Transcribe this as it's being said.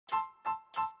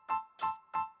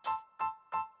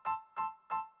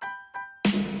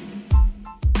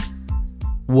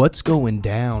What's going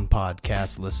down,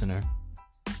 podcast listener?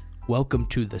 Welcome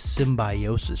to the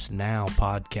Symbiosis Now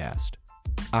podcast.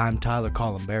 I'm Tyler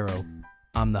Colombero.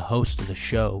 I'm the host of the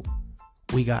show.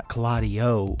 We got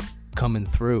Claudio coming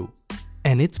through,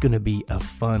 and it's going to be a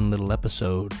fun little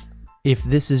episode. If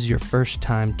this is your first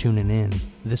time tuning in,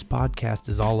 this podcast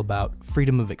is all about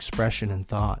freedom of expression and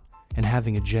thought and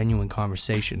having a genuine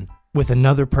conversation with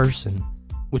another person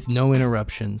with no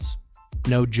interruptions,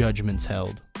 no judgments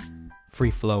held.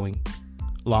 Free-flowing,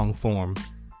 long-form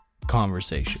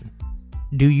conversation.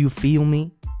 Do you feel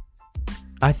me?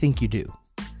 I think you do.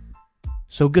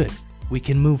 So good, we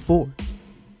can move forward.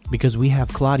 Because we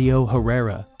have Claudio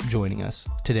Herrera joining us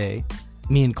today.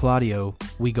 Me and Claudio,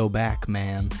 we go back,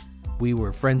 man. We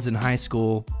were friends in high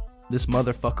school. This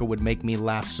motherfucker would make me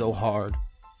laugh so hard.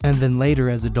 And then later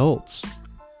as adults,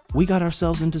 we got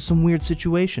ourselves into some weird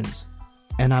situations.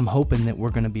 And I'm hoping that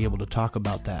we're going to be able to talk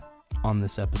about that on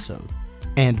this episode,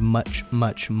 and much,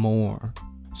 much more.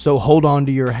 So hold on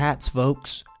to your hats,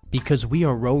 folks, because we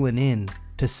are rolling in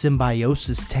to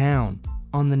Symbiosis Town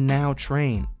on the Now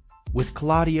train with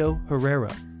Claudio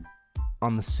Herrera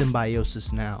on the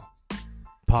Symbiosis Now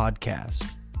podcast.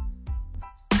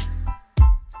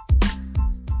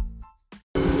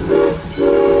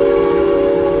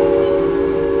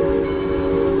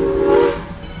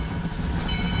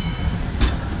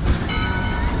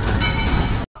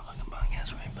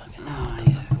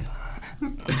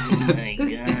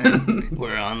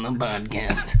 We're on the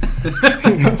podcast.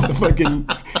 Some fucking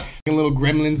little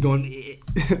gremlins going.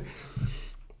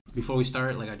 Before we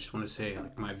start, I just want to say,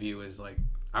 my view is,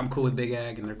 I'm cool with Big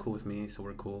Ag and they're cool with me, so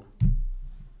we're cool.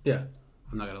 Yeah.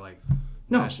 I'm not gonna,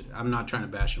 no. bash, I'm not trying to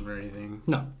bash them or anything.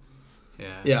 No.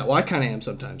 Yeah. Yeah, well, I kind of am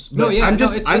sometimes. But no, yeah. I'm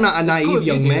I'm not a naive cool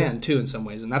young man, too, in some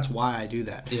ways, and that's why I do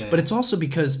that. Yeah. But it's also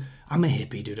because I'm a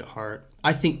hippie dude at heart.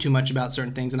 I think too much about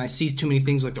certain things, and I see too many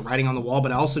things like the writing on the wall,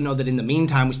 but I also know that in the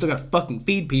meantime, we still gotta fucking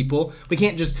feed people. We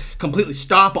can't just completely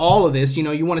stop all of this. You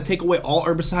know, you want to take away all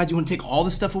herbicides, you want to take all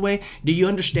this stuff away. Do you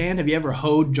understand? Have you ever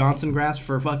hoed Johnson grass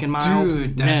for fucking miles?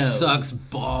 Dude, that sucks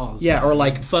balls. Yeah,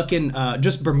 man. or fucking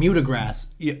just Bermuda grass.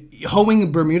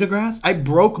 Hoeing Bermuda grass? I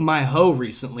broke my hoe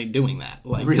recently doing that.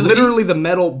 Really? Literally the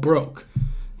metal broke.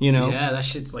 You know? Yeah, that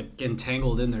shit's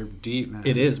entangled in there deep, man.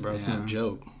 It is, bro. It's no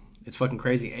joke. It's fucking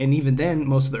crazy. And even then,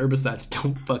 most of the herbicides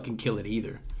don't fucking kill it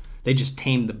either. They just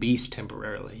tame the beast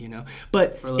temporarily, you know?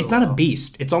 But it's not a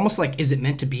beast. It's almost like, is it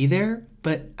meant to be there?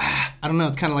 But, I don't know.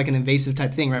 It's kind of like an invasive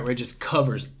type thing, right? Where it just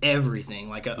covers everything.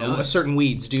 Like certain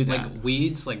weeds do that. Like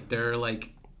weeds, they're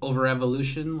over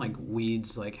evolution.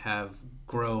 Weeds, have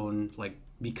grown,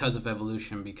 because of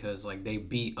evolution, because, they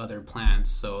beat other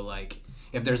plants. So,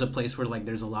 if there's a place where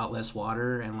there's a lot less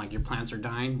water and your plants are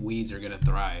dying, weeds are gonna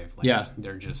thrive.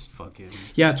 They're just fucking.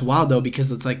 Yeah, it's wild though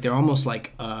because it's they're almost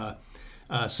like a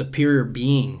superior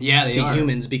being to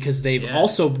humans because they've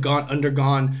also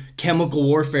undergone chemical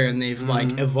warfare and they've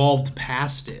evolved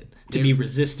past it to be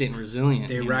resistant and resilient.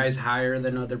 They rise higher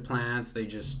than other plants. They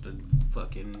just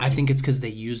fucking. I think it's because they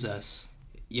use us.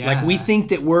 Yeah. We think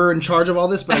that we're in charge of all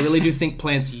this, but I really do think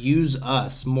plants use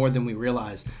us more than we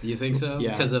realize. You think so?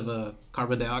 Yeah. Because of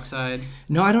carbon dioxide?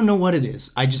 No, I don't know what it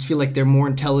is. I just feel like they're more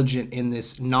intelligent in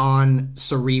this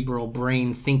non-cerebral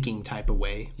brain thinking type of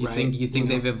way. You think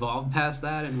they've evolved past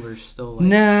that and we're still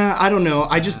Nah, I don't know.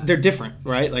 They're different,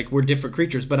 right? We're different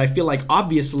creatures. But I feel like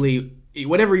obviously,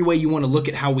 whatever way you want to look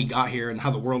at how we got here and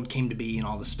how the world came to be and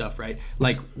all this stuff, right?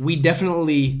 We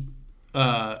definitely...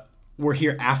 we're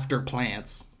here after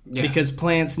plants because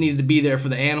plants needed to be there for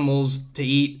the animals to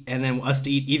eat and then us to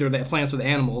eat either the plants or the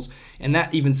animals. And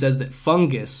that even says that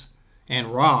fungus and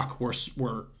rock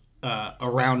were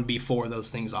around before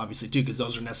those things, obviously, too, because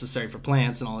those are necessary for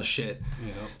plants and all this shit.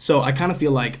 Yeah. So I kind of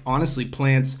feel like, honestly,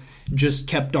 plants just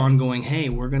kept on going, hey,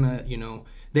 we're going to,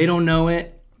 they don't know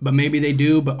it. But maybe they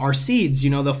do. But our seeds,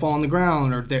 they'll fall on the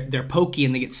ground, or they're pokey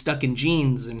and they get stuck in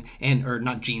jeans or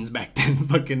not jeans back then,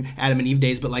 fucking Adam and Eve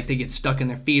days. But they get stuck in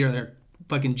their feet or their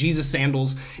fucking Jesus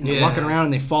sandals, and they're walking around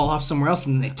and they fall off somewhere else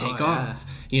and then they take off.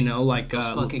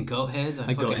 Those fucking goat heads.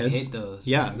 I fucking hate those.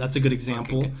 Yeah, that's a good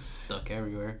example. Get stuck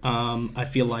everywhere. I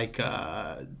feel like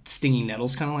stinging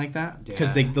nettles kind of like that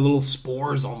because the little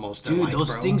spores almost. Dude,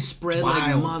 those things spread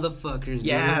like motherfuckers.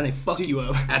 Yeah, dude. they fuck you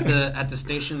up. At the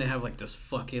station, they have this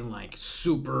fucking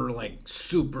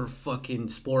super fucking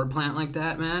spore plant like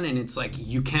that, man. And it's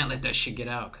you can't let that shit get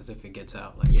out because if it gets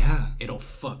out, it'll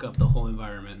fuck up the whole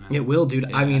environment, man. It will, dude.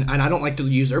 Yeah. I mean, and I don't like to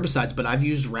use herbicides, but I've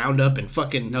used Roundup and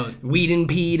fucking weed and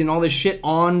pee and all this shit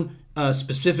on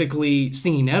specifically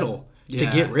stinging nettle to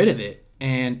get rid of it.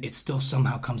 And it still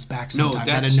somehow comes back sometimes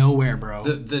out of nowhere, bro.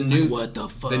 The new what the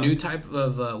fuck? The new type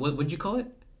of what would you call it?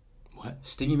 What?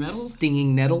 Stinging metal?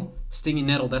 Stinging nettle? Stinging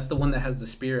nettle. That's the one that has the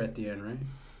spear at the end, right?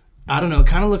 I don't know. It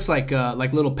kind of looks like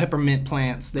little peppermint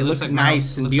plants. They look like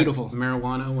nice and beautiful. Like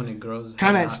marijuana when it grows.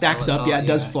 Kind of stacks up. Yeah, it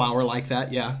does flower like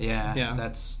that. Yeah. Yeah.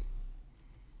 That's...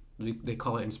 They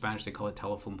call it in Spanish. They call it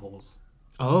telephone poles.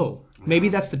 Oh, maybe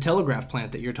that's the telegraph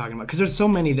plant that you're talking about. Because there's so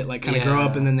many that like kind of grow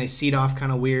up and then they seed off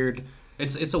kind of weird.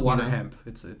 It's a water hemp.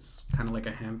 It's kind of like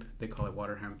a hemp. They call it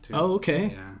water hemp too. Oh, okay.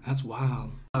 Yeah, that's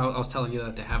wild. I was telling you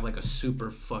that to have like a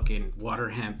super fucking water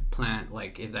hemp plant.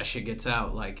 Like if that shit gets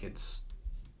out, like it's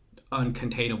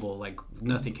uncontainable. Like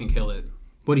nothing can kill it.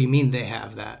 What do you mean they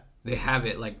have that? They have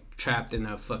it like trapped in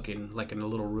a fucking like in a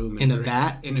little room in a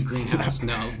vat in a greenhouse.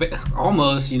 No, but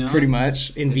almost, pretty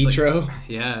much in vitro. Like,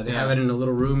 they have it in a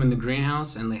little room in the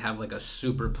greenhouse, and they have like a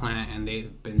super plant, and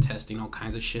they've been testing all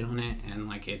kinds of shit on it, and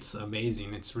like it's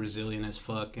amazing. It's resilient as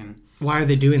fuck. And why are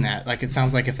they doing that? Like it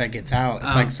sounds like if that gets out,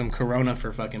 it's like some corona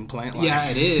for fucking plant life. Yeah,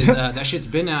 it is. That shit's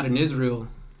been out in Israel,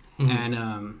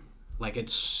 and like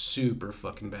it's super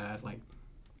fucking bad. Like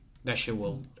that shit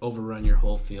will overrun your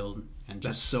whole field. And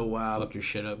just that's so wild. Fuck your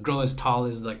shit up. Grow as tall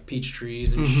as like peach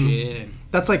trees and shit. And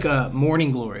that's like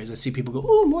morning glories. I see people go,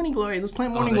 "Oh, morning glories. Let's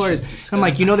plant morning glories." I'm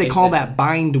like, they call that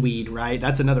bindweed, right?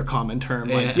 That's another common term.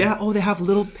 Like, they have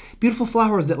little beautiful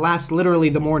flowers that last literally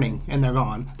the morning and they're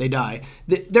gone. They die.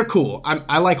 They're cool.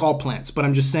 I like all plants, but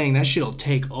I'm just saying that shit'll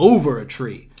take over a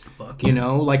tree.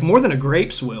 Like more than a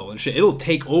grapes will and shit. It'll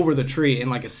take over the tree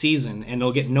in like a season and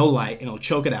it'll get no light and it'll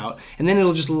choke it out. And then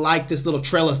it'll just like this little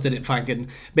trellis that it fucking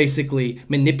basically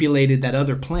manipulated that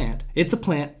other plant. It's a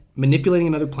plant manipulating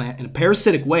another plant in a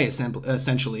parasitic way,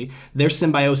 essentially. Their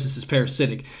symbiosis is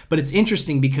parasitic. But it's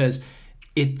interesting because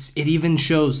it even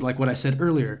shows, like what I said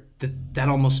earlier, that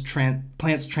almost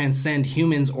plants transcend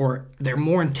humans, or they're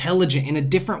more intelligent in a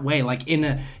different way, like in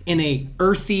a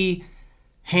earthy...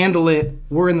 handle it,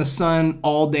 we're in the sun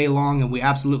all day long and we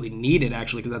absolutely need it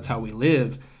actually because that's how we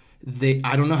live.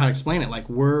 I don't know how to explain it, like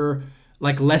we're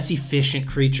like less efficient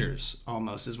creatures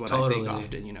almost is what I think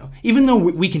often, even though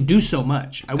we can do so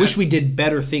much. I wish we did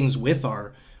better things with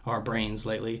our brains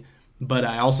lately, but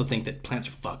I also think that plants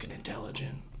are fucking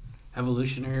intelligent.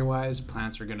 Evolutionary wise,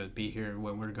 plants are going to be here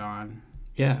when we're gone.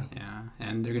 Yeah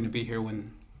And they're going to be here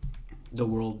when the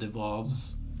world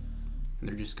evolves, and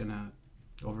they're just going to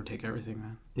overtake everything,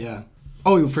 man. Yeah.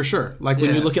 Oh, for sure. Like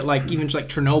when you look at like even just like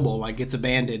Chernobyl, like it's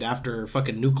abandoned after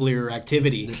fucking nuclear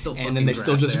activity, and then they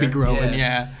still just be growing.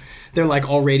 Yeah. They're like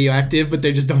all radioactive, but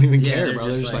they just don't even care, bro.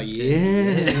 They're just like,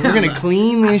 we're gonna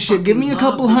clean this shit. Give me a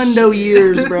couple hundo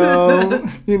years, bro.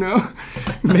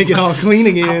 Make it all clean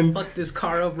again. I'll fuck this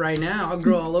car up right now. I'll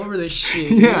grow all over this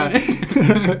shit. Yeah.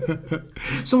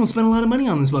 Someone spent a lot of money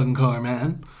on this fucking car,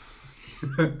 man.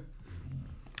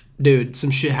 Dude, some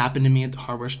shit happened to me at the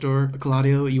hardware store,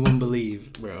 Claudio. You wouldn't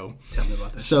believe, bro. Tell me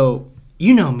about that. So,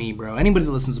 you know me, bro. Anybody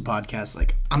that listens to podcasts,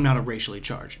 like, I'm not a racially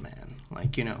charged man.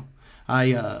 Like,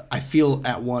 I feel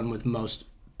at one with most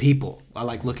people. I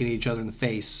like looking at each other in the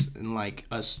face and, like,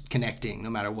 us connecting no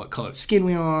matter what color skin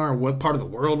we are or what part of the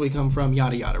world we come from,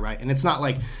 yada, yada, right? And it's not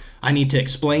like I need to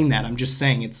explain that. I'm just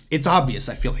saying it's obvious,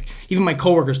 I feel like. Even my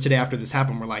coworkers today after this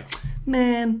happened were like,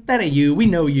 man, that ain't you. We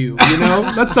know you,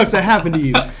 That sucks that happened to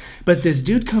you. But this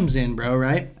dude comes in, bro,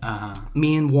 right?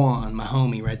 Me and Juan, my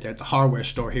homie, right there at the hardware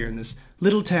store here in this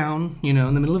little town, in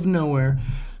the middle of nowhere.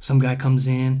 Some guy comes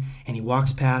in, and he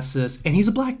walks past us, and he's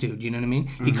a black dude, you know what I mean?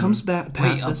 Mm-hmm. He comes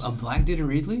past us. A black dude in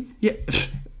Reedley? Yeah.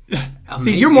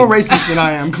 See, you're more racist than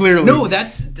I am, clearly. No,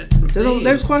 that's insane.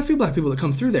 There's quite a few black people that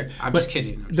come through there. I'm just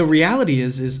kidding. The reality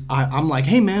is I'm like,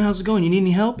 hey, man, how's it going? You need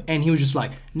any help? And he was just like,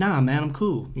 nah, man, I'm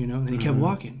cool, And then he kept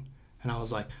walking. And I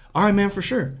was like, all right, man, for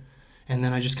sure. And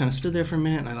then I just kind of stood there for a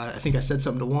minute, and I think I said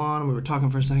something to Juan, and we were talking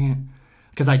for a second.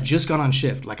 Because I just got on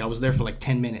shift. Like, I was there for like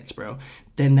 10 minutes, bro.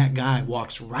 Then that guy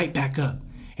walks right back up,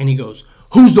 and he goes,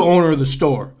 who's the owner of the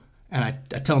store? And I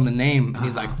tell him the name, and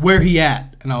he's like, where he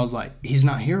at? And I was like, he's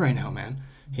not here right now, man.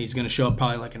 He's going to show up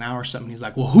probably like an hour or something. He's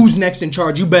like, well, who's next in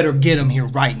charge? You better get him here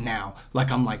right now.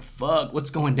 Like, I'm like, fuck,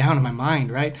 what's going down in my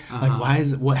mind, right? Like,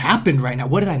 what happened right now?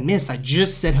 What did I miss? I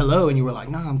just said hello, and you were like,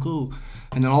 nah, I'm cool.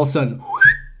 And then all of a sudden...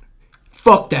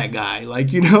 fuck that guy.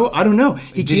 Like, I don't know.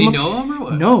 Did you know him or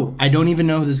what? No, I don't even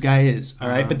know who this guy is. All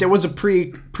right. But there was a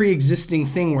pre-existing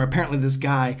thing where apparently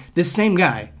this same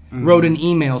guy wrote an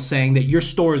email saying that your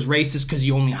store is racist because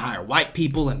you only hire white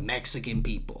people and Mexican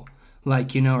people.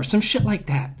 Like, or some shit like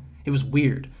that. It was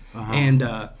weird. And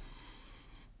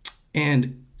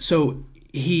so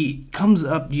he comes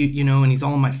up, and he's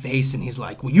all in my face and he's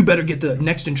like, well, you better get the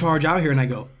next in charge out here. And I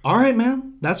go, all right,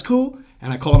 man, that's cool.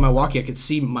 And I call on my walkie. I could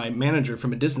see my manager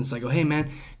from a distance. I go, hey,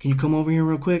 man, can you come over here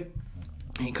real quick?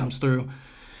 And he comes through.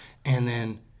 And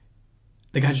then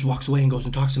the guy just walks away and goes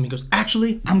and talks to me. He goes,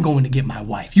 actually, I'm going to get my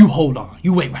wife. You hold on.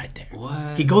 You wait right there.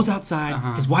 What? He goes outside.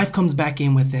 His wife comes back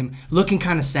in with him, looking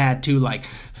kind of sad too, like,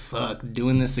 fuck,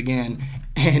 doing this again.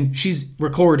 And she's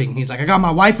recording. He's like, I got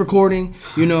my wife recording,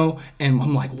 you know. And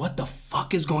I'm like, what the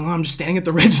fuck is going on? I'm just standing at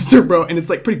the register, bro. And it's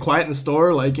like pretty quiet in the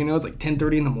store. Like, you know, it's like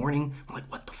 10:30 in the morning. I'm like,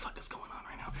 what the fuck is going on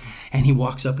right now? And he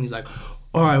walks up and he's like,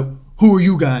 all right, who are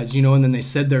you guys? You know, and then they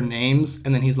said their names.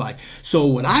 And then he's like, so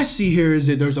what I see here is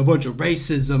that there's a bunch of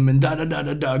racism and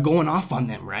da-da-da-da-da going off on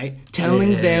them, right?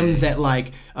 Telling them that,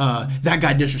 like, that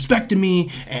guy disrespected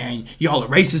me and y'all are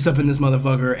racist up in this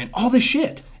motherfucker and all this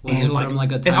shit. And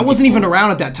I wasn't even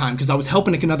around at that time because I was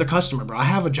helping another customer, bro. I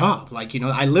have a job. Like, you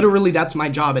know, that's my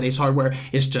job at Ace Hardware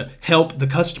is to help the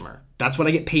customer. That's what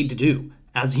I get paid to do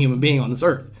as a human being on this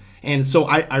earth. And so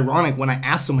ironic when I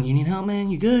ask someone, you need help, man?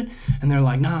 You good? And they're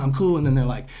like, nah, I'm cool. And then they're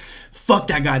like, fuck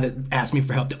that guy that asked me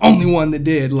for help. The only one that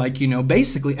did, like, you know,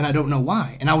 basically. And I don't know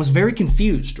why. And I was very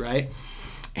confused, right?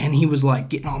 And he was like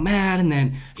getting all mad. And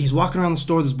then he's walking around the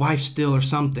store with his wife still or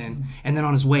something. And then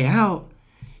on his way out,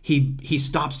 he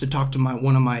stops to talk to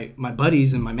one of my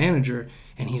buddies and my manager.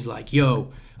 And he's like,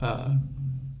 yo,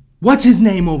 what's his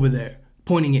name over there?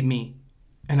 Pointing at me.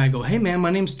 And I go, hey, man,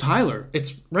 my name's Tyler.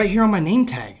 It's right here on my name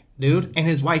tag, dude. And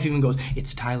his wife even goes,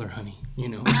 it's Tyler, honey. You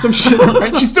know, some shit,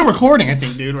 right? She's still recording, I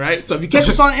think, dude, right? So if you catch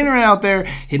us on the internet out there,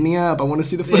 hit me up. I want to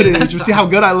see the footage. See how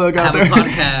good I look out there. Have a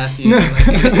podcast. You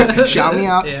know, shout me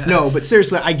out. Yeah. No, but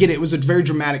seriously, I get it. It was a very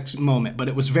dramatic moment, but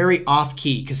it was very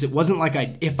off-key because it wasn't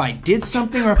like if I did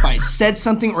something or if I said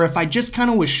something or if I just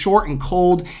kind of was short and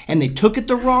cold and they took it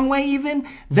the wrong way even,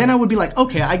 then I would be like,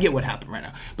 okay, I get what happened right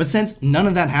now. But since none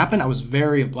of that happened, I was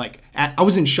very, like, I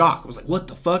was in shock. I was like, what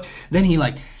the fuck? Then he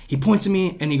points at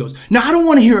me and he goes, no, I don't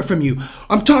want to hear it from you.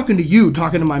 I'm talking to you,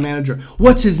 talking to my manager.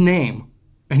 What's his name?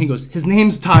 And he goes, his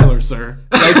name's Tyler, sir.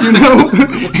 Like, you know?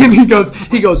 And he goes,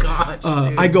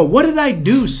 I go, what did I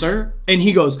do, sir? And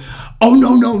he goes, oh,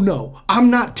 no. I'm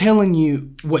not telling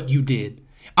you what you did.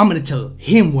 I'm going to tell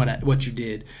him what you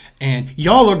did. And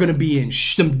y'all are going to be in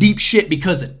some deep shit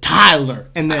because of Tyler.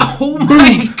 And then, boom,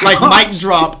 like mic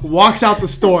drop, walks out the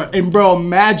store. And, bro,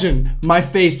 imagine my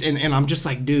face. And I'm just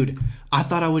like, dude, I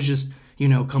thought I was just, you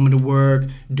know, coming to work,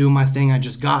 doing my thing. I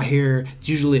just got here. It's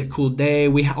usually a cool day.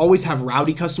 We always have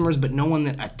rowdy customers, but no one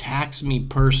that attacks me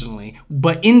personally.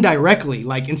 But indirectly,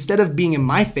 like instead of being in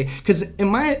my face, because in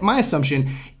my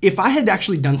assumption, if I had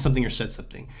actually done something or said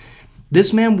something,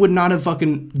 this man would not have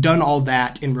fucking done all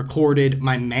that and recorded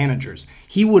my managers.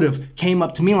 He would have came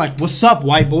up to me like, what's up,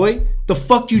 white boy? The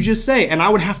fuck you just say? And I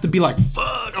would have to be like,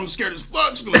 fuck, I'm scared as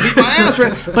fuck. She's gonna beat my ass,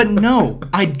 right? But no,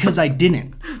 because I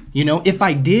didn't. You know, if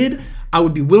I did, I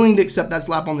would be willing to accept that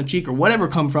slap on the cheek or whatever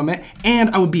come from it,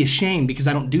 and I would be ashamed because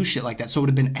I don't do shit like that. So it would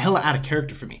have been hella out of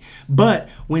character for me. But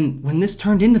when this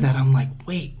turned into that, I'm like,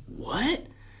 wait, what?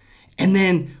 And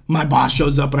then my boss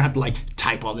shows up and I have to like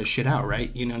type all this shit out, right?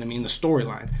 You know what I mean? The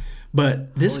storyline.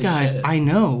 But this guy, I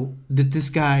know that this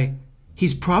guy,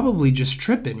 he's probably just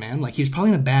tripping, man. Like he's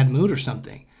probably in a bad mood or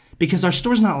something. Because our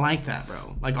store's not like that,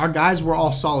 bro. Like our guys were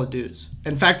all solid dudes.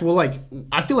 In fact,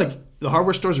 I feel like the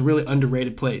hardware store is a really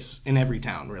underrated place in every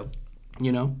town, really.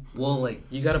 You know? Well, like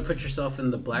you got to put yourself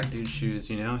in the black dude's shoes,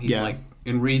 you know? He's like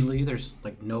in Reedley, there's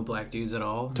like no black dudes at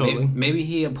all. Totally. Maybe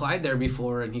he applied there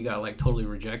before and he got like totally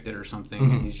rejected or something,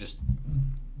 and he's just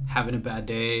having a bad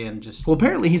day and just. Well,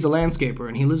 apparently he's a landscaper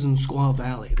and he lives in Squaw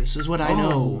Valley. This is what I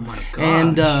know. Oh my god!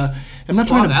 And I'm not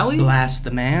trying to blast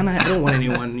the man. I don't want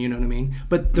anyone, you know what I mean.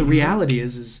 But the reality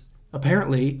is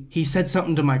apparently he said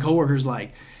something to my coworkers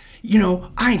like, you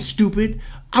know, I ain't stupid.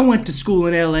 I went to school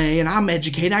in LA and I'm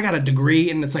educated. I got a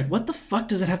degree. And it's like, what the fuck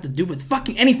does it have to do with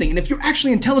fucking anything? And if you're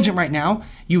actually intelligent right now,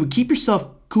 you would keep yourself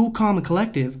cool, calm, and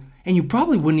collective. And you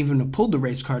probably wouldn't even have pulled the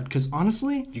race card because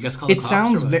honestly, you guys call it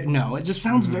sounds no, it just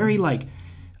sounds very like,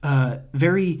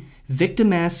 very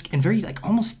victim-esque and very like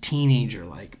almost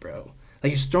teenager-like, bro.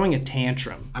 Like he's throwing a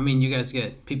tantrum. I mean, you guys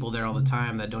get people there all the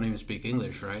time that don't even speak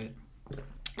English, right?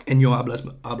 And yo hablas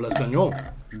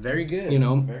español. Very good. You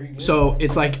know? Very good. So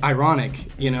it's like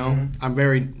ironic, you know? I'm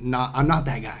not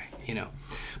that guy, you know?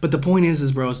 But the point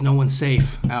is bro, no one's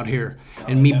safe out here.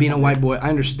 And me being a white boy, I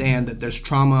understand that there's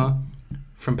trauma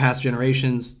from past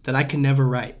generations that I can never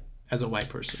write as a white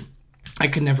person. I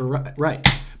could never write.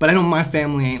 But I know my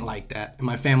family ain't like that. And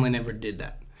my family never did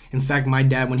that. In fact, my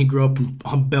dad, when he grew up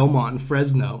on Belmont and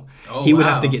Fresno, he would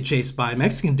have to get chased by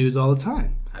Mexican dudes all the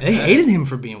time. They hated him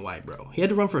for being white, bro. He had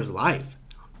to run for his life.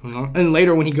 You know? And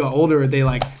later when he got older,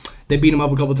 they they beat him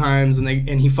up a couple times, and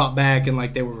he fought back, and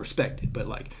like they were respected. But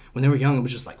like when they were young, it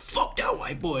was just like fuck that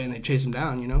white boy, and they chased him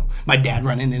down. You know, my dad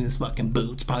running in his fucking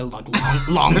boots, probably like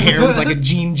long hair with like a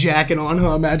jean jacket on.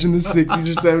 Huh? Imagine the 60s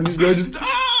or 70s, bro, just.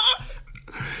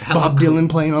 Bob Dylan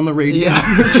playing on the radio.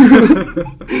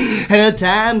 Her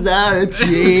times are a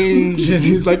change. And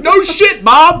he's like, no shit,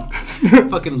 Bob.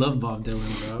 Fucking love Bob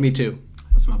Dylan, bro. Me too.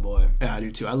 That's my boy. Yeah, I do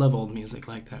too. I love old music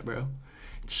like that, bro.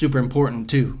 It's super important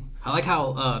too. I like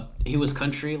how he was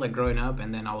country, like growing up,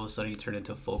 and then all of a sudden he turned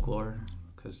into folklore.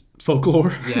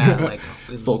 Folklore? Yeah, like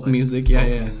folk like music. Folk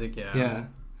Yeah. music, yeah. Yeah.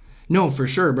 No, for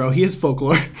sure, bro. He is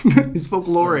folklore. He's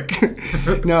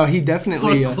folkloric. No, he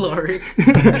definitely...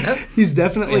 Folkloric. He's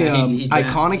definitely he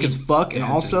iconic as fuck. And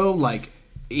also, like,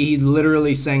 he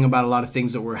literally sang about a lot of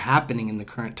things that were happening in the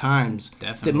current times.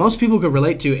 Definitely. That most people could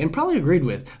relate to and probably agreed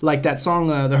with. Like that song,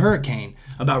 The Hurricane,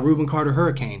 about Reuben Carter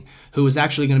Hurricane, who was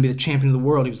actually going to be the champion of the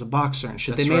world. He was a boxer and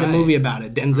shit. That's they made right. a movie about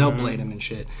it. Denzel played him and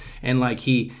shit. And, like,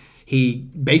 he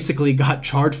basically got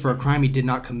charged for a crime he did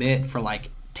not commit for, like,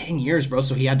 10 years, bro.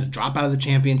 So he had to drop out of the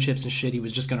championships and shit. He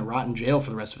was just going to rot in jail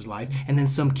for the rest of his life. And then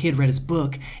some kid read his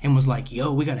book and was like,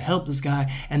 yo, we got to help this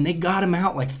guy. And they got him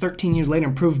out like 13 years later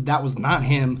and proved that was not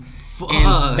him.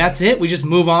 And that's it. We just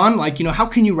move on. Like, you know, how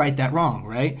can you right that wrong,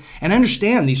 right? And I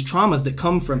understand these traumas that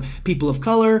come from people of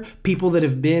color, people that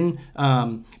have been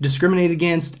discriminated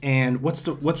against, and what's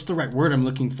the right word I'm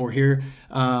looking for here?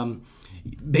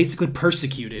 Basically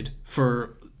persecuted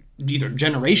for either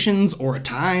generations or a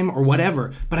time or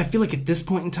whatever. But I feel like at this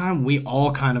point in time, we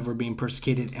all kind of are being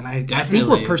persecuted, and I think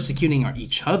we're persecuting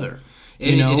each other.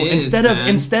 You know, it is,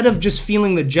 instead of just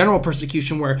feeling the general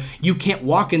persecution where you can't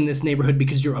walk in this neighborhood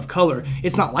because you're of color,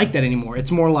 it's not like that anymore.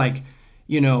 It's more like,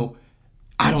 you know,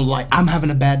 I'm having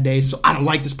a bad day, so I don't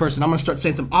like this person. I'm going to start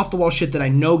saying some off-the-wall shit that I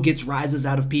know gets rises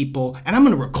out of people, and I'm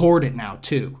going to record it now,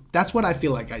 too. That's what I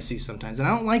feel like I see sometimes, and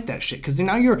I don't like that shit, because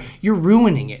now you're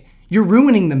ruining it. You're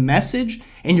ruining the message,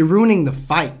 and you're ruining the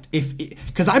fight.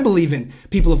 Because I believe in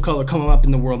people of color coming up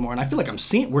in the world more, and I feel like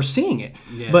we're seeing it.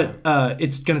 Yeah. But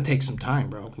it's gonna take some time,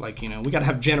 bro. Like, you know, we gotta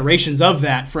have generations of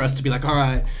that for us to be like, all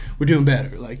right, we're doing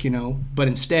better. Like, you know. But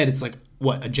instead, it's like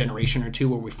a generation or two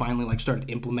where we finally like started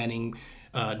implementing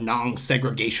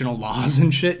non-segregational laws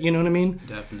and shit. You know what I mean?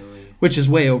 Definitely. Which is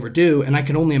way overdue, and I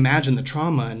can only imagine the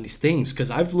trauma and these things because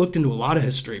I've looked into a lot of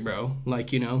history, bro.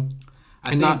 Like, you know.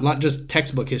 And not just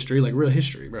textbook history, like real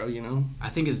history, bro, you know? I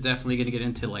think it's definitely going to get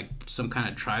into, like, some kind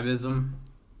of tribism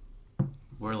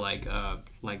where, like,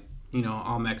 you know,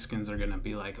 all Mexicans are going to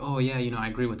be like, oh, yeah, you know, I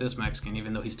agree with this Mexican,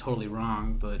 even though he's totally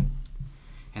wrong, but...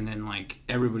 And then, like,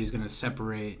 everybody's going to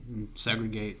separate and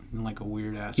segregate in, like, a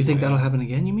weird-ass You think way. that'll happen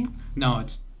again, you mean? No,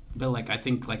 but, like, I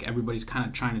think, like, everybody's kind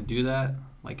of trying to do that,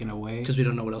 like, in a way. Because we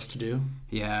don't know what else to do?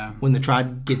 Yeah. When the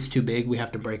tribe gets too big, we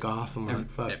have to break off, and we're like,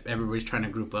 fuck. Everybody's trying to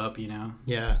group up, you know?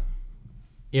 Yeah.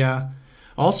 Yeah.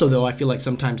 Also, though, I feel like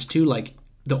sometimes, too, like,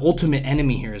 the ultimate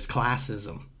enemy here is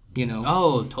classism, you know?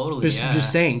 Oh, totally,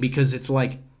 Just saying, because it's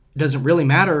like, it doesn't really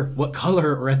matter what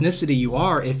color or ethnicity you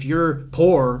are. If you're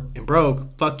poor and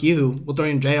broke, fuck you. We'll throw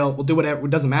you in jail. We'll do whatever. It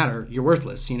doesn't matter. You're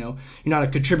worthless, you know? You're not a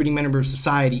contributing member of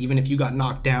society, even if you got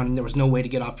knocked down and there was no way to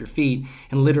get off your feet,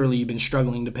 and literally you've been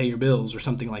struggling to pay your bills or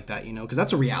something like that, you know? Because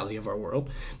that's a reality of our world.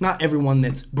 Not everyone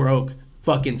that's broke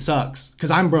fucking sucks.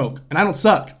 Because I'm broke, and I don't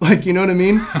suck. Like, you know what I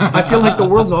mean? I feel like the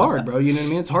world's hard, bro. You know what I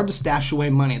mean? It's hard to stash away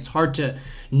money. It's hard to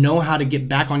know how to get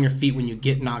back on your feet when you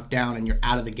get knocked down and you're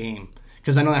out of the game.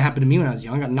 Because I know that happened to me when I was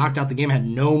young. I got knocked out the game. I had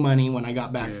no money when I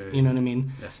got back. Dude, you know what I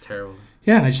mean? That's terrible.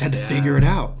 Yeah, and I just had to figure it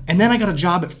out. And then I got a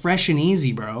job at Fresh and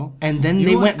Easy, bro. And then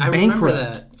they went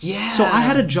bankrupt. That. Yeah. So I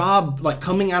had a job, like,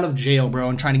 coming out of jail, bro,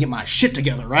 and trying to get my shit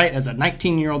together, right? As a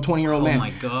 19-year-old, 20-year-old man. Oh, my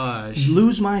gosh.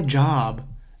 Lose my job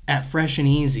at Fresh and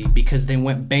Easy because they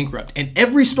went bankrupt. And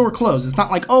every store closed. It's not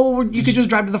like, oh, you could just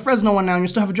drive to the Fresno one now and you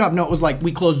still have a job. No, it was like,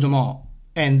 we closed them all.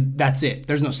 And that's it.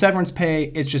 There's no severance pay.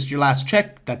 It's just your last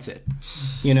check. That's it.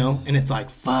 You know? And it's like,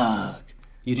 fuck.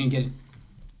 You didn't get...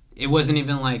 It wasn't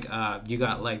even like you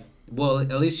got like... Well,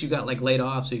 at least you got like laid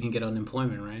off so you can get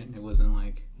unemployment, right? It wasn't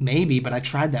like... Maybe, but I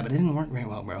tried that, but it didn't work very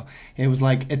well, bro. It was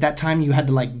like, at that time, you had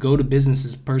to like go to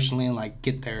businesses personally and like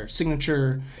get their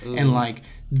signature. Ooh. And like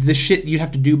the shit you'd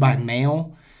have to do by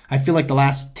mail. I feel like the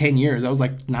last 10 years, that was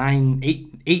like 7,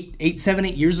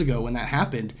 8 years ago when that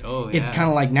happened. Oh, yeah. It's kind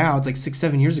of like now, it's like 6,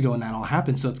 7 years ago when that all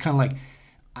happened. So it's kind of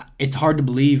like, it's hard to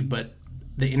believe, but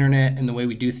the internet and the way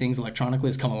we do things electronically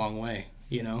has come a long way,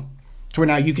 you know? To where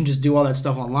now you can just do all that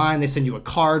stuff online. They send you a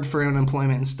card for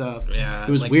unemployment and stuff. Yeah. It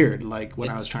was like, weird, like when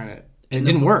I was trying to, it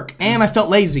didn't work. And I felt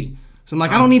lazy. So I'm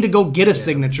like, I don't need to go get a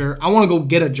signature. I want to go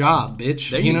get a job, bitch.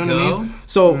 There you know go. what I mean?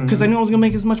 So, because I knew I was going to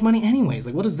make as much money anyways.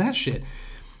 Like, what is that shit?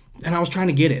 And I was trying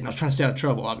to get it, and I was trying to stay out of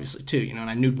trouble, obviously, too, you know, and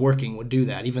I knew working would do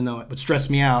that. Even though it would stress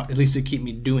me out, at least it'd keep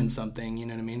me doing something, you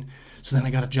know what I mean? So then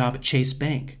I got a job at Chase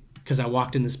Bank, because I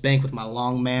walked in this bank with my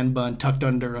long man bun tucked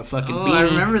under a fucking beanie. I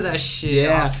remember that shit.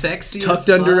 Yeah. All sexy tucked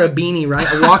as under fuck. a beanie, right?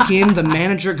 I walk in, the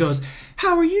manager goes,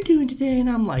 how are you doing today? And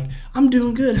I'm like, I'm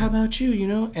doing good. How about you, you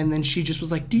know? And then she just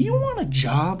was like, do you want a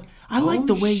job? I like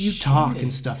the way you talk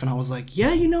and stuff. And I was like,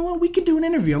 yeah, you know what? We could do an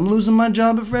interview. I'm losing my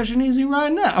job at Fresh and Easy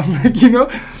right now. You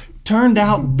know? Turned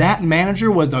out that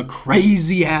manager was a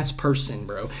crazy-ass person,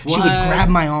 bro. She would grab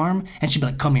my arm, and she'd be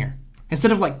like, come here.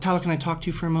 Instead of like, Tyler, can I talk to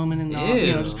you for a moment? And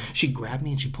you know, she'd grab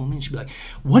me, and she'd pull me, and she'd be like,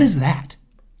 what is that?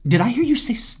 Did I hear you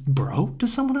say bro to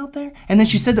someone out there? And then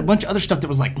she said a bunch of other stuff that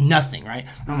was like nothing, right?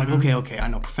 And I'm like, okay, I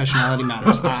know professionality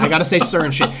matters. I got to say sir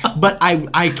and shit. But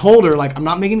I told her, like, I'm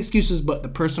not making excuses, but the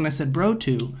person I said bro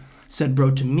to said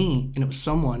bro to me, and it was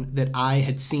someone that I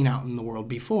had seen out in the world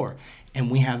before. And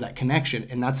we have that connection,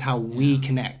 and that's how we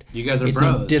connect. You guys are it's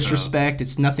bros. No disrespect. So.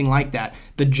 It's nothing like that.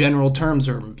 The general terms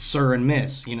are sir and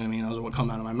miss. You know what I mean? Those are what come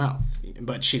out of my mouth.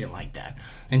 But she didn't like that.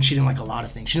 And she didn't like a lot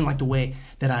of things. She didn't like the way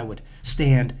that I would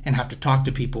stand and have to talk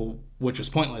to people, which was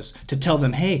pointless, to tell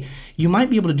them, hey, you might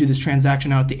be able to do this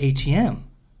transaction out at the ATM.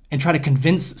 And try to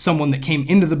convince someone that came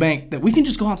into the bank that we can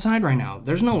just go outside right now.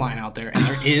 There's no line out there. And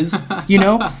there is, you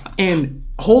know? And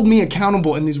hold me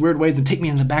accountable in these weird ways and take me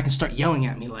in the back and start yelling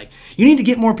at me like, you need to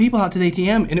get more people out to the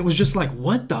ATM. And it was just like,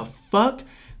 what the fuck?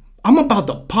 I'm about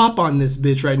to pop on this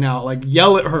bitch right now. Like,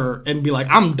 yell at her and be like,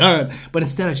 I'm done. But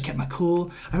instead, I just kept my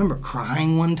cool. I remember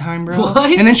crying one time, bro.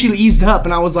 What? And then she eased up,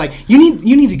 and I was like, you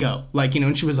need to go. Like, you know,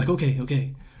 and she was like,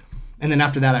 okay. And then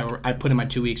after that, I put in my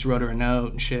 2 weeks, wrote her a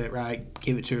note and shit, right?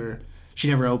 Gave it to her. She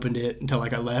never opened it until,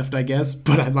 like, I left, I guess.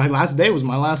 But my last day was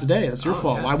my last day. That's your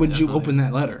fault. Yeah, why would you open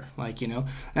that letter? Like, you know?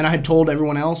 And I had told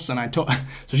everyone else, and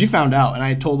so she found out. And I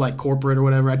had told, like, corporate or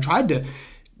whatever. I tried to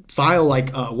file,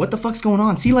 like, what the fuck's going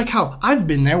on? See, like, how I've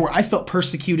been there where I felt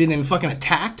persecuted and fucking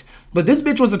attacked. But this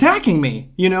bitch was attacking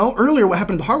me, you know? Earlier, what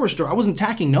happened at the hardware store, I wasn't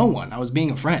attacking no one. I was being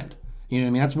a friend. You know what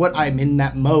I mean? That's what I'm in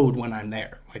that mode when I'm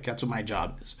there. Like, that's what my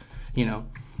job is, you know?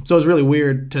 So it was really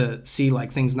weird to see,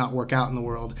 like, things not work out in the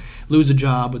world. Lose a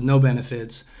job with no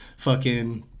benefits.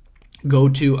 Fucking go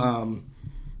to,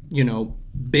 you know,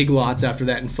 Big Lots after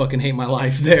that and fucking hate my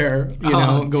life there. You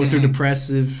know, go through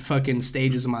depressive fucking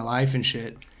stages of my life and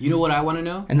shit. You know what I want to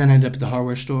know? And then I ended up at the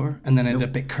hardware store. And then I ended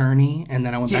up at Kearney. And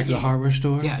then I went back to the hardware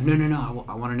store. Yeah, no.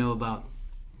 I want to know about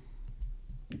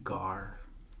Gar.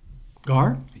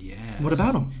 Gar? Yeah. What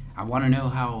about him? I want to know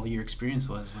how your experience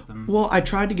was with them. Well, I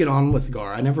tried to get on with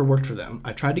Gar. I never worked for them.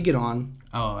 I tried to get on.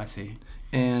 Oh, I see.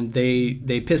 And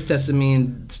they piss tested me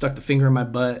and stuck the finger in my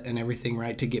butt and everything,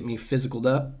 right, to get me physicaled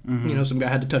up. Mm-hmm. You know, some guy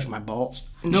had to touch my balls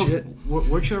and shit.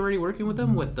 Weren't you already working with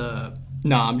them with the...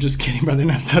 No, I'm just kidding, bro. They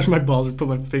didn't have to touch my balls or put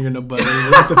my finger in the butt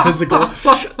with the physical.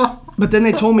 But then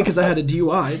they told me, because I had a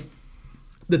DUI,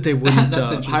 that they wouldn't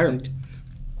hire me.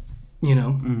 You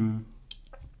know? Mm-hmm.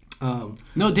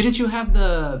 No, didn't you have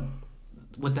that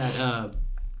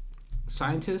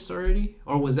scientist already?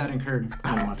 Or was that in Kern?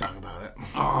 I don't want to talk about it.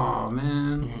 Oh,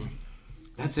 man. Mm-hmm.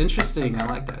 That's interesting. I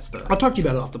like that stuff. I'll talk to you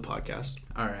about it off the podcast.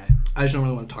 All right. I just don't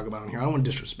really want to talk about it here. I don't want to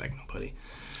disrespect nobody.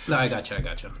 No, I gotcha.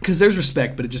 Because there's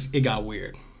respect, but it got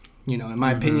weird. You know, and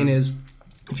my opinion is,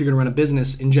 if you're going to run a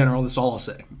business in general, that's all I'll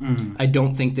say. Mm-hmm. I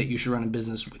don't think that you should run a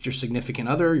business with your significant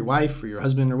other, your wife, or your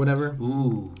husband, or whatever.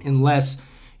 Ooh. Unless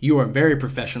you are very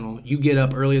professional, you get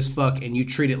up early as fuck, and you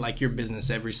treat it like your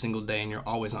business every single day, and you're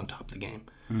always on top of the game.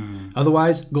 Mm-hmm.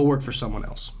 Otherwise, go work for someone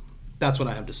else. That's what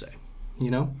I have to say.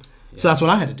 You know? Yeah. So that's what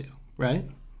I had to do, right?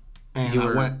 And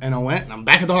I went, and I'm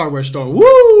back at the hardware store.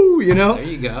 Woo! You know? There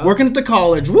you go. Working at the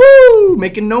college. Woo!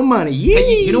 Making no money. Yee!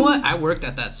 Hey, you know what? I worked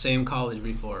at that same college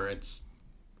before. It's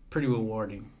pretty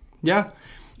rewarding. Yeah.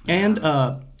 And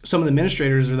some of the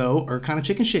administrators, though, are kind of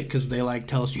chicken shit because they, like,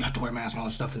 tell us you have to wear a mask and all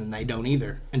this stuff, and then they don't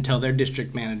either until their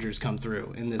district managers come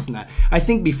through and this and that. I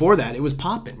think before that, it was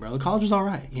popping, bro. The college was all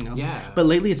right, you know? Yeah. But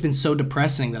lately, it's been so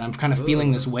depressing that I'm kind of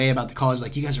feeling this way about the college.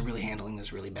 Like, you guys are really handling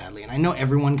this really badly. And I know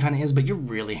everyone kind of is, but you're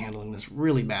really handling this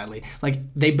really badly. Like,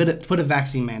 they put a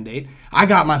vaccine mandate. I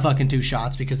got my fucking 2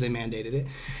 shots because they mandated it.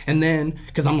 And then,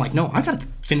 because I'm like, no, I got to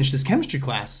finish this chemistry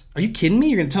class. Are you kidding me?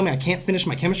 You're going to tell me I can't finish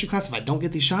my chemistry class if I don't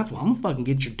get these shots? Well, I'm going to fucking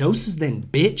get your doses then,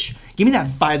 bitch. Give me that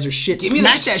Pfizer shit. Give me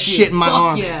Smack that shit in my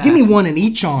arm. Yeah. Give me one in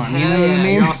each arm. You know what I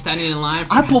mean? You're all standing in line.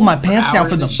 I pulled my pants down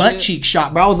for the butt cheek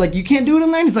shot, bro. I was like, you can't do it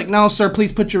in there? He's like, no, sir,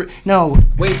 please put your... No.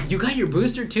 Wait, you got your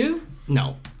booster too?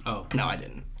 No. Oh. No, I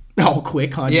didn't. Oh,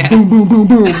 quick, huh? Yeah. Boom, boom, boom,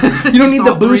 boom. You don't need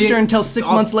the booster until 6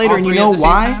 months later. And you know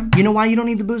why? You know why you don't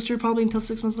need the booster probably until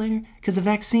 6 months later? Because the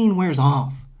vaccine wears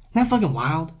off. Isn't that fucking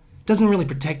wild? doesn't really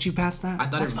protect you past that.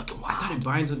 That's fucking wild. I thought it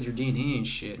binds with your DNA and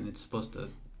shit, and it's supposed to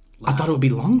last. I thought it would be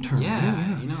long term.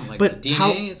 Yeah, you know, like but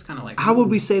DNA is kind of like... How would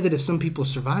we say that if some people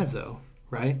survive, though,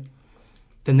 right?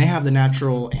 Then they have the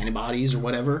natural antibodies or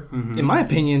whatever. Mm-hmm. In my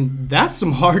opinion, that's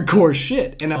some hardcore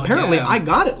shit. And apparently I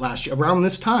got it last year, around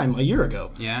this time, a year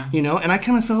ago. Yeah. You know, and I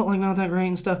kind of felt like not that great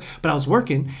and stuff. But I was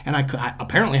working, and I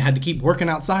apparently had to keep working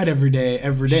outside every day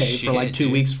for like 2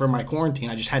 weeks for my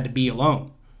quarantine. I just had to be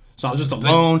alone. So I was just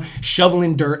alone,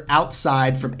 shoveling dirt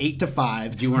outside from 8 to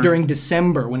 5 during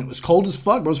December when it was cold as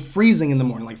fuck. But it was freezing in the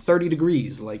morning, like 30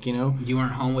 degrees, like, you know. You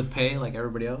weren't home with pay like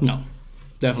everybody else? No,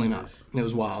 definitely not. It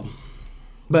was wild.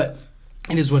 But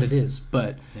it is what it is.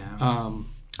 But I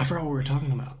forgot what we were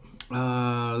talking about.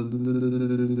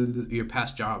 Your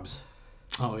past jobs.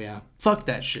 Oh, yeah. Fuck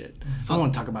that shit. I don't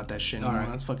want to talk about that shit anymore. Right.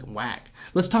 That's fucking whack.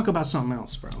 Let's talk about something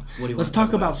else, bro. Let's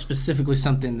talk about specifically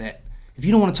something that, if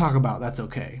you don't want to talk about, that's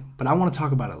okay. But I want to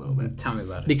talk about it a little bit. Tell me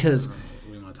about it. Because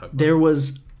there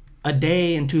was a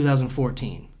day in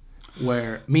 2014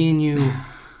 where me and you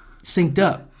synced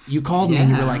up. You called me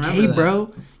and you were like, hey,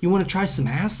 bro, you want to try some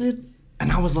acid?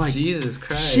 And I was like, Jesus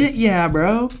Christ. Shit, yeah,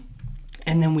 bro.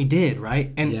 And then we did,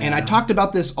 right? And I talked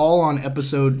about this all on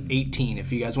episode 18,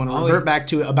 if you guys want to revert back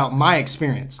to it, about my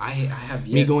experience. I have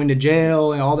me going to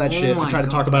jail and all that shit. I tried to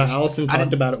talk about it. Allison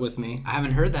talked about it with me. I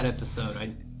haven't heard that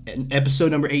episode.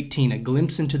 Episode number 18, A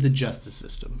Glimpse into the Justice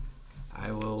System.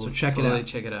 I will check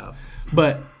it out.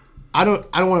 But I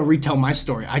don't want to retell my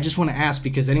story. I just want to ask,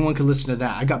 because anyone could listen to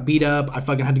that. I got beat up. I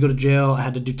fucking had to go to jail. I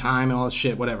had to do time and all this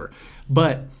shit, whatever.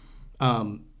 But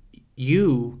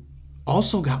you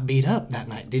also got beat up that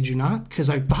night, did you not?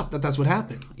 Because I thought that's what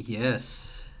happened.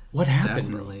 Yes. What happened?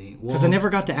 Definitely. Because I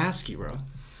never got to ask you, bro.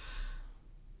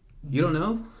 You don't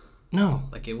know? No.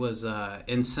 Like, it was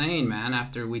insane, man,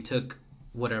 after we took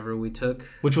whatever we took.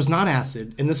 Which was not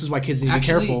acid. And this is why kids need to be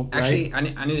careful, right? Actually,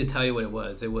 I need to tell you what it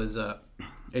was. It was a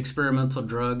experimental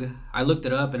drug. I looked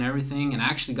it up and everything, and I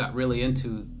actually got really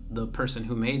into the person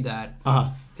who made that.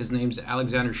 His name's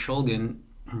Alexander Shulgin.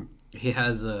 He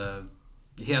has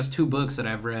 2 books that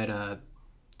I've read,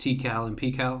 T-Cal and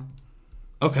P-Cal.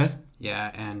 Okay.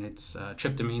 Yeah, and it's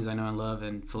tryptamines I know and love,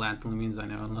 and phenethylamines I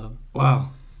know and love.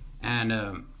 Wow.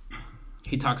 And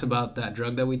he talks about that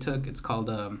drug that we took. It's called,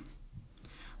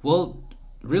 well,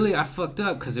 really I fucked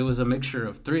up because it was a mixture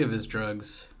of 3 of his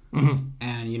drugs. Mm-hmm.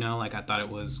 And, you know, like, I thought it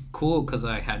was cool because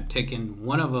I had taken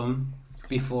one of them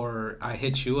before I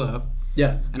hit you up.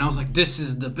 Yeah. And I was like, this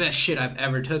is the best shit I've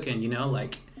ever taken, you know,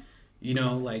 like... You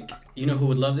know who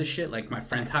would love this shit? Like, my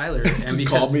friend Tyler. And just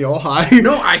called me all high.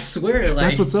 No, I swear. Like,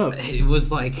 that's what's up. It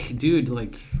was like, dude,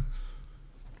 like,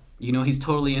 you know, he's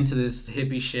totally into this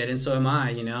hippie shit, and so am I,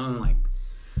 you know? And, like,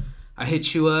 I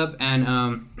hit you up,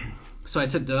 and so I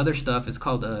took the other stuff. It's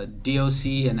called DOC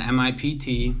and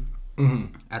MIPT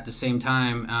at the same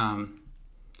time.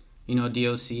 You know,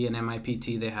 DOC and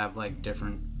MIPT, they have, like,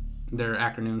 they're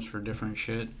acronyms for different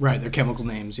shit. Right, they're chemical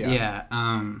names, yeah.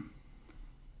 Yeah,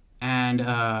 and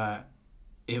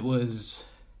it was...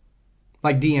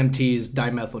 Like DMT is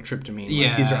dimethyltryptamine. Yeah.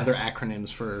 Like, these are other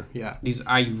acronyms for, These,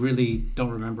 I really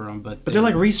don't remember them, but they're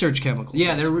like research chemicals.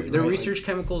 Yeah, they're research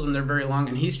chemicals, and they're very long,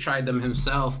 and he's tried them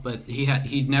himself, but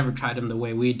he'd never tried them the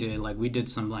way we did. Like, we did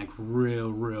some, like,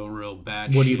 real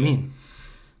bad shit. What do you mean?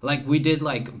 Like, we did,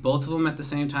 like, both of them at the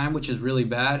same time, which is really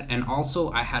bad, and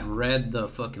also I had read the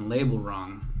fucking label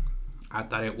wrong. I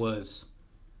thought it was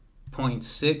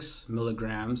 0.6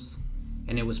 milligrams,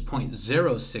 and it was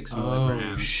 0.06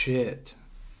 milligrams. Oh, shit.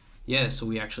 Yeah, so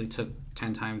we actually took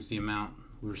 10 times the amount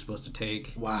we were supposed to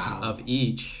take. Wow. Of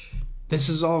each. This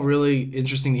is all really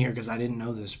interesting to hear because I didn't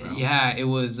know this, bro. Yeah, it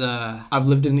was... I've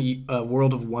lived in a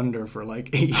world of wonder for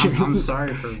like 8 years. I'm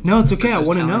sorry for... No, it's okay. I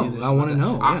want to know. I want to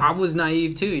know. Yeah. I was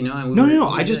naive too, you know? No.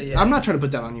 I'm not trying to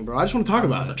put that on you, bro. I just want to talk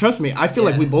about it. Trust me. I feel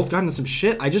like we both got into some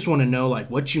shit. I just want to know, like,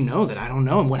 what you know that I don't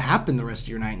know and what happened the rest of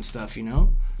your night and stuff, you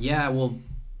know? Yeah, well...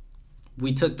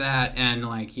 We took that, and,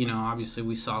 like, you know, obviously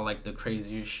we saw, like, the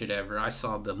craziest shit ever. I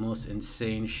saw the most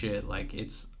insane shit. Like,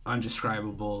 it's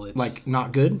undescribable. It's like,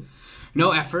 not good?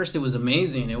 No, at first it was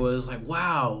amazing. It was like,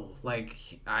 wow, like,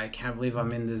 I can't believe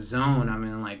I'm in this zone. I'm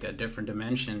in, like, a different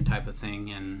dimension type of thing.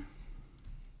 And,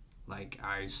 like,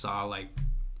 I saw, like,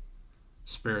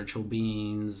 spiritual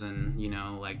beings and, you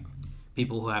know, like,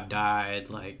 people who have died.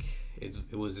 Like, it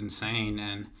was insane.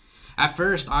 And at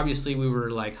first, obviously, we were,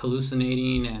 like,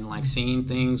 hallucinating and, like, seeing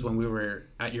things when we were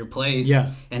at your place.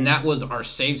 Yeah. And that was our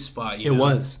safe spot, you know? It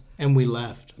was. And we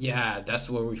left. Yeah, that's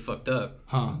where we fucked up.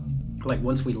 Huh. Like,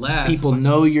 once we left... People,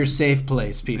 know your safe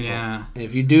place, people. Yeah.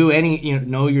 If you do any...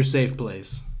 know your safe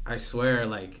place. I swear,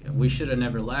 like, we should have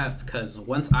never left, because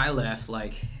once I left,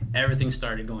 like, everything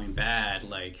started going bad.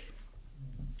 Like,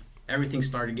 everything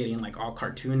started getting, like, all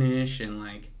cartoonish and,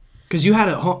 like... Because you had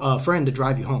a friend to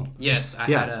drive you home. Yes, I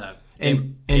had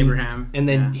Abraham. And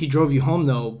then he drove you home,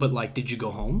 though, but, like, did you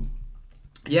go home?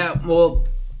 Yeah, well,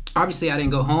 obviously I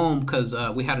didn't go home because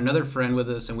we had another friend with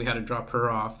us, and we had to drop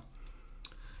her off.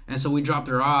 And so we dropped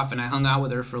her off, and I hung out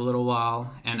with her for a little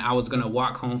while, and I was going to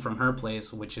walk home from her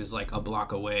place, which is like a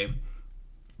block away.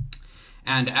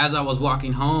 And as I was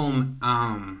walking home,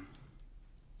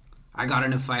 I got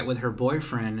in a fight with her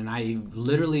boyfriend, and I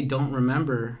literally don't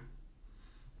remember,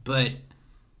 but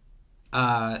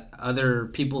other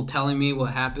people telling me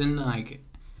what happened, like,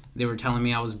 they were telling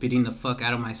me I was beating the fuck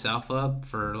out of myself up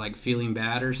for, like, feeling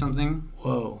bad or something.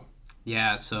 Whoa.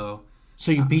 Yeah, so...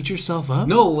 So you beat yourself up?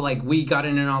 No, like, we got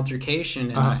in an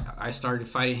altercation, and I started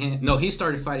fighting him. No, he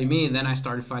started fighting me, and then I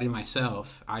started fighting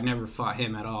myself. I never fought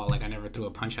him at all. Like, I never threw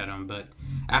a punch at him. But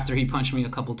after he punched me a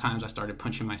couple times, I started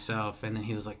punching myself. And then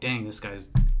he was like, dang, this guy's...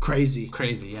 Crazy,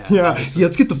 yeah. Yeah,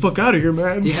 let's get the fuck out of here,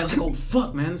 man. Yeah, I was like, oh,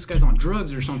 fuck, man, this guy's on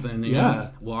drugs or something. And, yeah.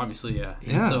 Well, obviously, yeah.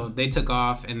 And so they took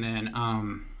off, and then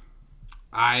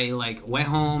I, like, went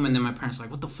home, and then my parents were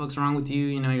like, what the fuck's wrong with you?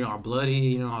 You know, you're all bloody,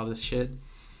 you know, all this shit.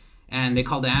 And they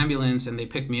called the ambulance, and they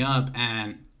picked me up,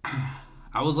 and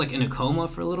I was, like, in a coma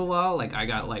for a little while. Like, I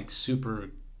got, like, super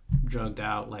drugged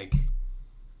out. Like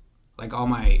all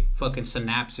my fucking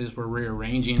synapses were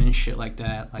rearranging and shit like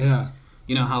that. Like, yeah.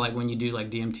 You know how, like, when you do, like,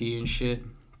 DMT and shit?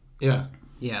 Yeah.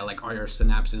 Yeah, like, all your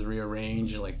synapses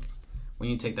rearrange, like, when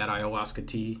you take that ayahuasca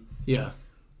tea. Yeah.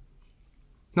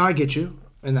 No, I get you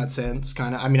in that sense,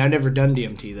 kind of. I mean, I've never done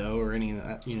DMT, though, or any of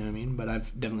that, you know what I mean? But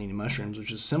I've definitely eaten mushrooms,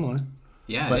 which is similar.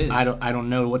 Yeah, but it is. I don't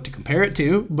know what to compare it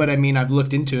to, but I mean, I've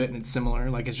looked into it and it's similar.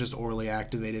 Like, it's just orally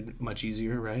activated, much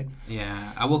easier, right?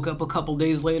 Yeah. I woke up a couple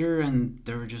days later, and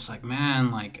they were just like,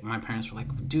 man, like, my parents were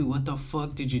like, dude, what the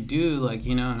fuck did you do? Like,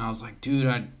 you know, and I was like, dude,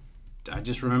 I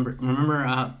just remember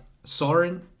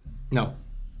Soren? No,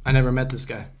 I never met this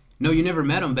guy. No, you never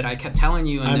met him, but I kept telling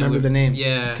you. And I remember the name.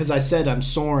 Yeah. Because I said, I'm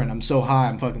Soren. I'm so high.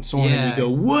 I'm fucking Soren. Yeah. And you go,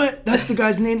 what? That's the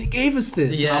guy's name that gave us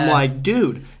this. Yeah. I'm like,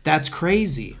 dude, that's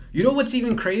crazy. You know what's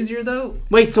even crazier, though?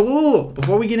 Wait, so whoa,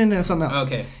 before we get into something else.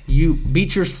 Okay. You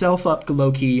beat yourself up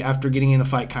low-key after getting in a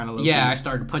fight kind of low-key. Yeah, I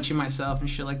started punching myself and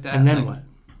shit like that. And then like, what?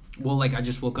 Well, like, I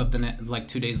just woke up like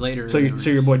 2 days later. So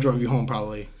your boy drove you home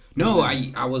probably. No,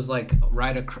 I was like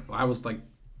I was like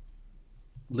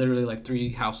literally like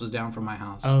 3 houses down from my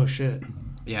house. Oh, shit.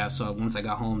 Yeah, so once I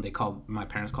got home, my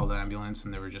parents called the ambulance,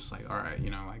 and they were just like, all right, you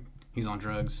know, like, he's on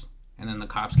drugs. And then the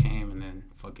cops came, and then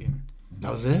fucking...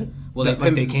 That was it? Well,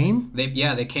 they came? They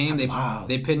came. That's wild.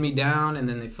 They pinned me down, and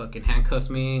then they fucking handcuffed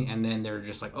me, and then they were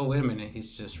just like, oh, wait a minute,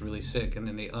 he's just really sick. And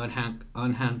then they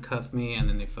unhandcuffed me, and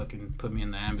then they fucking put me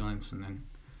in the ambulance, and then...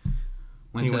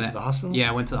 went to the hospital? Yeah,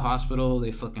 I went to the hospital.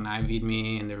 They fucking IV'd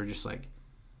me, and they were just like...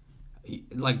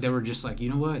 Like, they were just like, you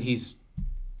know what, he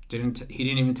didn't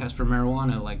even test for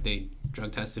marijuana. Like, they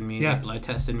drug tested me, yeah. They blood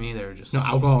tested me. They were just no like,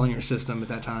 alcohol in your system at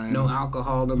that time. No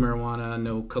alcohol, no marijuana,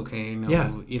 no cocaine,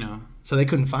 you know. So they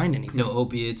couldn't find anything. No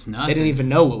opiates, nothing. They didn't even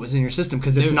know what was in your system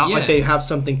because it's not like they have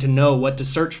something to know what to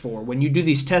search for. When you do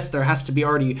these tests, there has to be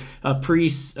already a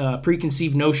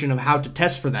preconceived notion of how to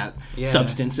test for that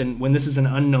substance. And when this is an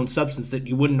unknown substance, that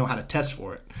you wouldn't know how to test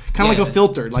for it. Kind of like a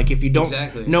filter. Like, if you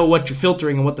don't know what you're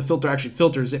filtering and what the filter actually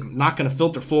filters, it's not going to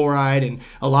filter fluoride and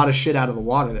a lot of shit out of the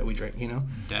water that we drink, you know?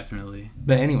 Definitely.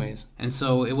 But anyways. And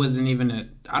so it wasn't even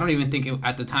I don't even think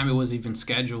at the time it was even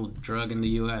scheduled drug in the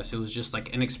U.S. It was just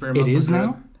like an experimental drug. It is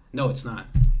now? No, it's not.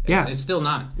 Yeah. It's still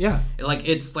not. Yeah. Like,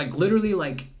 it's like literally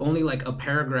like only like a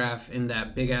paragraph in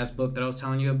that big ass book that I was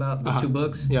telling you about, the 2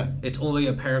 books. Yeah. It's only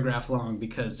a paragraph long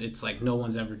because it's like no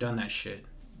one's ever done that shit.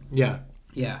 Yeah.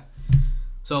 Yeah.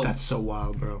 So that's so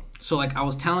wild, bro. So, like, I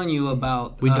was telling you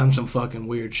about... We've done some fucking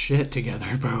weird shit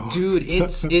together, bro. Dude,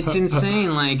 it's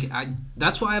insane. Like,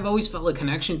 that's why I've always felt a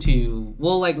connection to you.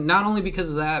 Well, like, not only because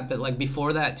of that, but, like,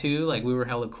 before that, too. Like, we were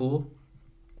hella cool.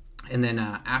 And then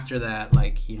after that,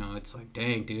 like, you know, it's like,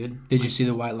 dang, dude. Did you see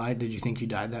the white light? Did you think you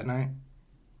died that night?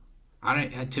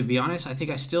 To be honest, I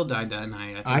think I still died that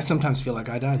night. I sometimes feel like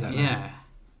I died that night. Yeah.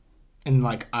 And,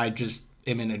 like, I just...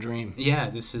 am in a dream.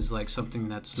 Yeah, this is like something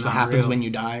that's not what happens real. When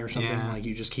you die or something. Yeah. Like,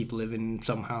 you just keep living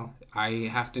somehow.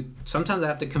 Sometimes I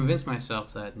have to convince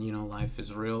myself that, you know, life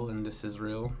is real and this is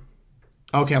real.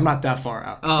 Okay, I'm not that far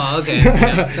out. Oh, okay.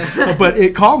 Yeah.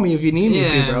 But call me if you need me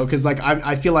to, bro. Because, like,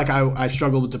 I feel like I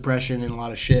struggled with depression and a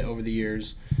lot of shit over the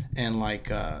years. And, like,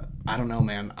 I don't know,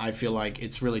 man. I feel like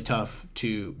it's really tough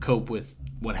to cope with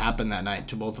what happened that night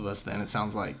to both of us then, it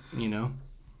sounds like, you know?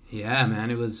 Yeah, man.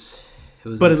 It was It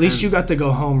was but intense. at least you got to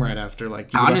go home right after.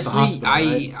 Like, you honestly, left the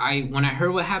hospital, right? I when I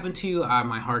heard what happened to you,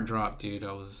 my heart dropped, dude.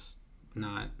 I was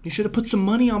not. You should have put some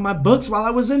money on my books while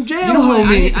I was in jail, You know what?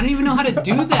 homie. I didn't even know how to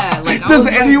do that. Like, Does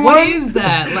anyone? Like, what is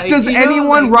that? Like, does you know,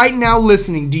 anyone like, right now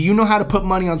listening? Do you know how to put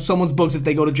money on someone's books if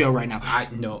they go to jail right now?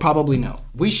 No. Probably no.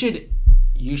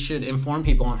 You should inform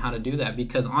people on how to do that,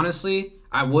 because honestly,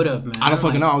 I would have, man. I don't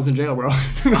fucking know. I was in jail, bro.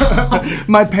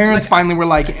 My parents finally were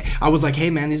like, I was like, hey,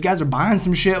 man, these guys are buying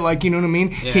some shit. Like, you know what I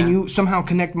mean? Yeah. Can you somehow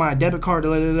connect my debit card?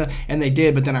 And they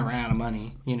did, but then I ran out of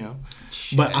money, you know.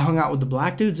 Shit. But I hung out with the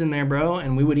black dudes in there, bro,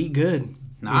 and we would eat good.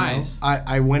 Nice. You know?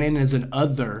 I went in as an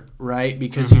other, right?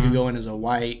 Because you could go in as a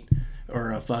white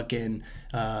or a fucking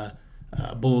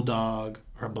bulldog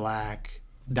or a black.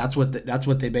 That's what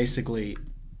they basically,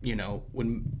 you know,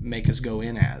 would make us go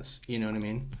in as. You know what I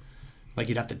mean? Like,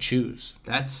 you'd have to choose.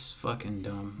 That's fucking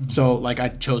dumb. So, like, I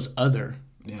chose other,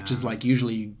 Yeah. which is like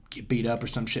usually you get beat up or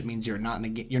some shit means you're not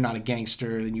a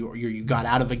gangster, and you got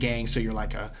out of a gang, so you're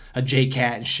like a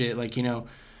J-Cat and shit, like, you know.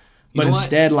 But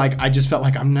instead, like, I just felt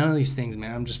like I'm none of these things,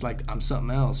 man. I'm just like, I'm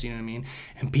something else, you know what I mean?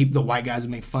 And the white guys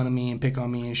would make fun of me and pick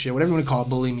on me and shit, whatever you want to call it,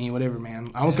 bully me, whatever,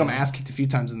 man. I almost got my ass kicked a few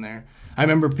times in there. I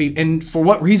remember people, and for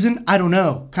what reason, I don't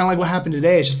know. Kind of like what happened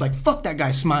today. It's just like, fuck that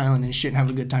guy smiling and shit and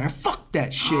having a good time. Or fuck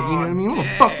that shit, you know what I mean? I'm gonna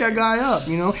fuck that guy up,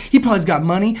 you know? He probably's got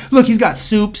money. Look, he's got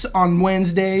soups on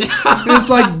Wednesdays. And it's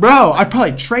like, bro, I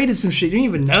probably traded some shit. You didn't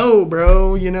even know,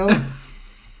 bro, you know?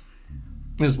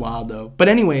 It was wild, though. But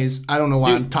anyways, I don't know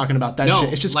why I'm talking about that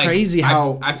shit. It's just like, crazy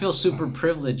how... I feel super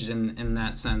privileged in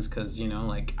that sense, because, you know,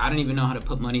 like, I don't even know how to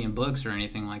put money in books or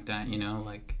anything like that, you know?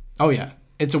 Like... Oh, yeah.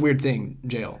 It's a weird thing,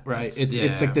 jail, right?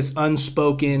 It's like this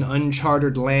unspoken,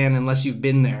 uncharted land unless you've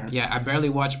been there. Yeah, I barely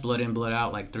watched Blood In, Blood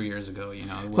Out like 3 years ago, you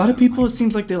know. A lot of people, it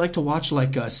seems like they like to watch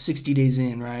like 60 Days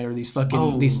In, right? Or these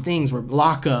fucking, these things where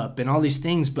lock up and all these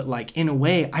things. But like, in a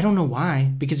way, I don't know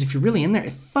why. Because if you're really in there,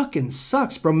 it fucking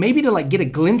sucks, bro. Maybe to like get a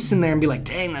glimpse in there and be like,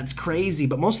 dang, that's crazy.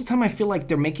 But most of the time I feel like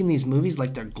they're making these movies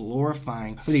like they're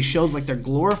glorifying, or these shows like they're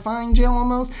glorifying jail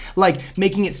almost. Like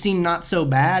making it seem not so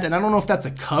bad. And I don't know if that's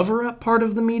a cover-up part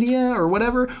of the media or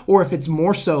whatever, or if it's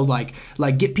more so like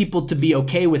get people to be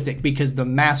okay with it because the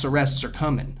mass arrests are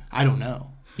coming. I don't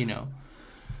know, you know.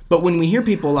 But when we hear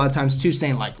people a lot of times too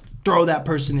saying like, throw that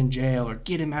person in jail or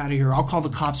get him out of here, I'll call the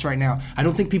cops right now, I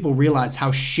don't think people realize how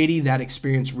shitty that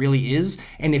experience really is.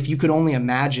 And if you could only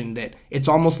imagine that, it's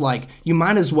almost like you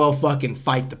might as well fucking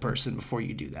fight the person before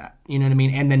you do that, you know what I mean?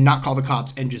 And then not call the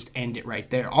cops and just end it right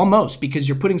there, almost, because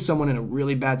you're putting someone in a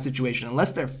really bad situation,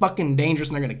 unless they're fucking dangerous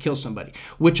and they're gonna kill somebody,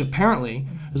 which apparently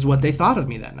is what they thought of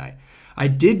me that night. I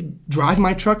did drive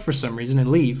my truck for some reason and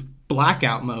leave,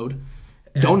 blackout mode.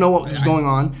 Don't know what was going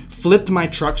on. Flipped my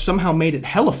truck. Somehow made it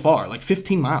hella far, like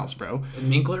 15 miles, bro.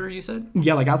 Minkler, you said?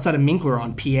 Yeah, like outside of Minkler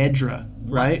on Piedra,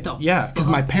 right? Yeah, because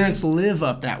my parents live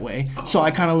up that way. So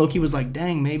I kind of low-key was like,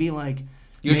 dang, maybe like...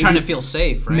 You're trying to feel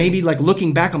safe, right? Maybe like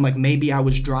looking back, I'm like, maybe I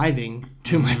was driving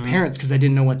to my parents because I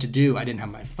didn't know what to do. I didn't have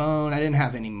my phone. I didn't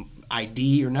have any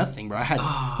ID or nothing, bro. I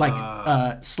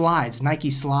had slides, Nike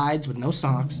slides with no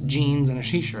socks, jeans, and a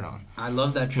t-shirt on. I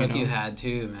love that truck you had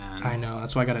too, man. I know.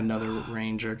 That's why I got another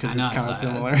Ranger, because it's kind of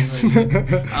similar.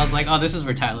 I was like, oh, this is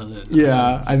where Tyler lives.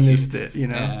 Yeah, I missed it, you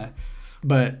know. Yeah.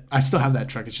 But I still have that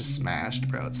truck. It's just smashed,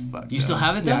 bro. It's fucked. You still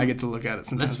have it, though? Yeah, I get to look at it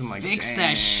sometimes. Let's I'm like, fix dang.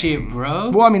 that shit, bro.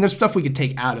 Well, I mean, there's stuff we could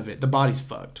take out of it. The body's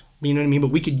fucked. You know what I mean? But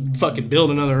we could fucking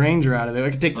build another Ranger out of it. I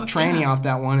could take the tranny off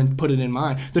that one and put it in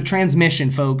mine. The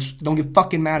transmission, folks. Don't get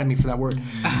fucking mad at me for that word.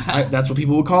 That's what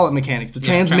people would call it, mechanics. The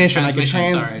transmission. I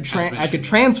could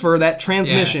transfer that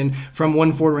transmission from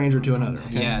one Ford Ranger to another.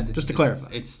 Okay? Yeah, just to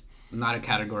clarify. It's not a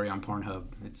category on Pornhub.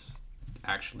 It's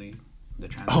actually the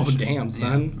transmission. Oh, damn,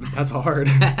 son. Yeah. That's hard.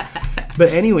 But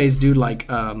anyways, dude, like,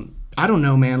 I don't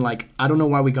know, man. Like, I don't know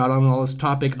why we got on all this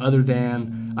topic other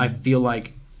than I feel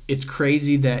like it's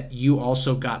crazy that you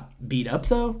also got beat up,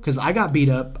 though, because I got beat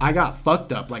up. I got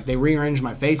fucked up. Like, they rearranged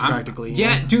my face practically.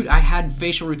 Yeah, you know? Dude, I had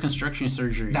facial reconstruction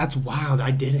surgery. That's wild.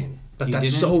 I didn't. But you that's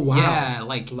didn't? so wild. Yeah,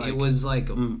 like it was like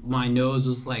my nose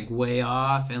was like way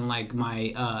off, and like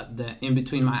my the in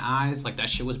between my eyes, like that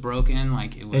shit was broken.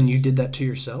 Like it was. And you did that to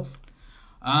yourself?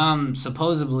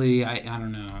 Supposedly, I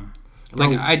don't know.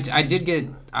 Like I did get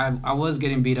I was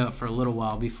getting beat up for a little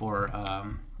while before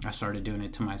I started doing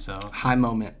it to myself. High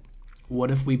moment. What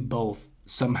if we both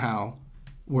somehow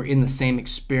were in the same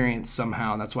experience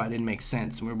somehow, and that's why it didn't make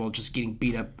sense, and we were both just getting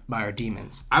beat up by our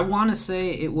demons? I want to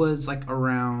say it was like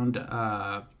around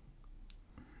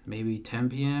maybe 10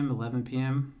 p.m., 11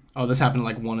 p.m. Oh, this happened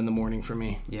like 1 a.m. for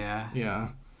me. Yeah. Yeah.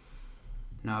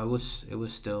 No, it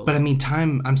was still. But I mean,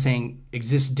 time, I'm saying,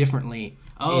 exists differently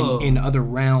in other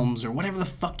realms or whatever the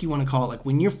fuck you want to call it. Like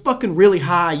when you're fucking really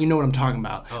high, you know what I'm talking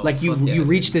about. Oh, like you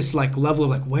reach this like level of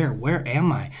like where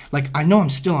am I? Like I know I'm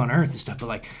still on Earth and stuff, but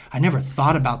like I never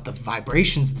thought about the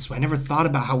vibrations this way. I never thought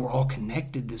about how we're all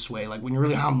connected this way. Like when you're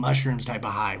really on mushrooms type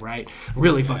of high, right?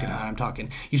 Really fucking high. I'm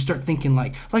talking. You start thinking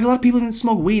like a lot of people didn't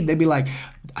smoke weed. They'd be like,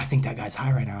 I think that guy's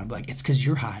high right now. I'd be like, it's because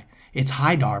you're high. It's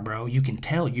high-dar, bro. You can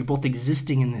tell. You're both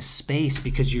existing in this space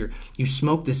because you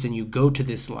smoke this and you go to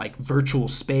this, like, virtual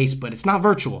space. But it's not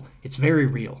virtual. It's very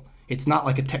real. It's not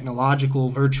like a technological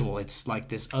virtual. It's like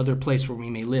this other place where we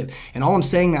may live. And all I'm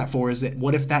saying that for is that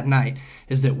what if that night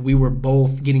is that we were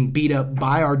both getting beat up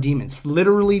by our demons,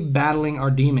 literally battling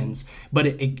our demons, but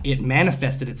it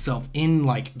manifested itself in,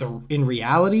 like, in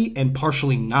reality and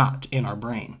partially not in our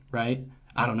brain, right?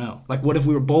 I don't know. Like, what if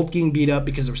we were both getting beat up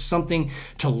because there was something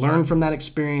to learn from that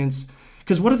experience?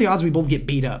 Because what are the odds we both get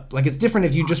beat up? Like, it's different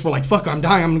if you just were like, fuck, I'm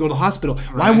dying, I'm going to go to the hospital.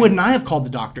 Right. Why wouldn't I have called the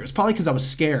doctor? It's probably because I was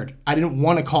scared. I didn't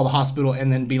want to call the hospital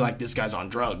and then be like, this guy's on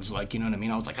drugs. Like, you know what I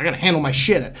mean? I was like, I got to handle my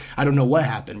shit. I don't know what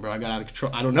happened, bro. I got out of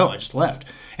control. I don't know. I just left.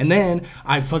 And then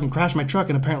I fucking crashed my truck,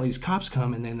 and apparently these cops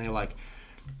come, and then they're like,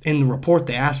 in the report,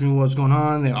 they asked me what was going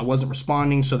on. I wasn't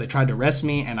responding, so they tried to arrest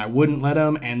me, and I wouldn't let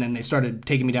them. And then they started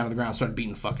taking me down to the ground and started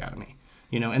beating the fuck out of me.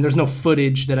 You know, and there's no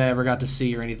footage that I ever got to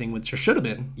see or anything, which there should have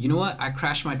been. You know what? I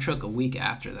crashed my truck a week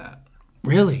after that.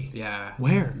 Really? Yeah.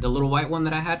 Where? The little white one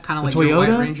that I had, kind of like Toyota? your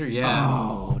White Ranger. Yeah.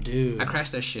 Oh, dude. I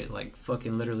crashed that shit like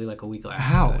fucking literally like a week after.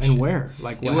 How that and shit. where?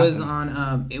 Like what it was happened?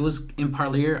 on. It was in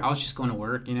Parlier. I was just going to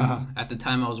work. You know, at the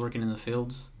time I was working in the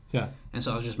fields. Yeah. And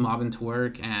so I was just mobbing to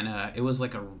work, and it was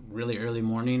like a really early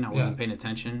morning. I wasn't paying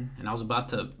attention, and I was about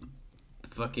to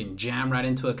fucking jam right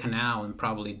into a canal and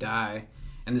probably die.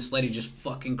 And this lady just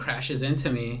fucking crashes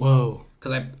into me. Whoa.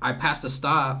 Because I passed a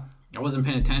stop. I wasn't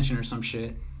paying attention or some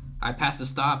shit. I passed a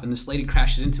stop, and this lady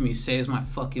crashes into me, saves my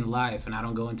fucking life, and I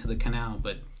don't go into the canal,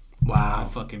 but wow. I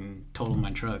fucking totaled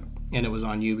my truck. And it was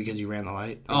on you because you ran the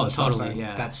light? Oh, totally,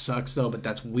 yeah. That sucks, though, but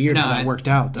that's weird how that worked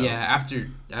out, though. Yeah, after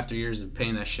years of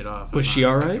paying that shit off. Was she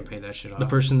all right? Pay that shit off. The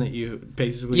person that you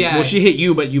basically... Yeah. Well, she hit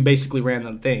you, but you basically ran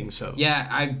the thing, so...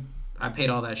 Yeah, I paid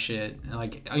all that shit.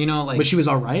 Like, you know, like... But she was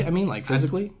all right? I mean, like,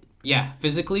 physically? Yeah,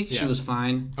 physically, she was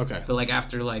fine. Okay. But, like,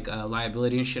 after, like,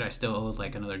 liability and shit, I still owed,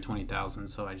 like, another $20,000,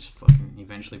 so I just fucking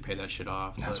eventually paid that shit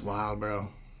off. That's wild, bro.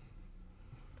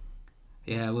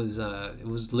 Yeah, it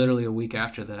was literally a week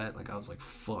after that. Like, I was like,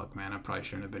 fuck, man, I probably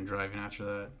shouldn't have been driving after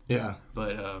that. Yeah.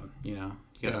 But, you know,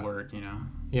 you gotta work, you know?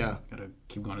 Yeah. Gotta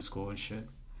keep going to school and shit.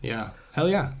 Yeah. Hell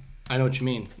yeah. I know what you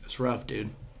mean. It's rough,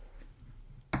 dude.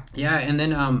 Yeah, and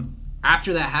then,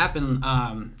 after that happened,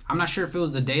 I'm not sure if it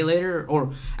was the day later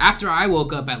or after I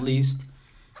woke up, at least.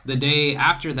 The day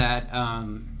after that,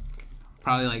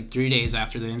 probably like 3 days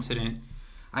after the incident,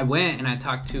 I went and I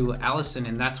talked to Allison,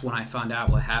 and that's when I found out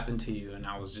what happened to you, and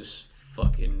I was just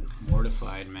fucking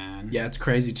mortified, man. Yeah, it's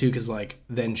crazy too, because like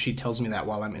then she tells me that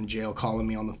while I'm in jail, calling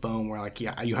me on the phone, where like,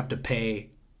 yeah, you have to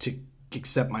pay to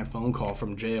accept my phone call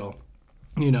from jail.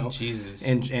 You know, Jesus,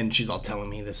 and she's all telling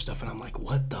me this stuff, and I'm like,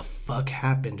 what the fuck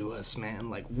happened to us, man?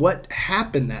 Like, what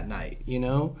happened that night, you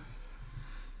know?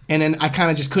 And then I kind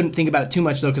of just couldn't think about it too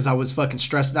much, though, because I was fucking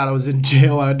stressed out. I was in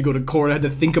jail. I had to go to court. I had to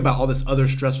think about all this other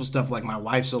stressful stuff, like my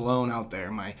wife's alone out there.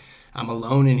 I'm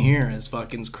alone in here, and it's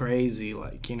fucking crazy,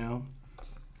 like, you know?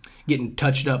 Getting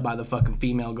touched up by the fucking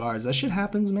female guards. That shit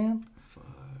happens, man. Fuck.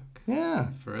 Yeah.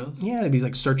 For real? Yeah, they'd be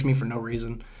like, search me for no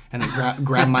reason. And then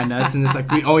grab my nuts, and it's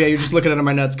like, oh yeah, you're just looking under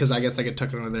my nuts because I guess I could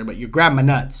tuck it under there, but you grab my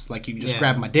nuts, like you just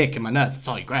grabbed my dick and my nuts. That's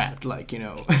all you grabbed, like, you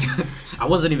know. I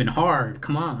wasn't even hard.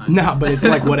 Come on. No, but it's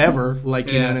like whatever,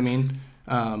 like you know what I mean.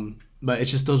 But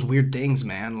it's just those weird things,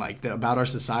 man, like about our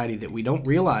society that we don't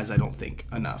realize. I don't think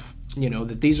enough. You know,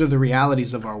 that these are the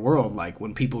realities of our world. Like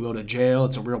when people go to jail,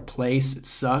 it's a real place. It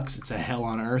sucks. It's a hell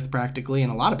on earth practically,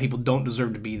 and a lot of people don't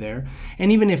deserve to be there. And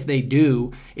even if they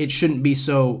do, it shouldn't be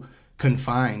so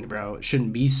confined, bro. It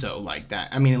shouldn't be so like that.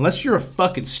 I mean, unless you're a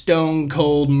fucking stone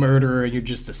cold murderer and you're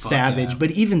just a savage. Yeah.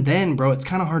 But even then, bro, it's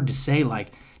kind of hard to say,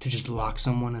 like, to just lock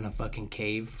someone in a fucking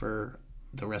cave for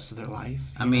the rest of their life.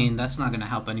 I mean, that's not going to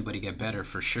help anybody get better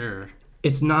for sure.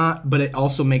 It's not, but it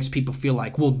also makes people feel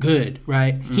like, well, good,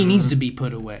 right? Mm-hmm. He needs to be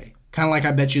put away. Kind of like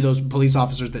I bet you those police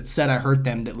officers that said I hurt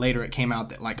them, that later it came out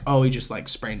that like, oh, he just like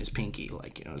sprained his pinky.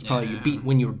 Like, you know, it's probably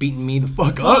when you were beating me the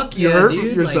fuck up. You hurt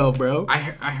yourself, like, bro.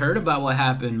 I heard about what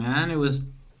happened, man. It was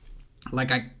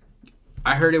like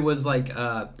I heard it was like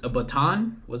a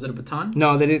baton. Was it a baton?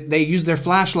 No, they used their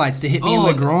flashlights to hit me in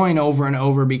the groin over and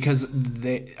over because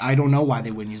I don't know why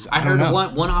they wouldn't use it. I heard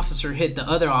one officer hit the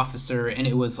other officer, and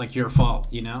it was like your fault,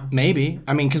 you know? Maybe.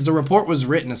 I mean, because the report was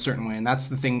written a certain way, and that's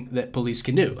the thing that police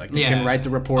can do. Like, they can write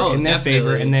the report in their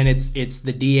favor, and then it's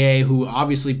the DA who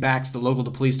obviously backs the local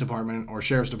police department or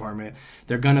sheriff's department.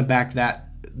 They're going to back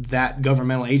that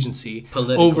governmental agency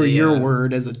over your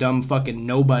word as a dumb fucking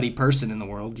nobody person in the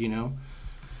world, you know?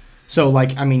 So,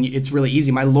 like, I mean, it's really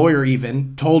easy. My lawyer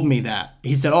even told me that.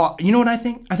 He said, oh, you know what I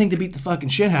think? I think they beat the fucking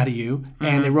shit out of you,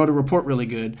 and they wrote a report really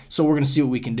good, so we're going to see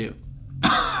what we can do.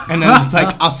 And then it's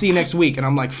like, I'll see you next week. And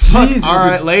I'm like, fuck, Jesus. All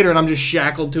right, later. And I'm just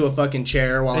shackled to a fucking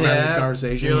chair while I'm having this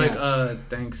conversation. You're like,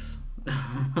 thanks.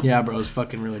 Yeah, bro, it's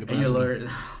fucking really depressing. And your lawyer,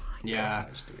 yeah.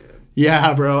 Gosh, dude.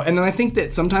 Yeah, bro. And then I think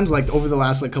that sometimes, like, over the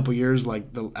last, like, couple years,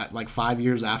 like 5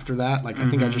 years after that, like, I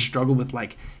think I just struggled with,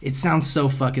 like, it sounds so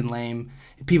fucking lame.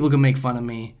 People can make fun of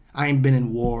me. I ain't been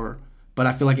in war, but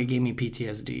I feel like it gave me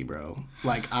PTSD, bro.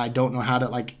 Like, I don't know how to,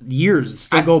 like, years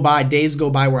still go by, days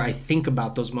go by where I think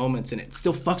about those moments, and it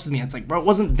still fucks with me. It's like, bro,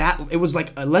 it was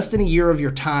like less than a year of your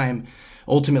time,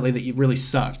 ultimately, that you really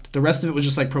sucked. The rest of it was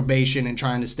just, like, probation and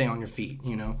trying to stay on your feet,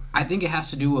 you know? I think it has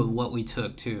to do with what we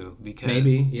took, too, because...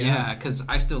 Maybe, yeah. Because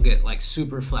I still get, like,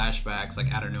 super flashbacks,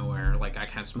 like, out of nowhere. Like, I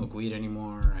can't smoke weed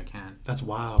anymore. I can't... That's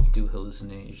wild. Do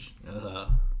hallucinogens.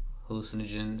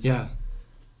 Yeah.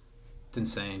 It's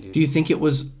insane, dude. Do you think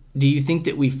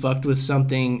that we fucked with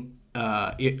something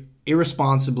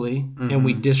irresponsibly and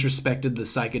we disrespected the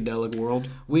psychedelic world?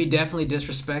 We definitely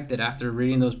disrespected. After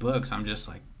reading those books, I'm just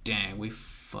like, dang, we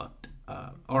fucked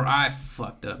up. Or I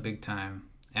fucked up big time.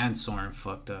 And Soren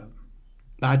fucked up.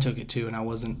 I took it too, and I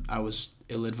was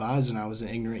ill-advised, and I was an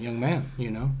ignorant young man,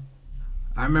 you know?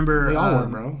 I remember... We all were,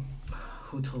 bro.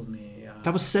 Who told me?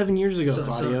 That was 7 years ago,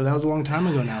 Claudio. That was a long time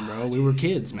ago now, bro. We were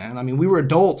kids, man. I mean, we were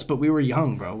adults, but we were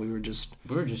young, bro. We were just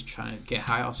trying to get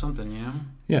high off something, you know?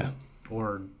 Yeah.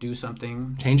 Or do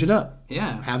something. Change it up.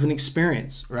 Yeah. Have an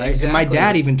experience, right? Exactly. And my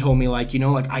dad even told me, like, you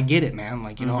know, like, I get it, man.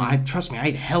 Like, you know, trust me, I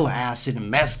ate hella acid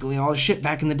and mescaline, all this shit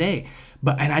back in the day.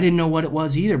 And I didn't know what it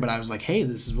was either, but I was like, hey,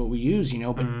 this is what we use, you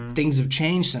know, but things have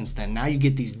changed since then. Now you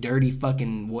get these dirty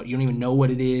fucking, what, you don't even know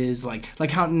what it is, like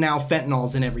how now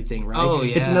fentanyl's in everything, right? Oh,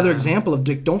 yeah. It's another example of,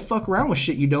 don't fuck around with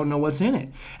shit you don't know what's in it.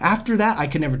 After that, I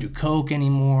could never do coke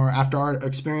anymore. After our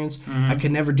experience, I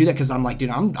could never do that because I'm like, dude,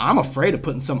 I'm afraid of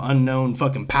putting some unknown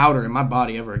fucking powder in my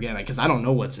body ever again because I don't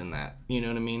know what's in that, you know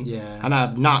what I mean? Yeah. And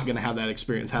I'm not going to have that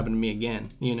experience happen to me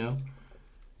again, you know?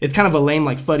 It's kind of a lame,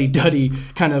 like, fuddy-duddy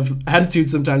kind of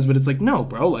attitude sometimes, but it's like, no,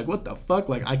 bro, like, what the fuck?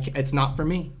 Like, it's not for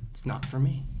me. It's not for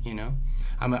me, you know?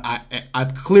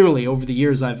 I've clearly, over the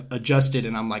years, I've adjusted,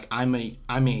 and I'm like, I'm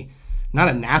a not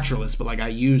a naturalist, but, like, I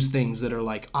use things that are,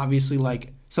 like, obviously,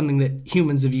 like, something that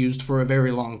humans have used for a very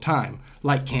long time,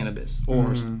 like cannabis, or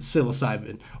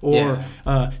psilocybin, or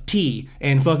tea,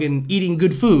 and fucking eating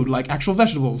good food, like actual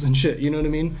vegetables and shit, you know what I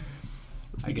mean?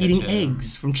 Eating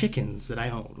eggs from chickens that I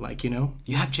own, like, you know.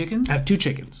 You have chickens? I have 2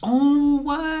 chickens. Oh,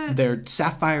 what? They're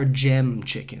sapphire gem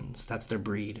chickens. That's their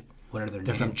breed. What are their names?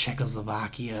 They're from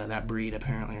Czechoslovakia, that breed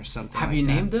apparently, or something. Have you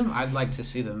named them? I'd like to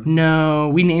see them. No,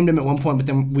 we named them at one point, but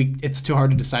then it's too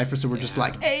hard to decipher, so we're just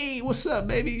like, hey, what's up,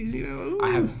 babies? You know. I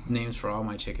have names for all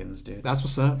my chickens, dude. That's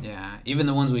what's up. Yeah, even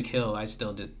the ones we kill, I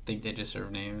still think they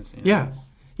deserve names. You know? Yeah,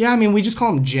 yeah. I mean, we just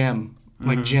call them Gem,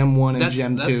 like Gem 1 and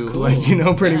Gem 2, cool. Like, you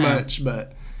know, pretty much,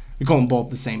 but. We call them both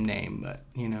the same name, but,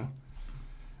 you know.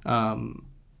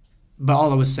 But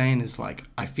all I was saying is, like,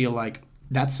 I feel like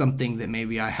that's something that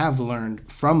maybe I have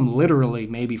learned from literally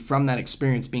maybe from that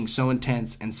experience being so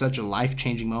intense and such a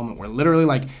life-changing moment where literally,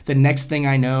 like, the next thing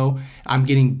I know, I'm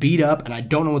getting beat up and I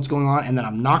don't know what's going on, and then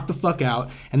I'm knocked the fuck out,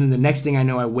 and then the next thing I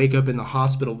know, I wake up in the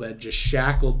hospital bed just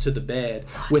shackled to the bed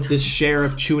with this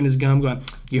sheriff chewing his gum going,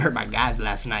 you hurt my guys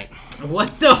last night.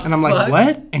 What the fuck? And I'm like,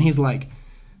 what? And he's like...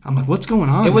 I'm like, what's going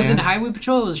on, It wasn't highway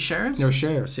patrol, it was sheriffs? They were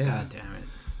sheriffs, yeah. God damn it.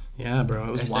 Yeah, bro,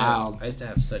 it was wild. I used to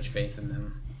have such faith in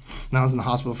them. And I was in the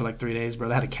hospital for like 3 days, bro.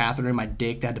 They had a catheter in my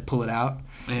dick. They had to pull it out.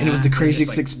 Yeah, and it was the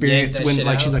craziest experience when,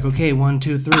 like, she's like, okay, 1,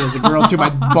 2, 3. As a girl, too, my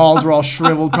balls were all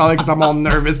shriveled, probably because I'm all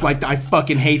nervous. Like, I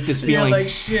fucking hate this feeling. Yeah, like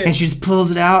shit. And she just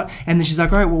pulls it out, and then she's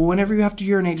like, all right, well, whenever you have to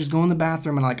urinate, just go in the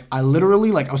bathroom. And, like, I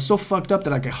literally, like, I was so fucked up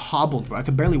that I hobbled, bro. I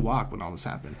could barely walk when all this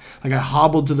happened. Like, I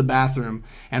hobbled to the bathroom,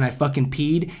 and I fucking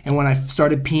peed. And when I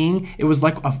started peeing, it was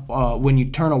like when you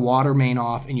turn a water main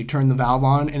off, and you turn the valve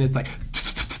on, and it's like...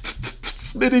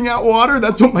 spitting out water.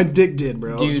 That's what my dick did,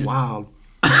 bro. Dude. It was wild.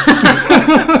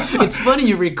 It's funny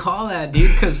you recall that,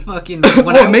 dude, because fucking...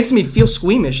 It makes me feel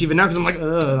squeamish even now because I'm like,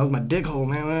 ugh, that was my dick hole,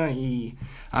 man.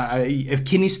 If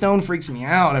kidney stone freaks me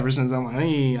out ever since, I'm like,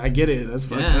 hey, I get it. That's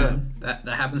fucked up. That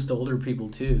happens to older people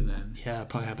too, then. Yeah, it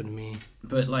probably happened to me.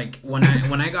 But like when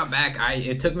I got back,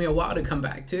 it took me a while to come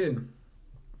back too.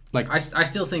 Like I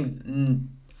still think,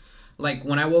 like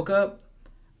when I woke up,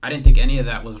 I didn't think any of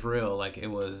that was real. Like I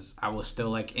was still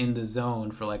like in the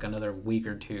zone for like another week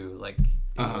or two. Like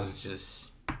it was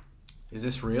just, is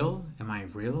this real? Am I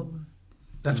real?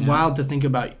 That's wild to think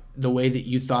about the way that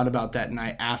you thought about that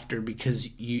night after, because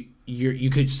you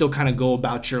could still kind of go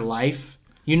about your life.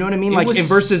 You know what I mean? Like, and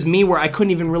versus me, where I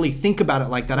couldn't even really think about it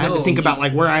like that. I had to think about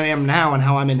like where I am now and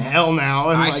how I'm in hell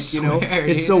now, and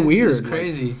it's so weird. It's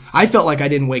crazy. Like, I felt like I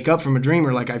didn't wake up from a dream,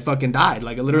 or like I fucking died.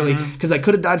 Like I literally, because I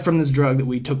could have died from this drug that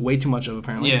we took way too much of.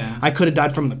 Apparently, yeah. I could have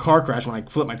died from the car crash when I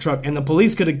flipped my truck, and the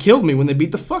police could have killed me when they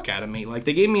beat the fuck out of me. Like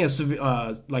they gave me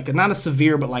not a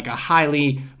severe, but like a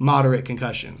highly moderate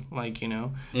concussion. Like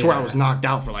to where I was knocked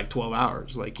out for like 12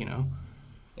 hours. Like It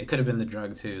could have been the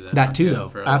drug too. That too,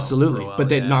 though. Absolutely. But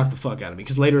they knocked the fuck out of me.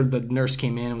 Because later the nurse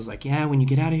came in and was like, yeah, when you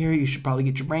get out of here, you should probably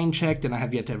get your brain checked. And I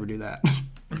have yet to ever do that.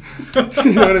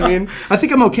 You know what I mean? I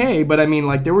think I'm okay. But I mean,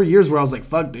 like, there were years where I was like,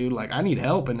 fuck, dude. Like, I need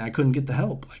help. And I couldn't get the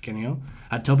help. Like,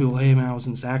 I'd tell people, hey, man, I was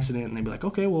in this accident. And they'd be like,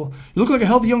 okay, well, you look like a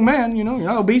healthy young man. You're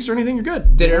not obese or anything. You're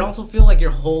good. Did it also feel like your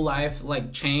whole life,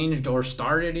 like, changed or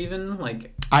started even?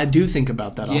 Like, I do think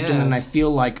about that often. And I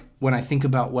feel like when I think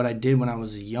about what I did when I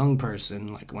was a young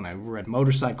person, like when I rode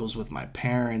motorcycles with my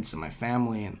parents and my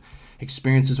family and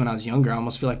experiences when I was younger, I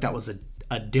almost feel like that was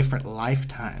a different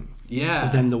lifetime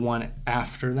than the one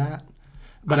after that.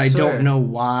 But I don't know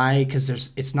why,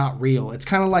 because it's not real. It's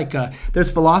kind of like there's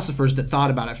philosophers that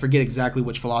thought about it. I forget exactly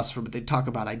which philosopher, but they talk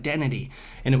about identity.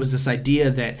 And it was this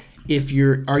idea that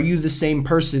are you the same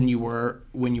person you were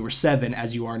when you were 7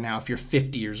 as you are now if you're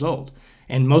 50 years old?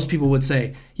 And most people would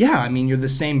say, yeah, I mean, you're the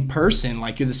same person.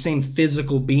 Like, you're the same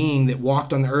physical being that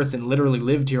walked on the earth and literally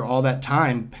lived here all that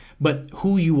time. But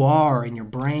who you are and your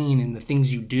brain and the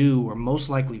things you do are most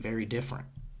likely very different,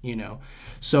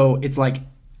 So it's like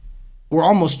we're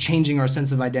almost changing our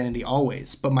sense of identity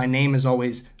always. But my name is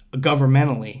always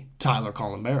governmentally Tyler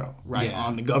Columbero, right? Yeah.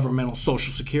 On the governmental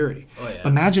Social Security. Oh, yeah.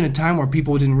 Imagine a time where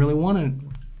people didn't really want to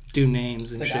do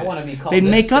names and shit. I want to be called They'd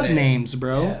make up names,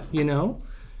 bro,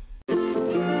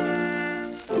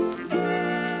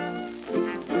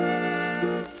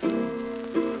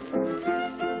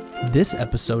 This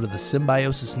episode of the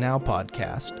Symbiosis Now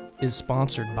podcast is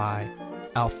sponsored by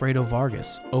Alfredo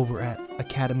Vargas over at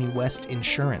Academy West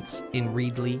Insurance in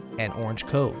Reedley and Orange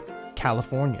Cove,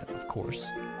 California, of course.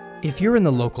 If you're in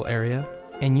the local area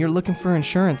and you're looking for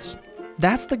insurance,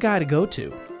 that's the guy to go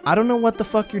to. I don't know what the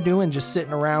fuck you're doing just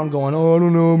sitting around going, oh, I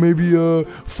don't know, maybe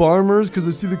farmers because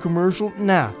I see the commercial.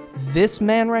 Nah, this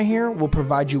man right here will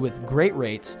provide you with great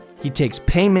rates. He takes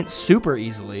payments super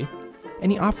easily,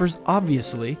 and he offers,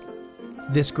 obviously,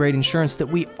 this great insurance that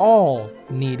we all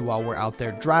need while we're out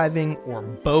there driving or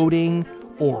boating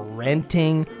or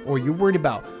renting, or you're worried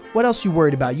about. What else you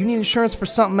worried about? You need insurance for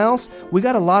something else? We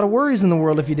got a lot of worries in the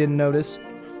world if you didn't notice.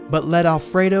 But let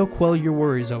Alfredo quell your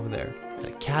worries over there at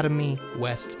Academy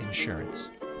West Insurance,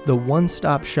 the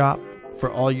one-stop shop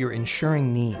for all your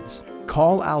insuring needs.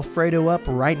 Call Alfredo up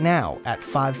right now at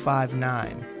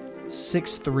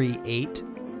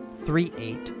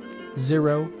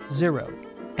 559-638-3800.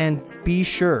 And be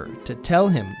sure to tell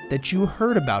him that you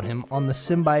heard about him on the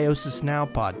Symbiosis Now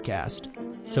podcast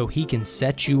so he can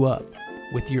set you up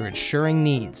with your insuring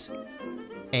needs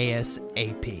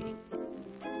ASAP.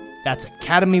 That's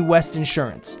Academy West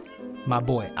Insurance. My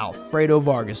boy Alfredo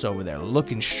Vargas over there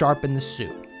looking sharp in the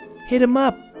suit. Hit him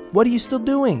up. What are you still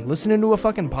doing? Listening to a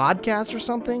fucking podcast or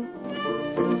something?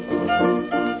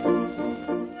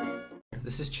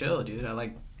 This is chill, dude.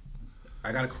 I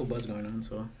got a cool buzz going on,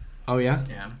 so... Oh, yeah?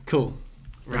 Yeah. Cool.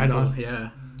 Right on. Yeah.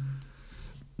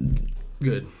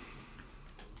 Good.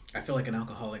 I feel like an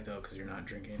alcoholic, though, because you're not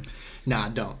drinking. Nah,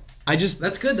 don't.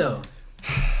 That's good, though.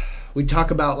 We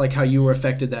talk about, like, how you were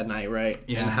affected that night, right?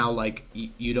 Yeah. And how, like,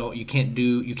 you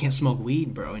can't smoke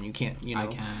weed, bro, and you can't, I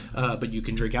can. But you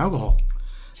can drink alcohol.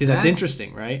 See, that's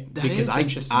interesting, right? Because I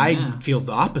feel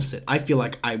the opposite. I feel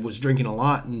like I was drinking a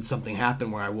lot and something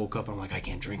happened where I woke up and I'm like, I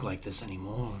can't drink like this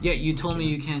anymore. Yeah, you told me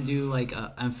you can't do, like,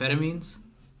 amphetamines?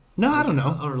 No, I don't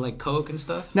know. Or, like, coke and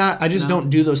stuff? Nah, I just don't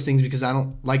do those things because I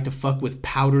don't like to fuck with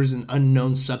powders and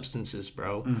unknown substances,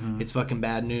 bro. Mm-hmm. It's fucking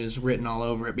bad news written all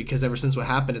over it because ever since what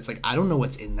happened, it's like, I don't know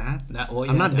what's in that.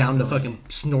 I'm not down to fucking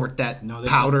snort that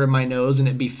powder in my nose and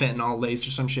it be fentanyl laced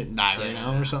or some shit and die right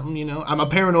now or something, I'm a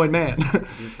paranoid man,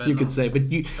 you could say. But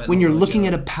when you're looking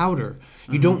at a powder,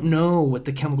 you don't know what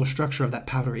the chemical structure of that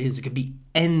powder is. It could be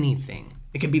anything.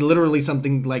 It could be literally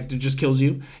something like that just kills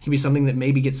you. It could be something that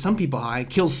maybe gets some people high,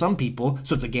 kills some people,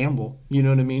 so it's a gamble. You know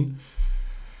what I mean?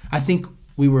 I think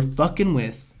we were fucking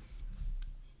with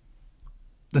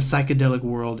the psychedelic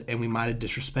world and we might have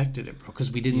disrespected it, bro,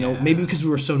 because we didn't know. Maybe because we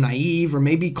were so naive, or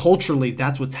maybe culturally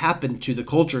that's what's happened to the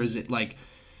culture, is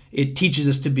it teaches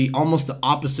us to be almost the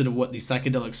opposite of what these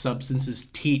psychedelic substances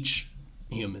teach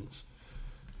humans.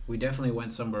 We definitely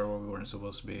went somewhere where we weren't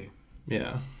supposed to be.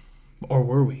 Yeah. Or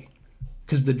were we?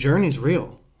 Because the journey's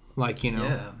real. Like, you know.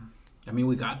 Yeah. I mean,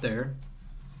 we got there.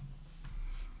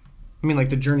 I mean, like,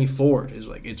 the journey forward is,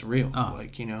 like, it's real. Oh.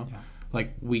 Like, you know. Yeah.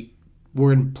 Like,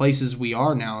 we're in places we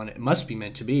are now, and it must be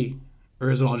meant to be. Or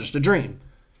is it all just a dream?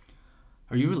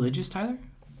 Are you religious, Tyler?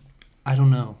 I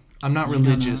don't know. I'm not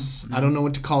religious. No. I don't know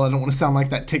what to call it. I don't want to sound like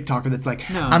that TikToker that's like,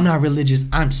 no. I'm not religious.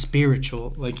 I'm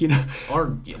spiritual. Like, you know.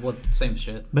 Or, well, same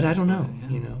shit. But I don't know. Yeah.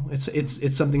 You know,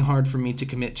 it's something hard for me to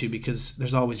commit to because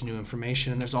there's always new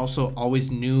information, and there's also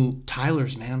always new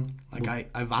Tylers, man. Like,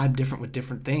 I vibe different with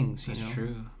different things, you know. That's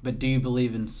true. But do you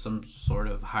believe in some sort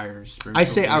of higher spiritual I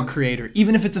say being? our creator.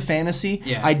 Even if it's a fantasy,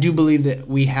 Yeah. I do believe that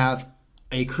we have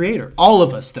a creator. All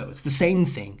of us, though. It's the same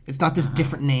thing. It's not this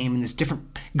different name and this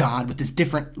different God with this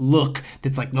different look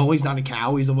that's like, no, he's not a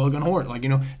cow, he's a Vulcan horde. Like, you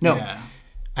know, no. Yeah.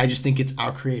 I just think it's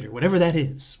our creator. Whatever that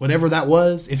is. Whatever that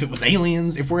was. If it was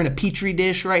aliens, if we're in a petri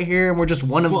dish right here and we're just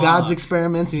one of God's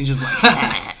experiments and he's just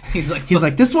like, he's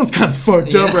like, this one's kind of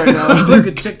fucked up right now.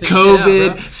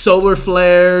 COVID, out, solar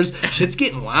flares. Shit's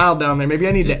getting wild down there. Maybe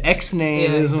I need to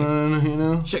X-name this one, you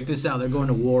know? Check this out. They're going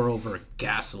to war over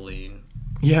gasoline.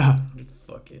 Yeah.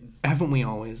 Fucking. Haven't we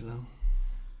always, though?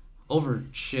 Over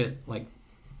shit, like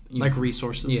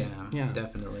resources. Yeah,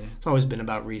 definitely. It's always been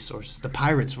about resources. The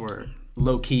pirates were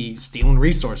low-key stealing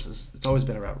resources. It's always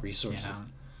been about resources. Yeah.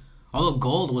 Although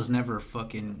gold was never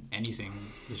fucking anything.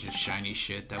 It was just shiny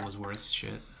shit that was worth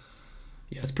shit.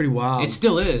 Yeah, it's pretty wild. It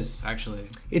still is, actually.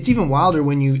 It's even wilder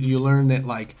when you learn that,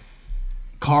 like,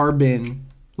 carbon,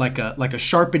 like a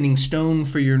sharpening stone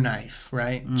for your knife,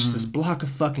 right? Mm. Just this block of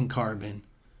fucking carbon.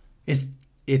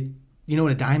 You know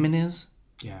what a diamond is?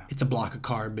 Yeah. It's a block of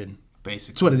carbon.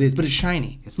 Basically. That's what it is, but it's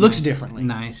shiny. It looks nice, differently.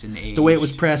 Nice and aged. The way it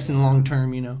was pressed in the long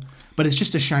term, you know. But it's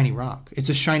just a shiny rock. It's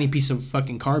a shiny piece of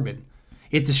fucking carbon.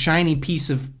 It's a shiny piece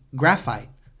of graphite.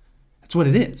 That's what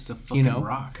it is. It's a fucking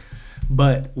rock.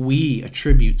 But we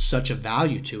attribute such a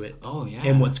value to it. Oh, yeah.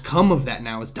 And what's come of that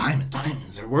now is diamonds.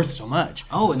 They're worth so much.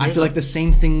 Oh, and I feel like the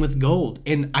same thing with gold.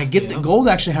 And I get that gold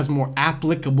actually has more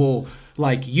applicable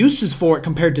like uses for it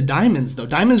compared to diamonds, though.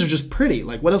 Diamonds are just pretty.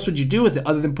 Like, what else would you do with it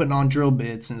other than putting on drill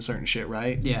bits and certain shit,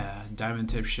 right? Yeah, diamond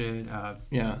tip shit.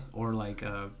 Yeah. Or like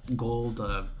gold,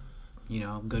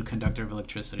 good conductor of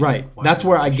electricity. Right. That's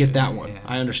where I get that one. Yeah.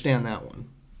 I understand that one.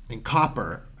 And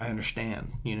copper, I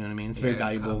understand. You know what I mean? It's very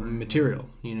valuable material.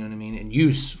 You know what I mean? And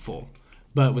useful.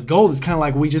 But with gold, it's kind of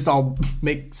like we just all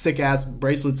make sick-ass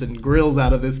bracelets and grills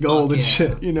out of this gold and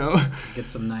shit, you know? Get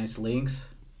some nice links.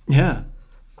 Yeah.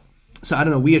 So, I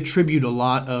don't know. We attribute a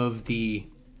lot of the,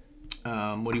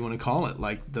 what do you want to call it?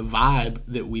 Like, the vibe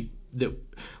that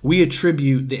we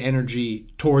attribute the energy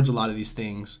towards a lot of these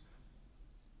things.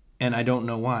 And I don't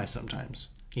know why sometimes.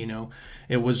 You know,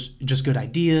 it was just good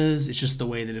ideas. It's just the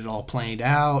way that it all played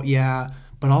out. Yeah.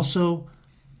 But also,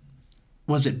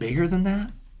 was it bigger than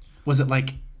that? Was it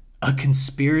like a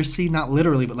conspiracy? Not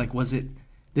literally, but like, was it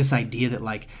this idea that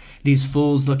like these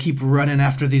fools, they'll keep running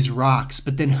after these rocks,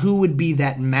 but then who would be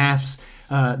that mass,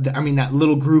 that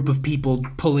little group of people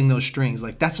pulling those strings?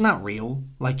 Like, that's not real.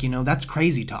 Like, you know, that's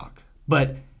crazy talk.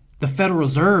 But the Federal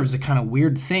Reserve is a kind of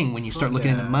weird thing when you start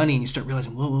looking into money and you start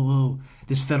realizing, whoa.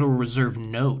 This Federal Reserve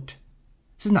note,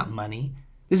 this is not money.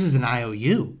 This is an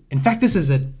IOU. In fact, this is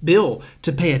a bill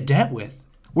to pay a debt with.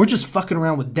 We're just fucking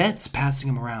around with debts, passing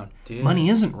them around. Dude. Money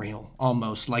isn't real,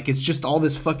 almost. Like, it's just all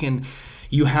this fucking,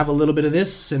 you have a little bit of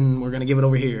this, and we're going to give it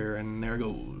over here, and there it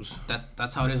goes.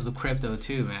 That's how it is with crypto,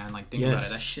 too, man. Like, think about it.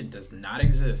 That shit does not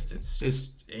exist. It's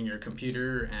just in your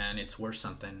computer, and it's worth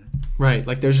something. Right.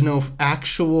 Like, there's no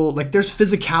actual, like, there's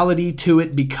physicality to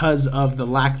it because of the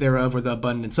lack thereof or the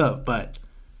abundance of, but...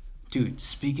 Dude,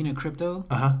 speaking of crypto,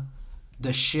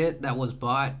 the shit that was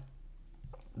bought,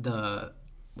 that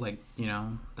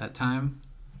time.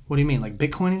 What do you mean, like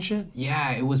Bitcoin and shit?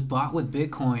 Yeah, it was bought with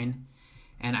Bitcoin,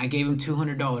 and I gave him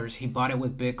 $200. He bought it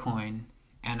with Bitcoin,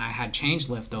 and I had change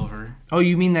left over. Oh,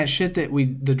 you mean that shit that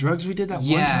the drugs we did that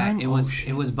one time? Yeah,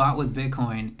 it was bought with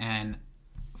Bitcoin, and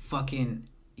fucking,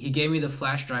 he gave me the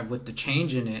flash drive with the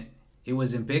change in it. It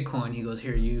was in Bitcoin. He goes,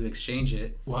 here, you exchange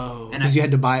it. Whoa. Because you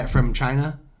had to buy it from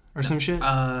China? Or some shit?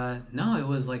 No, it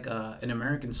was like an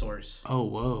American source. Oh,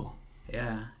 whoa.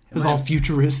 Yeah. It was all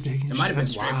futuristic. It might have been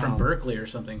straight from Berkeley or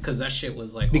something, because that shit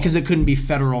was like... Because it couldn't be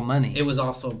federal money. It was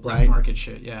also black market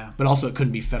shit, yeah. But also it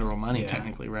couldn't be federal money,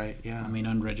 technically, right? Yeah. I mean,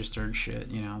 unregistered shit,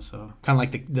 you know, so... Kind of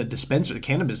like the dispenser, the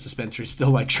cannabis dispensary, still,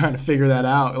 like, trying to figure that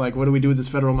out. Like, what do we do with this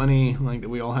federal money, like, that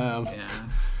we all have? Yeah.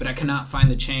 But I cannot find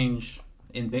the change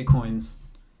in Bitcoins,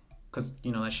 because,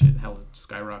 you know, that shit hell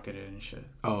skyrocketed and shit.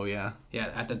 Oh, yeah.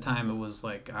 Yeah, at the time, it was,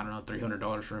 like, I don't know,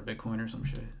 $300 for a Bitcoin or some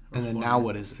shit. And then now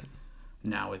what is it?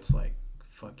 Now it's like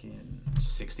fucking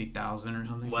 60,000 or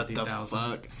something. What 50,000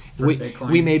 the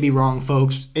fuck? We may be wrong,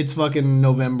 folks. It's fucking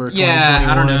November 2021.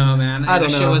 Yeah, I don't know, man. I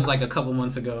don't know. That shit was like a couple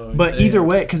months ago. But either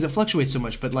way, because it fluctuates so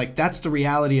much. But like that's the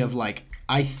reality of like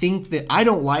I think that I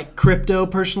don't like crypto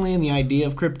personally and the idea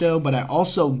of crypto, but I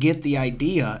also get the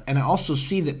idea, and I also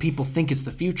see that people think it's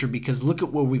the future because look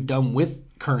at what we've done with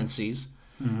currencies.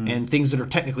 Mm-hmm. And things that are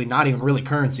technically not even really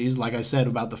currencies, like I said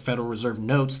about the Federal Reserve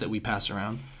notes that we pass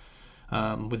around.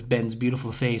 With Ben's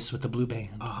beautiful face with the blue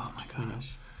band. Oh my gosh. You know?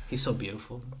 He's so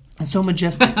beautiful. And so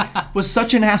majestic. Was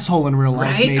such an asshole in real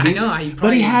life, right? maybe. I know.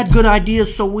 But he had good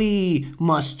ideas, so we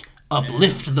must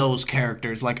uplift those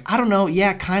characters. Like, I don't know.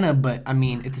 Yeah, kind of. But, I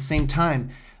mean, at the same time,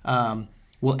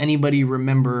 will anybody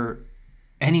remember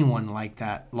anyone like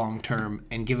that long term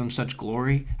and give them such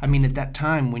glory? I mean, at that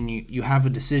time when you have a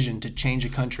decision to change a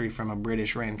country from a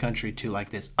British ran country to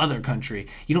like this other country,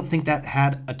 you don't think that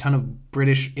had a ton of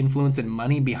British influence and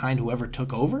money behind whoever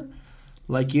took over?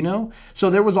 Like, you know? So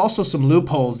there was also some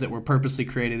loopholes that were purposely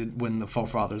created when the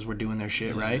forefathers were doing their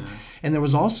shit, right? And there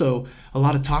was also a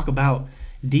lot of talk about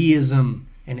deism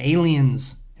and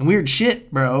aliens and weird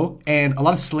shit, bro, and a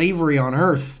lot of slavery on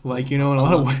Earth, like, you know, and a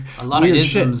lot of weird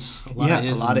isms. Shit.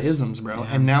 A lot of isms, bro. Yeah.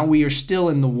 And now we are still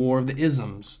in the war of the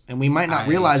isms, and we might not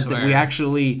realize that we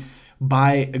actually,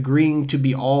 by agreeing to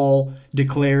be all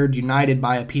declared united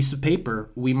by a piece of paper,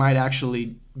 we might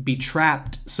actually be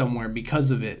trapped somewhere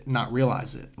because of it, not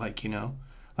realize it, like, you know,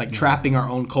 like trapping our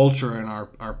own culture and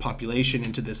our population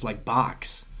into this like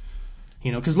box.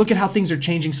 You know, because look at how things are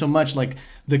changing so much. Like,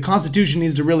 the Constitution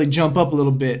needs to really jump up a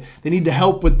little bit. They need to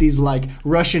help with these, like,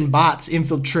 Russian bots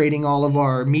infiltrating all of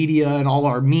our media and all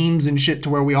our memes and shit to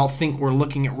where we all think we're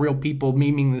looking at real people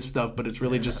memeing this stuff, but it's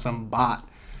really just some bot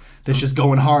that's just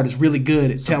going hard. It's really good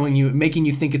at telling you, making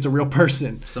you think it's a real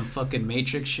person. Some fucking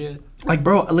Matrix shit. Like,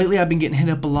 bro, lately I've been getting hit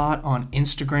up a lot on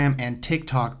Instagram and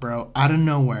TikTok, bro. Out of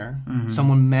nowhere,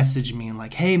 someone messaged me and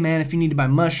like, hey, man, if you need to buy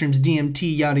mushrooms,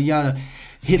 DMT, yada, yada,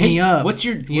 hit me up. What's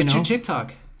your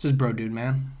TikTok? Just bro dude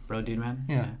man. Bro dude man?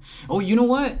 Yeah. Oh, you know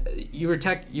what? You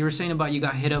were saying about you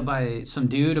got hit up by some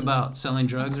dude about selling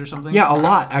drugs or something? Yeah, a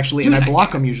lot actually, dude, and I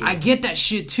block them usually. I get that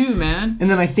shit too, man.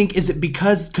 And then I think, is it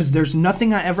because there's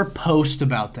nothing I ever post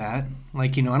about that.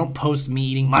 Like, you know, I don't post me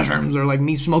eating mushrooms or like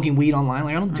me smoking weed online.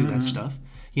 Like, I don't do that stuff.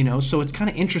 You know, so it's kind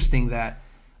of interesting that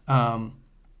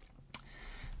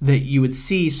that you would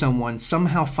see someone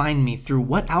somehow find me through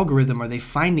what algorithm are they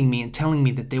finding me and telling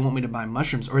me that they want me to buy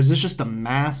mushrooms? Or is this just a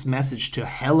mass message to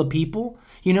hella people,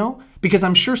 you know? Because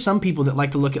I'm sure some people that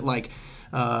like to look at like,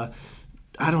 I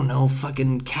don't know,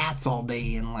 fucking cats all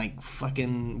day and like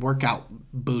fucking workout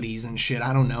booties and shit.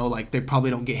 I don't know. Like they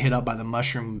probably don't get hit up by the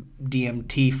mushroom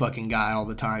DMT fucking guy all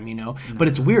the time, you know? But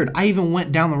it's weird. I even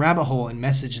went down the rabbit hole and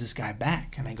messaged this guy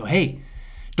back and I go, hey,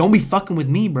 don't be fucking with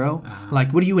me, bro.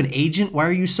 Like, what are you, an agent? Why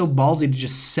are you so ballsy to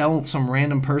just sell some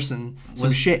random person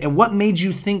some shit? And what made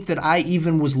you think that I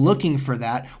even was looking for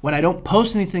that when I don't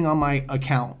post anything on my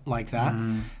account like that?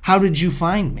 How did you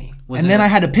find me? Then I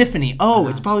had epiphany. Oh,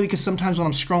 it's probably because sometimes when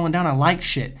I'm scrolling down, I like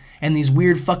shit. And these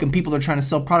weird fucking people that are trying to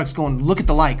sell products go and look at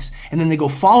the likes. And then they go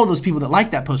follow those people that like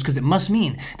that post because it must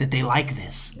mean that they like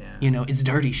this. Yeah. You know, it's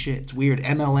dirty shit. It's weird.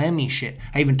 MLM-y shit.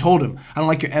 I even told him, I don't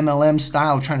like your MLM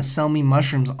style of trying to sell me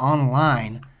mushrooms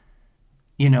online.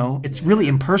 You know, it's really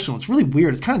impersonal. It's really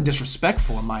weird. It's kind of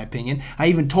disrespectful, in my opinion. I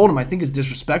even told him I think it's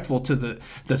disrespectful to the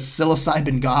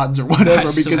psilocybin gods or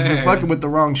whatever because you're fucking with the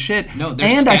wrong shit. No,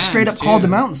 and I straight up called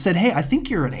him out and said, hey, I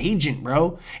think you're an agent,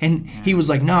 bro. And he was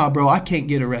like, nah, bro, I can't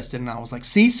get arrested. And I was like,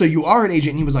 see, so you are an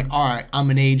agent. And he was like, all right,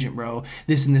 I'm an agent, bro.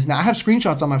 This and this. Now, I have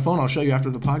screenshots on my phone. I'll show you after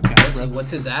the podcast, bro.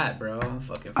 What's his at, bro?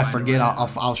 I forget.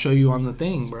 I'll show you on the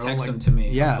thing, bro. Text him to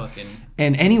me. Yeah.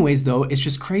 And anyways, though, it's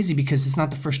just crazy because it's not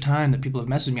the first time that people have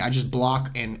messaged me. I just block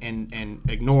and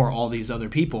ignore all these other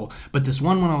people. But this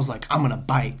one I was like, I'm going to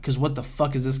bite because what the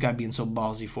fuck is this guy being so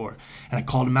ballsy for? And I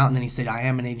called him out and then he said, I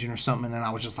am an agent or something. And then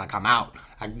I was just like, I'm out.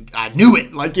 I knew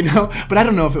it, like, you know. But I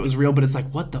don't know if it was real, but it's like,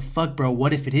 what the fuck, bro?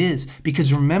 What if it is?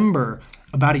 Because remember,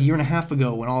 about a year and a half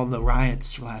ago when all the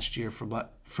riots last year for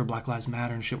Black Lives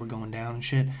Matter and shit were going down and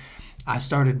shit,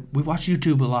 we watch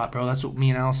YouTube a lot, bro. That's what me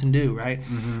and Allison do, right?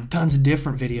 Mm-hmm. Tons of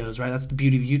different videos, right? That's the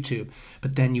beauty of YouTube.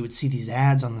 But then you would see these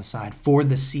ads on the side for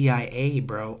the CIA,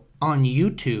 bro, on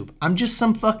YouTube. I'm just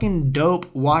some fucking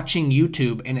dope watching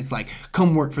YouTube, and it's like,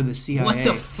 come work for the CIA. What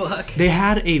the fuck? They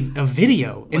had a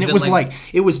video, and it was like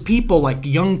it was people, like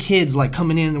young kids, like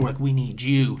coming in, and they're like, we need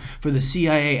you for the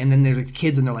CIA. And then there's like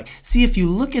kids, and they're like, see, if you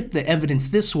look at the evidence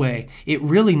this way, it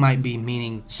really might be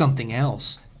meaning something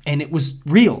else. And it was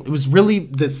real. It was really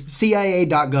the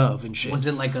CIA.gov and shit. Was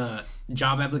it like a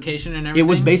job application and everything? It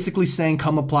was basically saying,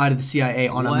 come apply to the CIA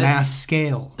on a mass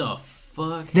scale. The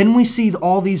fuck? Then we see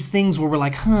all these things where we're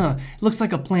like, looks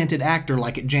like a planted actor,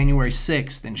 like at January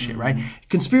 6th and shit, right?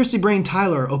 Conspiracy brain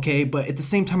Tyler, okay, but at the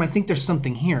same time, I think there's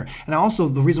something here. And also,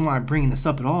 the reason why I'm bringing this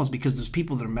up at all is because there's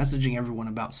people that are messaging everyone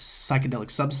about psychedelic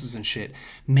substances and shit.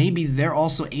 Maybe they're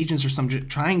also agents or something,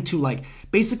 trying to, like,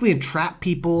 basically entrap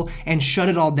people and shut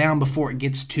it all down before it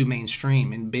gets too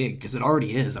mainstream and big, because it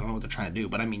already is. I don't know what they're trying to do,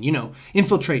 but I mean,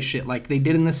 infiltrate shit like they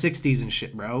did in the 60s and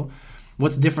shit, bro.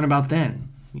 What's different about then?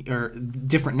 Or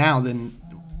different now than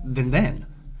then?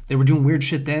 They were doing weird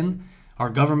shit then. Our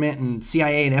government and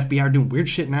CIA and FBI are doing weird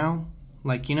shit now.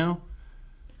 Like,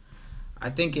 I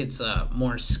think it's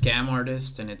more scam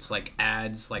artists, and it's like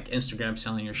ads, like Instagram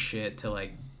selling your shit to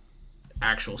like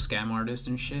actual scam artists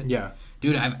and shit. Yeah.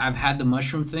 Dude, I've had the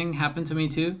mushroom thing happen to me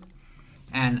too,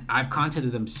 and I've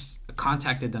contacted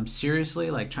them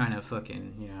seriously, like trying to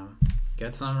fucking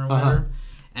get some or whatever. Uh-huh.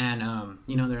 And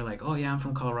they're like, oh yeah, I'm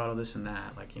from Colorado, this and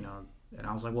that, like, and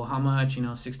I was like, well, how much?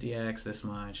 60x this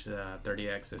much,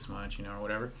 30x this much, or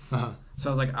whatever. Uh-huh. So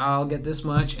I was like, I'll get this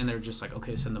much, and they're just like,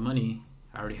 okay, send the money.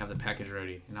 I already have the package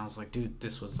ready. And I was like, dude,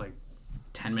 this was like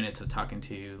 10 minutes of talking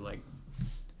to you, like,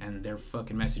 and they're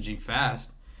fucking messaging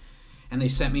fast. And they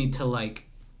sent me to like,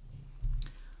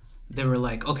 they were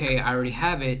like, okay, I already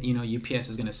have it, UPS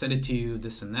is gonna send it to you,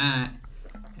 this and that.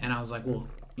 And I was like, well,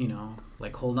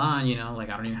 like, hold on, like,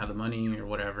 I don't even have the money or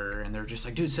whatever. And they're just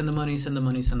like, dude, send the money.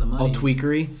 All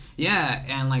tweakery? Yeah.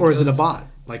 And like, or is it a bot?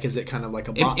 Like, is it kind of like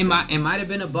a bot? It might have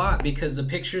been a bot, because the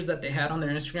pictures that they had on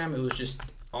their Instagram, it was just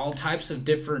all types of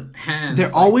different hands.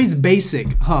 They're always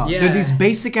basic, huh? Yeah. They're these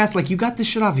basic ass, like, you got this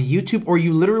shit off of YouTube, or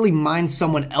you literally mined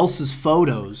someone else's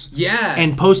photos. Yeah.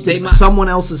 And posted someone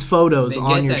else's photos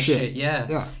on your shit.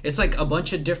 Yeah. It's like a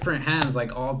bunch of different hands,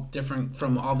 like all different,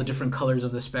 from all the different colors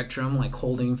of the spectrum, like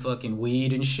holding fucking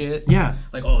weed and shit. Yeah.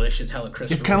 Like, oh, this shit's hella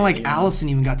crystal. It's kind of like Allison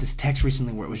even got this text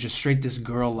recently where it was just straight this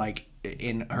girl, like,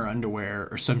 in her underwear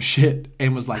or some shit,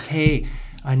 and was like, hey,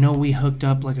 I know we hooked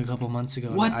up like a couple months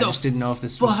ago. I just didn't know if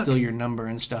this was still your number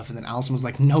and stuff. And then Allison was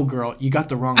like, no, girl, you got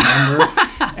the wrong number.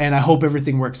 And I hope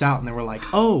everything works out. And they were like,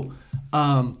 well,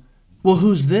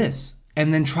 who's this?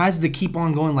 And then tries to keep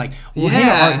on going like, well,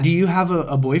 hey, do you have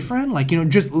a boyfriend? Like,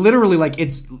 just literally like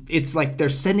it's like they're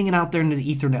sending it out there into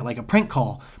the ethernet like a prank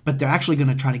call, but they're actually going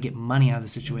to try to get money out of the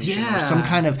situation or some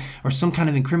kind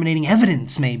of incriminating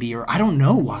evidence maybe, or I don't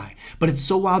know why. But it's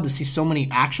so wild to see so many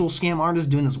actual scam artists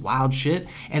doing this wild shit,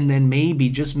 and then maybe,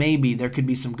 just maybe, there could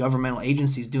be some governmental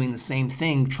agencies doing the same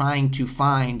thing, trying to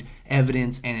find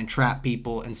evidence and entrap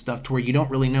people and stuff to where you don't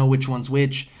really know which one's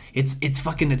which. It's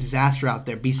fucking a disaster out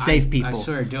there. Be safe, people. I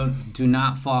swear, do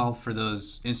not fall for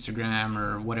those Instagram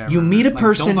or whatever. You meet a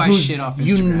person don't buy shit off Instagram.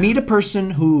 You meet a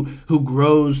person who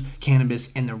grows cannabis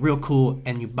and they're real cool,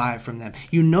 and you buy it from them.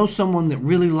 You know someone that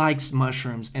really likes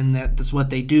mushrooms and that's what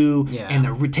they do, and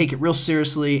they take it real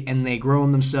seriously, and they grow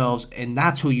them themselves, and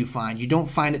that's who you find. You don't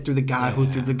find it through the guy who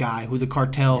through the guy who the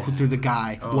cartel who through the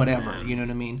guy, whatever. Man. You know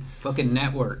what I mean? Fucking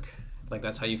network. Like,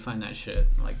 that's how you find that shit.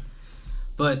 Like.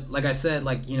 But like I said,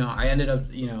 like, I ended up,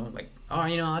 like,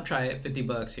 I'll try it,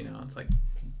 $50, it's like,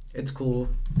 it's cool.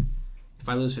 If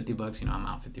I lose $50, I'm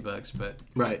out $50, but.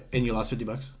 Right. And you lost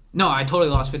 $50? No, I totally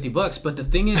lost $50, but the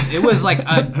thing is, it was like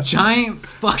a giant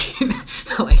fucking,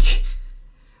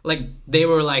 like they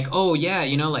were like, oh yeah,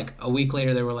 like a week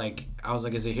later they were like, I was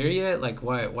like, is it here yet? Like,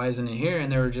 why isn't it here?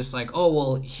 And they were just like, oh,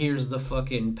 well, here's the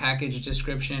fucking package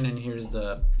description, and here's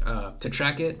the to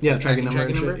track it. Yeah, tracking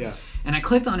number. Shit, yeah. And I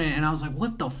clicked on it, and I was like,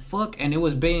 what the fuck? And it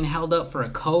was being held up for a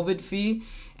COVID fee.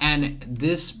 And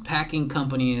this packing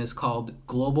company is called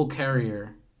Global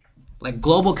Carrier. Like,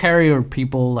 Global Carrier,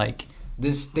 people, like,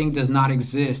 this thing does not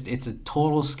exist. It's a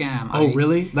total scam. Oh,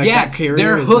 really? Like, that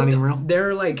carrier is not even real?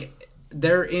 They're like,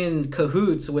 they're in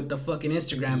cahoots with the fucking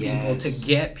Instagram people to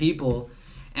get people,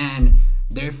 and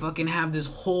they fucking have this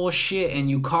whole shit, and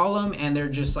you call them, and they're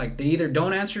just like, they either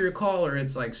don't answer your call, or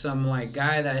it's like some like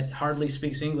guy that hardly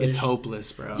speaks English. It's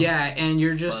hopeless, bro. Yeah, and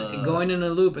you're just going in a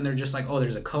loop, and they're just like, oh,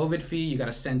 there's a COVID fee, you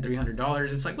gotta send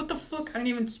 $300. It's like, what the fuck? I didn't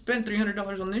even spend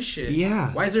 $300 on this shit.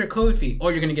 Yeah. Why is there a COVID fee? Oh,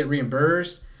 you're gonna get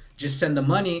reimbursed. just send the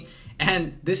money.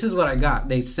 And this is what I got.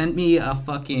 They sent me a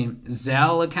fucking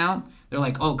Zelle account. They're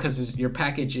like, oh, because your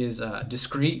package is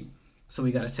discreet, so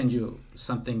we got to send you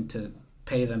something to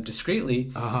pay them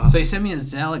discreetly. So they sent me a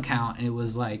Zelle account, and it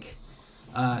was like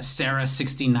Sarah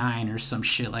 69 or some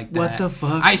shit like that. What the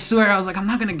fuck? I swear, I was like, I'm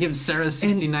not gonna give Sarah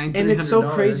 69 $300. And it's so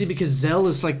crazy because Zelle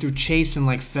is like through Chase and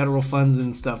like federal funds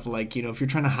and stuff. Like, you know, if you're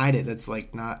trying to hide it, that's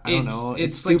like not. I don't know.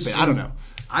 It's stupid. like I don't know.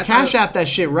 Cash App that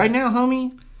shit right now,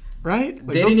 homie. Right?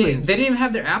 Like they didn't even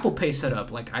have their Apple Pay set up.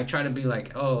 Like, I try to be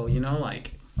like, oh, you know,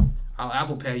 like, I'll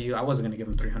Apple Pay you. I wasn't gonna give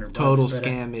them $300. Total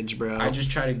scammage, bro. I just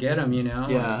try to get them, you know.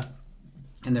 Yeah.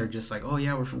 And they're just like, oh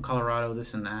yeah, we're from Colorado,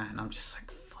 this and that, and I'm just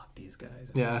like, fuck these guys.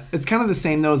 Yeah, it's kind of the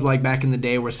same though as like back in the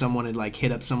day where someone would like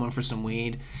hit up someone for some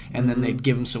weed, and then they'd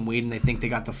give them some weed and they think they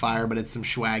got the fire, but it's some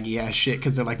swaggy ass shit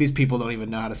because they're like, these people don't even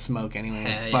know how to smoke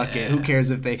anyways. Fuck it, who cares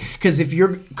if they? Because if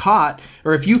you're caught,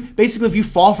 or if you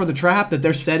fall for the trap that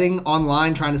they're setting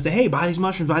online trying to say, hey, buy these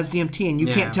mushrooms, buy this DMT, and you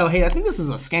can't tell, hey, I think this is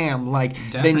a scam. Like,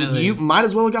 then you might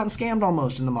as well have gotten scammed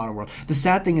almost in the modern world. The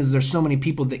sad thing is there's so many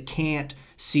people that can't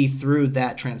see through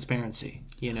that transparency,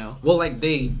 you know? Well, like,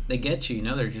 they get you, you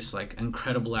know? They're just, like,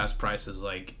 incredible ass prices.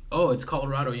 Like, oh, it's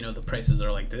Colorado, you know, the prices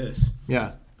are like this.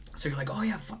 Yeah. So you're like, oh,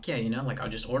 yeah, fuck yeah, you know? Like, I'll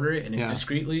just order it, and it's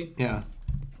discreetly. Yeah.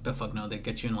 But fuck no, they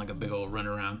get you in, like, a big old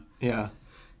runaround. Yeah.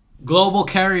 Global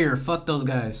Carrier, fuck those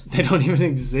guys. They don't even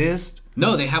exist?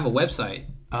 No, they have a website.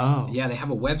 Oh. Yeah, they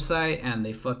have a website, and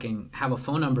they fucking have a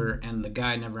phone number, and the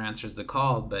guy never answers the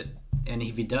call, and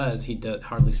if he does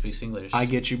hardly speaks English. I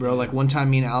get you, bro. Like, one time,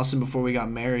 me and Allison, before we got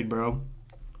married, bro,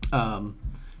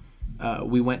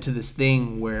 we went to this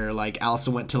thing where, like,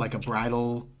 Allison went to, like, a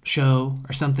bridal show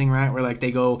or something, right? Where, like,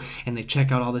 they go and they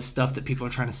check out all this stuff that people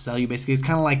are trying to sell you. Basically, it's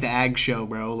kind of like the ag show,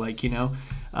 bro. Like, you know,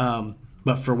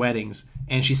 but for weddings.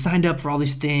 And she signed up for all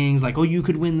these things, like, oh, you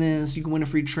could win this, you can win a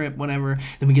free trip, whatever.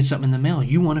 Then we get something in the mail,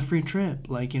 you want a free trip,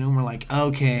 like, you know. And we're like,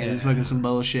 okay, this is fucking some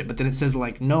bullshit. But then it says,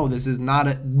 like, no, this is not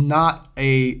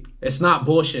a. It's not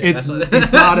bullshit. It's not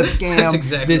a scam. That's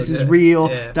exactly this is real.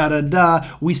 Yeah. Da da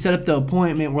da. We set up the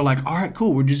appointment. We're like, all right,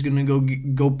 cool. We're just gonna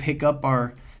go pick up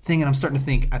our thing, and I'm starting to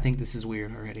think, I think this is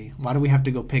weird already. Why do we have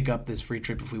to go pick up this free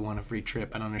trip if we want a free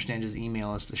trip? I don't understand. Just email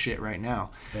us the shit right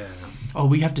now. Yeah. Oh,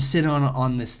 we have to sit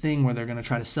on this thing where they're going to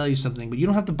try to sell you something, but you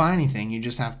don't have to buy anything. You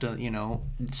just have to, you know,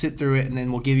 sit through it, and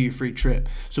then we'll give you a free trip.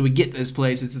 So we get this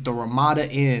place. It's at the Ramada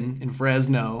Inn in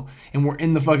Fresno, and we're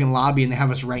in the fucking lobby, and they have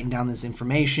us writing down this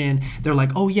information. They're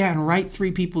like, oh, yeah, and write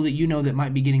 3 people that you know that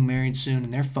might be getting married soon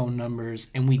and their phone numbers.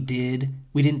 And we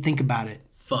didn't think about it.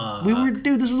 Fuck.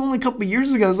 Dude, this was only a couple of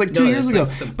years ago. It was like 2 years ago.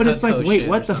 But it's like, wait,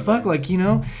 what the fuck? Like, you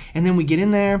know? And then we get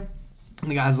in there,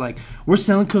 and the guy's like, we're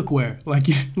selling cookware. Like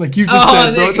you just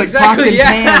said, bro. It's like pots and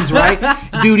pans,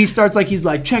 right? Dude, he's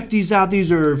like, check these out. These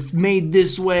are made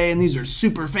this way, and these are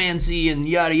super fancy, and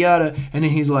yada, yada. And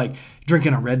then he's like,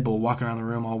 drinking a Red Bull, walking around the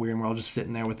room all weird, and we're all just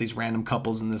sitting there with these random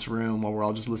couples in this room while we're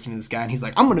all just listening to this guy. And he's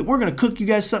like, we're gonna cook you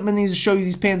guys something in these to show you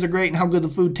these pans are great and how good the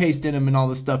food tastes in them and all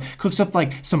this stuff. Cooks up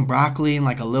like some broccoli and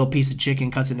like a little piece of chicken,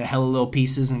 cuts into hella little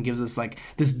pieces, and gives us like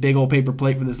this big old paper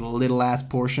plate for this little ass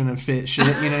portion of fit shit.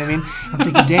 You know what I mean? I'm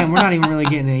thinking, damn, we're not even really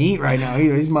getting to eat right now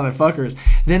either. These motherfuckers.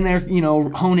 Then they're, you know,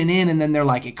 honing in, and then they're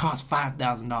like, it costs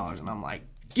 $5,000, and I'm like,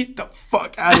 get the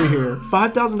fuck out of here.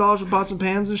 $5,000 for pots and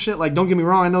pans and shit? Like, don't get me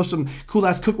wrong, I know some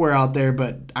cool-ass cookware out there,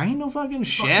 but I ain't no fucking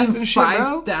chef and shit,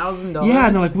 bro. $5,000? Yeah,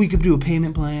 and they're like, we could do a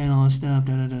payment plan, all this stuff,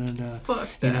 da-da-da-da-da. Fuck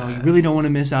that. You know, you really don't want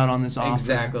to miss out on this offer.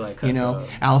 Exactly like you know,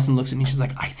 Allison looks at me, she's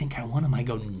like, I think I want them. I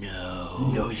go,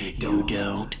 no, you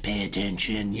don't. Pay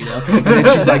attention, you know? And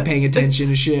then she's like paying attention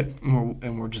and shit,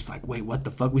 and we're just like, wait, what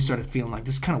the fuck? We started feeling like,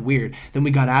 this is kind of weird. Then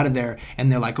we got out of there,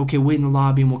 and they're like, okay, wait in the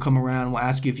lobby, and we'll come around, and we'll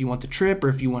ask you if you want the trip, or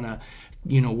if you want to,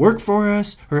 you know, work for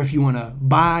us, or if you want to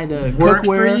buy the work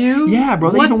cookware. For you? Yeah, bro.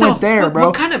 They even went there, bro.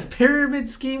 What kind of pyramid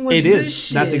scheme was this? It is.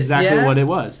 That's exactly what it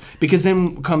was. Because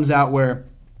then comes out where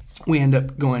we end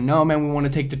up going, no, man, we want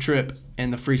to take the trip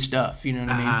and the free stuff. You know what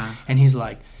I mean? And he's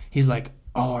like,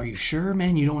 oh, are you sure,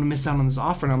 man? You don't want to miss out on this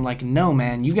offer? And I'm like, no,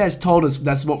 man. You guys told us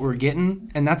that's what we're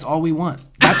getting, and that's all we want.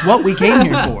 That's what we came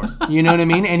here for. You know what I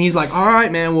mean? And he's like, all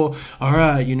right, man. Well, all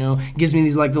right, you know. Gives me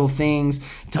these, like, little things.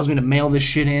 Tells me to mail this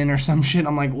shit in or some shit.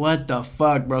 I'm like, what the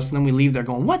fuck, bro? So then we leave there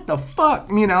going, what the fuck?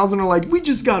 Me and Allison are like, we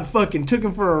just got fucking took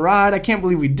him for a ride. I can't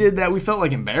believe we did that. We felt,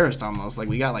 like, embarrassed almost. Like,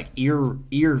 we got, like,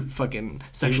 ear fucking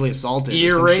sexually assaulted.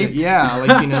 Ear raped? Yeah,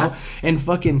 like, you know. And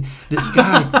fucking this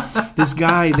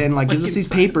guy then, like, gives us these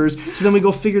papers. So then we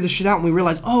go figure this shit out, and we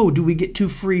realize, oh, do we get 2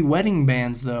 free wedding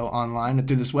bands, though, online and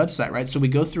through this website, right? So we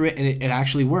go through it, and it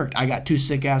actually worked. I got 2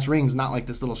 sick-ass rings, not like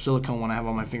this little silicone one I have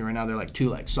on my finger right now. They're like 2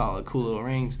 like solid, cool little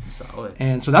rings. Solid.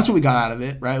 And so that's what we got out of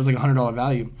it, right? It was like $100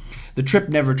 value. The trip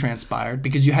never transpired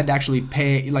because you had to actually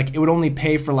pay, like it would only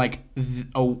pay for like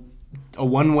a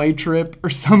one-way trip or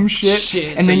some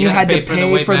shit. And so then you had to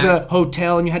pay for the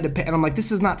hotel, and you had to pay. And I'm like,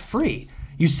 this is not free.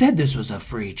 You said this was a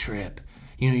free trip.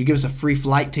 You know, you give us a free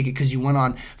flight ticket because you went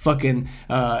on fucking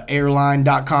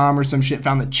airline.com or some shit,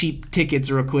 found the cheap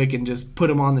tickets real quick and just put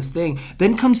them on this thing.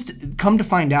 Then come to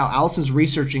find out, Allison's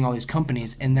researching all these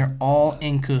companies, and they're all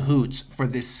in cahoots for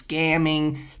this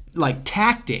scamming like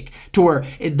tactic to where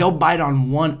they'll bite on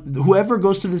one. Whoever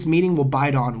goes to this meeting will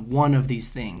bite on one of these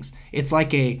things. It's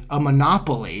like a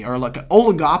monopoly or like an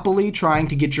oligopoly trying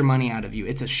to get your money out of you.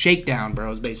 It's a shakedown,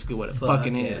 bro, is basically what it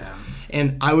fucking is.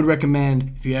 And I would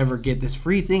recommend, if you ever get this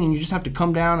free thing and you just have to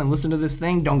come down and listen to this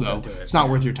thing, don't go. It's not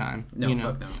worth your time. No, you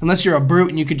know? fuck no. Unless you're a brute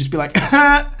and you could just be like,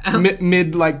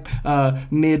 mid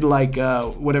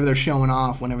whatever they're showing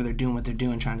off, whenever they're doing what they're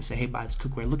doing, trying to say, hey, buy this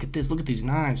cookware, look at this, look at these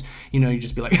knives. You know, you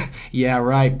just be like, yeah,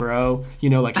 right, bro.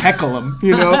 You know, like heckle them,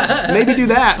 you know. Maybe do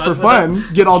that for fun.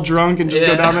 Get all drunk and just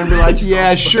go down there and be like,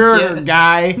 yeah, sure,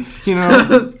 guy. You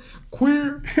know.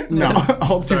 Queer. No,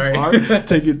 all too far.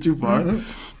 Take it too far.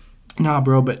 Nah,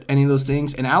 bro, but any of those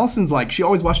things. And Allison's like, she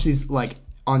always watches these, like,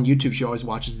 on YouTube, she always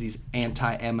watches these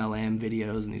anti-MLM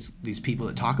videos and these people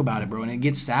that talk about it, bro. And it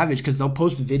gets savage because they'll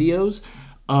post videos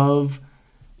of,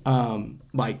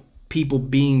 like, people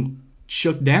being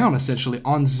shook down, essentially,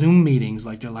 on Zoom meetings.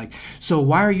 Like, they're like, so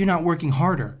why are you not working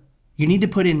harder? You need to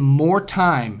put in more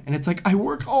time. And it's like, I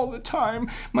work all the time.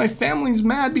 My family's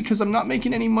mad because I'm not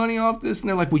making any money off this. And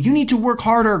they're like, well, you need to work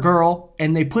harder, girl.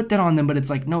 And they put that on them. But it's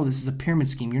like, no, this is a pyramid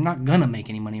scheme. You're not going to make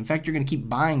any money. In fact, you're going to keep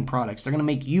buying products. They're going to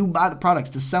make you buy the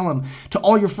products to sell them to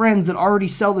all your friends that already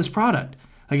sell this product.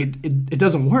 Like, it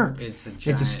doesn't work. It's a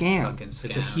scam. Scam.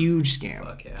 It's a huge scam.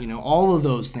 Fuck yeah. You know, all of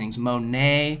those things.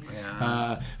 Monet,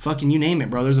 fucking you name it,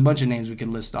 bro. There's a bunch of names we could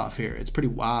list off here. It's pretty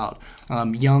wild.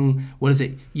 Young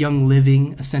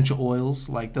Living, essential oils.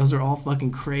 Like, those are all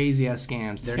fucking crazy-ass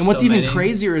scams. And what's even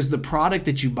crazier is the product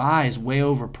that you buy is way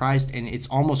overpriced, and it's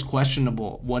almost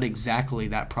questionable what exactly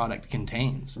that product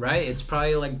contains. Right? It's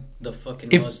probably like the fucking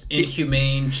most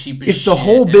inhumane, cheapest shit. If the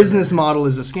whole business model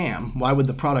is a scam, why would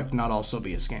the product not also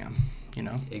be a scam? You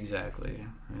know? Exactly.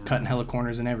 Yeah. Cutting hella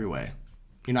corners in every way.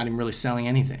 You're not even really selling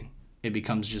anything. It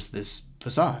becomes just this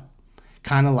facade.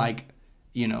 Kind of like,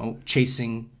 you know,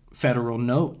 chasing federal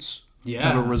notes. Yeah.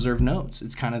 Federal Reserve notes.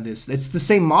 It's kind of this. It's the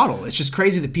same model. It's just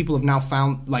crazy that people have now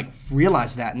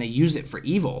realized that, and they use it for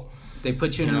evil. They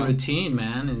put you in a routine,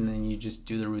 man, and then you just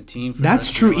do the routine for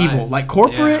That's true evil. Like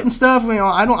corporate and stuff, you know,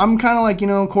 I'm kind of like, you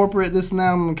know, corporate this and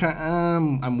that.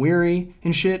 I'm weary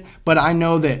and shit, but I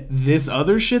know that this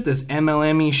other shit, this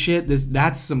MLM-y shit,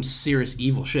 that's some serious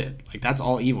evil shit. Like, that's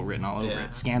all evil written all over it.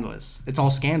 It's scandalous. It's all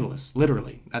scandalous,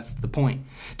 literally. That's the point.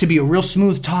 To be a real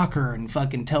smooth talker and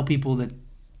fucking tell people that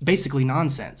basically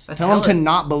nonsense. Tell them to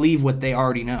not believe what they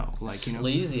already know. Like, you know,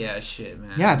 sleazy ass shit,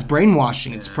 man. Yeah, it's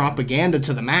brainwashing. It's propaganda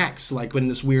to the max, like in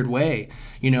this weird way,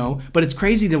 you know. But it's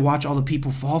crazy to watch all the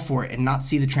people fall for it and not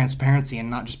see the transparency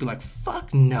and not just be like,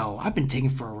 fuck no, I've been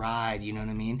taken for a ride, you know what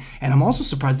I mean? And I'm also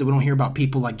surprised that we don't hear about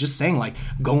people like just saying, like,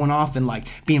 going off and like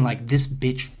being like, this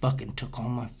bitch fucking took all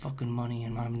my fucking money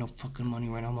and I have no fucking money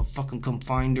right now. I'm gonna fucking come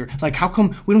find her. Like, how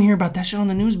come we don't hear about that shit on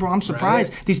the news, bro? I'm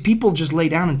surprised. Right. These people just lay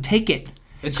down and take it.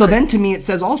 Then to me it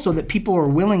says also that people are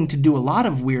willing to do a lot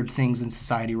of weird things in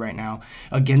society right now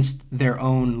against their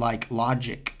own like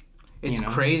logic. It's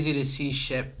crazy to see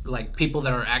shit like people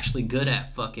that are actually good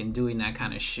at fucking doing that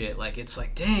kind of shit. Like, it's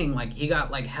like, dang, like he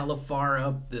got like hella far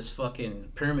up this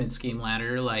fucking pyramid scheme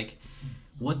ladder. Like,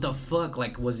 what the fuck?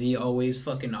 Like, was he always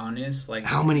fucking honest? Like,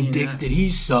 how many dicks did he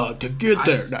suck to get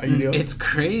there? It's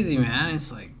crazy, man.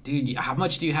 It's like, dude, how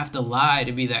much do you have to lie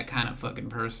to be that kind of fucking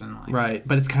person? Like, right,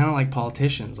 but it's kind of like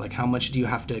politicians. Like, how much do you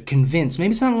have to convince?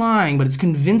 Maybe it's not lying, but it's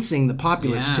convincing the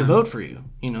populace to vote for you.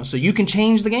 You know, so you can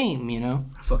change the game. You know,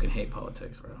 I fucking hate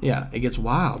politics, bro. Yeah, it gets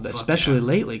wild, especially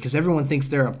lately, because everyone thinks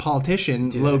they're a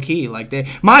politician, low key. Like,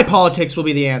 my politics will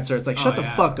be the answer. It's like, shut the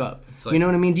fuck up. Like, you know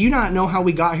what I mean? Do you not know how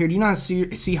we got here? Do you not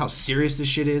see how serious this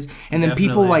shit is? And then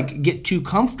people like get too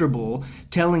comfortable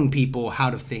telling people how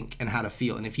to think and how to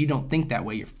feel. And if you don't think that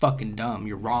way, you're fucking dumb.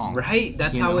 You're wrong. Right?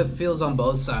 That's how it feels on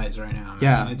both sides right now, man.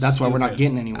 Yeah, that's why we're not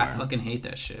getting anywhere. I fucking hate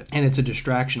that shit. And it's a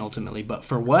distraction ultimately. But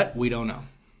for what? We don't know.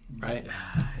 Right?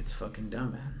 It's fucking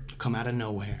dumb, man. Come out of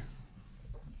nowhere.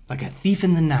 Like a thief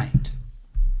in the night.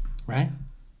 Right?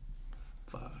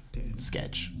 Fuck, dude.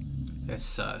 Sketch. It's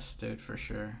sus, dude, for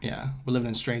sure. Yeah, we're living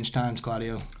in strange times,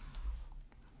 Claudio.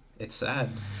 It's sad,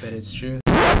 but it's true.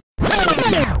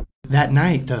 that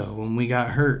night, though, when we got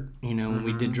hurt, you know, when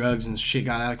we did drugs and shit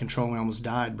got out of control and we almost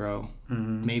died, bro.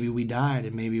 Maybe we died,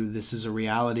 and maybe this is a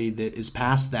reality that is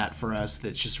past that for us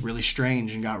that's just really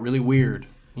strange and got really weird,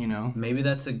 you know? Maybe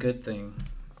that's a good thing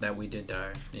that we did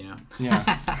die, you know?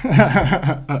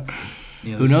 Yeah.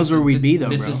 You know, Who knows where we'd be, though,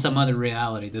 This bro? is some other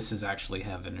reality. This is actually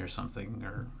heaven or something,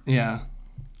 or Yeah.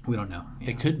 we don't know.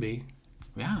 It could be.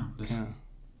 Yeah. This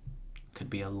could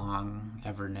be a long,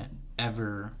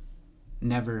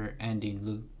 never-ending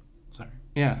loop. Sorry.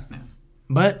 Yeah.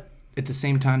 But at the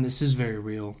same time, this is very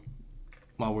real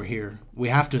while we're here. We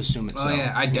have to assume it's so. Oh,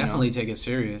 yeah. I definitely you know? take it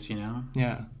serious, you know?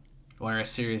 Yeah. Or as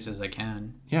serious as I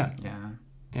can. Yeah. Yeah.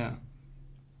 Yeah.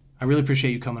 I really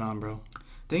appreciate you coming on, bro.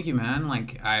 Thank you, man.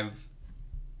 Like,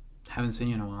 haven't seen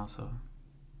you in a while, so.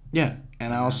 Yeah.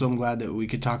 And I also am glad that we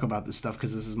could talk about this stuff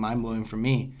because this is mind-blowing for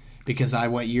me. Because I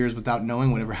went years without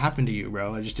knowing whatever happened to you,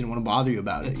 bro. I just didn't want to bother you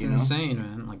about it, It's you know? insane,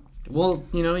 man. Like, well,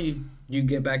 you know, you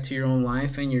get back to your own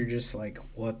life and you're just like,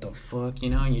 what the fuck,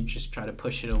 you know? And you just try to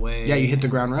push it away. Yeah, you hit the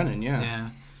ground running, yeah. Yeah.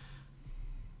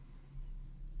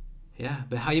 Yeah,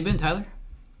 but how you been, Tyler?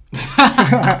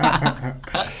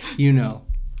 You know.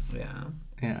 Yeah.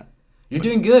 Yeah. You're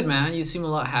doing good, man. You seem a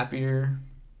lot happier.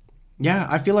 Yeah,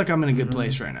 I feel like I'm in a good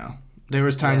place right now. There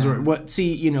was times where,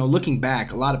 looking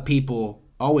back, a lot of people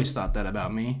always thought that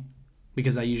about me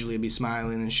because I usually be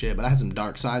smiling and shit, but I had some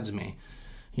dark sides of me,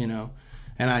 you know,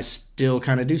 and I still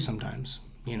kind of do sometimes,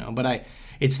 you know, but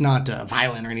it's not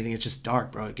violent or anything. It's just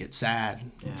dark, bro. It gets sad,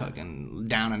 fucking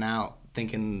down and out,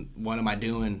 thinking, what am I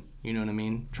doing? You know what I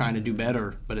mean? Trying to do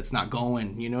better, but it's not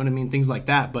going, you know what I mean? Things like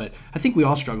that. But I think we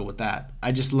all struggle with that.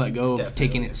 I just let go of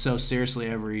taking it so seriously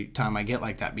every time I get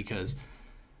like that because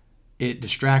it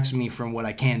distracts me from what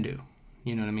I can do.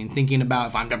 You know what I mean? Thinking about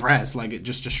if I'm depressed, like it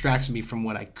just distracts me from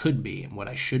what I could be and what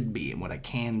I should be and what I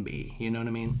can be. You know what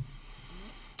I mean?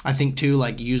 I think too,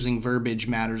 like using verbiage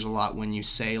matters a lot when you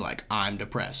say like I'm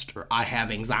depressed or I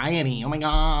have anxiety. Oh my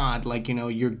God. Like, you know,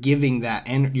 you're giving that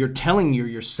and you're telling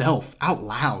yourself out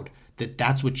loud that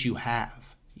that's what you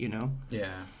have, you know?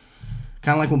 Yeah.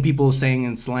 Kind of like when people are saying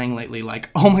in slang lately, like,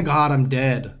 oh my God, I'm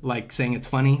dead. Like saying it's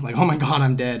funny. Like, oh my God,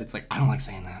 I'm dead. It's like, I don't like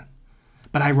saying that.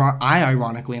 But I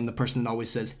ironically am the person that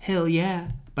always says, hell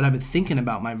yeah. But I've been thinking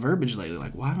about my verbiage lately.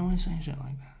 Like, why don't I say shit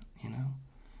like that? You know?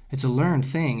 It's a learned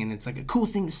thing, and it's like a cool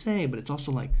thing to say, but it's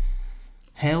also like,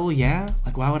 hell yeah?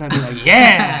 Like, why would I be like,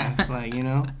 yeah? Like, you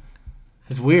know?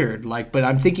 It's weird. Like, but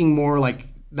I'm thinking more like,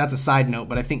 that's a side note,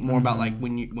 but I think more about like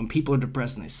when people are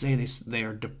depressed and they say they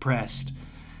are depressed,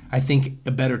 I think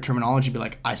a better terminology would be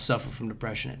like, I suffer from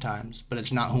depression at times, but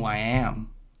it's not who I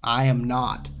am. I am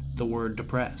not the word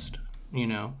depressed. You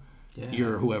know,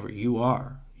 you're whoever you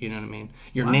are. You know what I mean?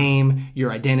 Your name, your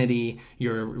identity,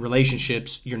 your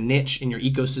relationships, your niche in your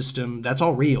ecosystem, that's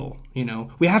all real. You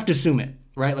know, we have to assume it,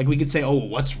 right? Like we could say, oh,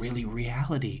 what's really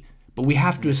reality? But we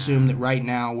have to assume that right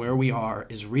now where we are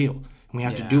is real. And we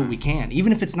have to do what we can.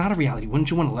 Even if it's not a reality, wouldn't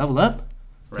you want to level up?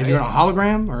 Right. If you're on a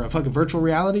hologram or a fucking virtual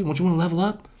reality, won't you want to level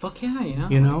up? Fuck yeah, you know?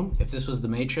 You know? If this was the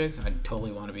Matrix, I'd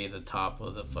totally want to be at the top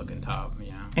of the fucking top,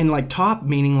 you know? And like top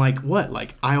meaning like what?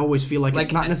 Like I always feel like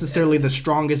it's not necessarily the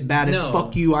strongest, baddest,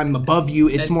 fuck you, I'm above you.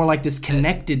 It's more like this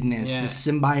connectedness, this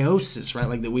symbiosis, right?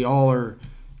 Like that we all are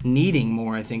needing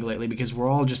more, I think, lately because we're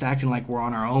all just acting like we're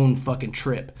on our own fucking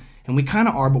trip. And we kind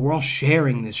of are, but we're all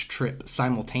sharing this trip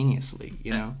simultaneously,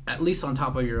 you know? At least on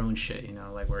top of your own shit, you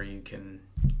know? Like where you can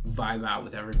vibe out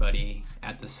with everybody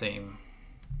at the same,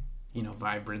 you know,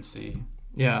 vibrancy.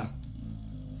 Yeah.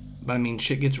 But I mean,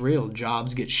 shit gets real.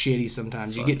 Jobs get shitty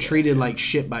sometimes. You get treated like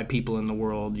shit by people in the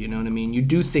world, you know what I mean? You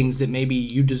do things that maybe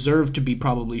you deserve to be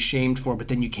probably shamed for, but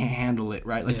then you can't handle it,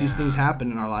 right? Like these things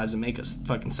happen in our lives and make us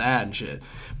fucking sad and shit.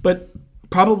 But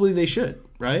probably they should,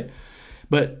 right?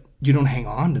 But you don't hang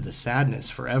on to the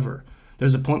sadness forever.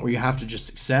 There's a point where you have to just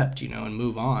accept, you know, and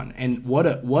move on. And what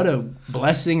a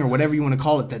blessing or whatever you want to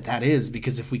call it that is,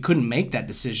 because if we couldn't make that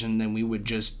decision, then we would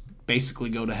just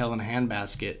basically go to hell in a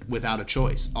handbasket without a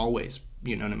choice, always,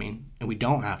 you know what I mean? And we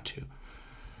don't have to.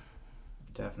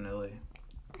 Definitely.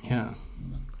 Yeah.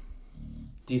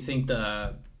 Do you think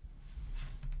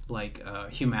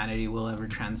humanity will ever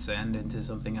transcend into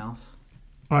something else?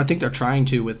 Well, I think they're trying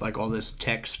to with like all this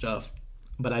tech stuff.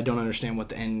 But I don't understand what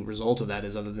the end result of that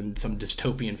is other than some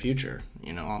dystopian future,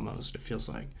 you know, almost, it feels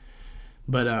like.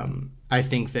 But I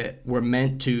think that we're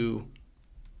meant to,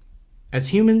 as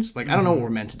humans, like, I don't know what we're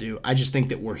meant to do. I just think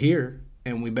that we're here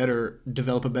and we better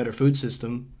develop a better food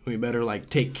system. We better, like,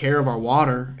 take care of our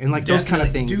water and, like, those kind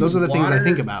of things. Dude, those are the things I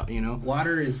think about, you know?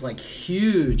 Water is, like,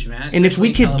 huge, man. And if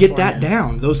we could get that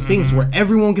down, those things where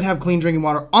everyone could have clean drinking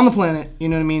water on the planet, you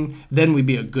know what I mean? Then we'd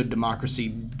be a good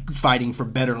democracy fighting for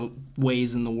better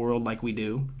ways in the world like we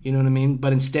do. You know what I mean?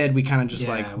 But instead, we kind of just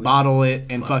we bottle it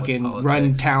and fuck with fucking run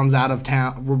politics. towns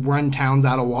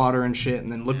out of water and shit,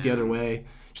 and then look the other way.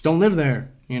 Just don't live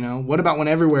there. You know? What about when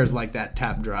everywhere's like that,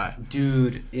 tap dry?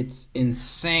 Dude, it's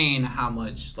insane how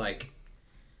much like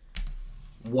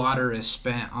water is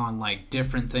spent on like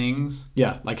different things.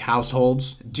 Yeah, like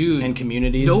households, dude, and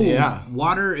communities. No, yeah,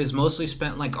 water is mostly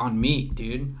spent like on meat,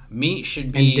 dude. Meat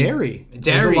should be and dairy.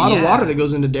 There's a lot of water that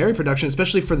goes into dairy production,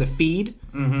 especially for the feed.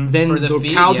 Mm-hmm. Then for the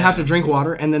feed, cows have to drink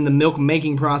water, and then the milk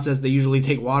making process, they usually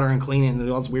take water and clean it and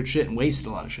do all this weird shit and waste a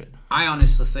lot of shit. I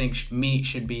honestly think meat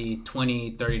should be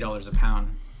 $20-$30 a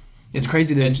pound. It's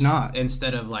crazy that it's not.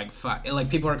 Instead of like like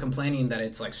people are complaining that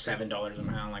it's like $7 a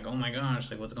pound. Like, oh my gosh,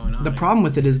 like what's going on? The problem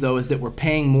with it is that we're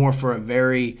paying more for a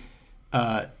very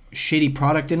shitty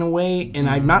product in a way. And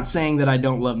I'm not saying that I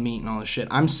don't love meat and all this shit.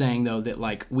 I'm saying though that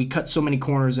like we cut so many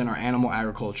corners in our animal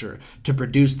agriculture to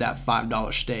produce that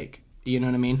 $5 steak. You know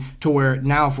what I mean? To where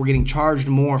now if we're getting charged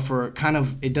more for kind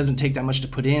of, it doesn't take that much to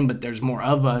put in, but there's more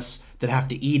of us that have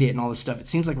to eat it and all this stuff. It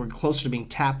seems like we're closer to being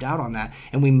tapped out on that.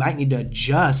 And we might need to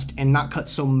adjust and not cut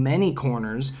so many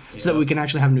corners so that we can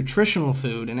actually have nutritional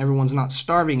food and everyone's not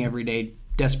starving every day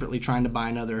desperately trying to buy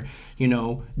another,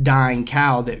 dying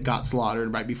cow that got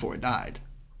slaughtered right before it died.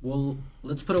 Well,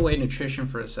 let's put away nutrition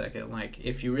for a second. Like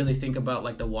if you really think about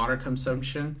like the water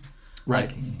consumption, right?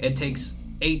 Like, it takes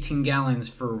 18 gallons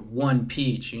for one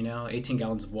peach, 18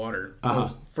 gallons of water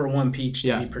for one peach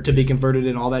to be produced. To be converted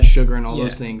in all that sugar and all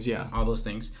those things, all those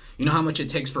things. You know how much it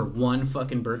takes for one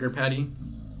fucking burger patty?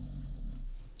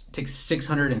 It takes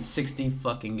 660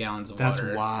 fucking gallons of water.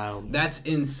 That's wild. That's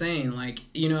insane. Like,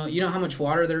 you know how much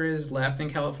water there is left in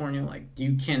California? Like,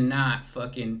 you cannot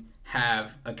fucking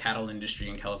have a cattle industry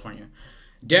in California.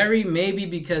 Dairy, maybe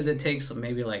because it takes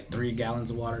maybe like 3 gallons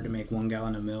of water to make 1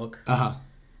 gallon of milk.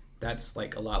 That's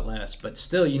like a lot less, but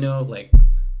still, like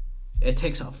it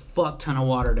takes a fuck ton of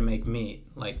water to make meat.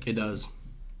 Like it does.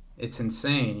 It's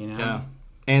insane, Yeah,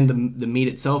 and the meat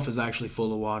itself is actually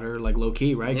full of water, like low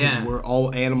key, right? Because we're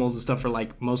all animals and stuff are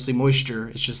like mostly moisture.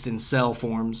 It's just in cell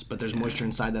forms, but there's moisture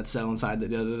inside that cell, inside the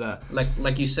da.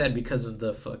 Like you said, because of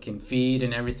the fucking feed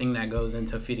and everything that goes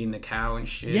into feeding the cow and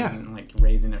shit, and like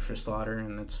raising it for slaughter,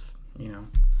 and it's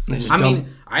I mean,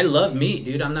 I love meat,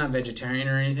 dude. I'm not vegetarian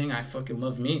or anything. I fucking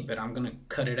love meat, but I'm gonna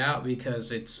cut it out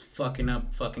because it's fucking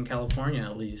up fucking California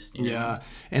at least. Yeah,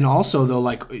 and also though,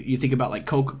 like you think about like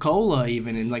Coca-Cola,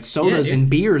 even and like sodas and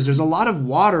beers. There's a lot of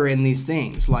water in these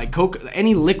things. Like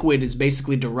any liquid is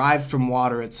basically derived from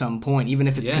water at some point, even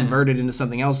if it's converted into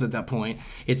something else at that point.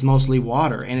 It's mostly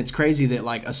water, and it's crazy that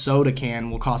like a soda can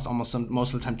will cost most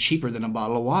of the time cheaper than a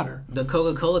bottle of water. The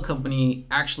Coca-Cola company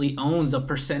actually owns a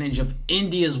percentage of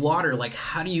India's water. Like,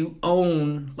 how do you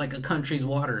own like a country's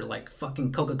water? Like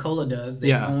fucking Coca-Cola does.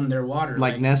 They own their water.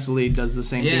 Like Nestle does the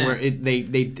same thing where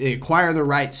they acquire the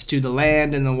rights to the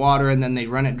land and the water, and then they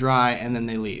run it dry, and then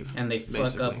they leave. And they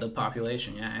fuck up the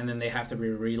population, and then they have to be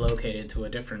relocated to a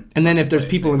different. And then if there's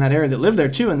people in that area that live there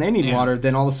too, and they need water,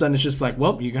 then all of a sudden it's just like,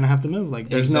 well, you're gonna have to move. Like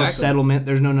there's no settlement,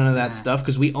 there's none of that stuff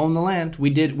because we own the land.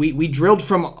 We drilled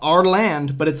from our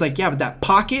land, but it's like but that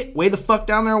pocket way the fuck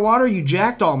down there water, you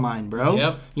jacked all mine, bro.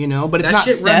 Yep. But it's not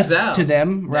theft to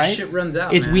them, right? That shit runs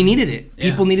out. We needed it.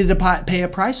 People needed to pay a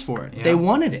price for it. They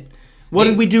wanted it. What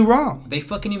did we do wrong? They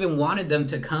fucking even wanted them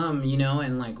to come,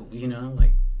 and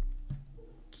like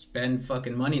spend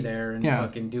fucking money there and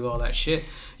fucking do all that shit.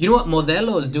 You know what?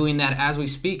 Modelo is doing that as we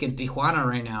speak in Tijuana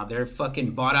right now. They're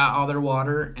fucking bought out all their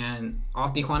water, and all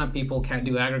Tijuana people can't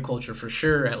do agriculture for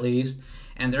sure, at least.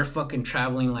 And they're fucking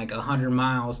traveling like 100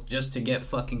 miles just to get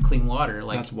fucking clean water.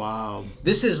 Like that's wild.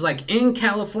 This is like in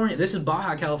California. This is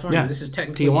Baja California. Yeah. This is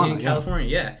technically Tijuana, in California.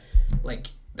 Yeah. Like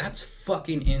that's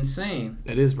fucking insane.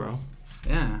 It is, bro.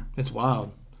 Yeah. It's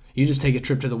wild. You just take a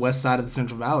trip to the west side of the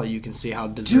Central Valley, you can see how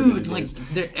deserted it is.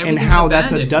 And how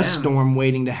that's a dust storm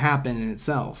waiting to happen in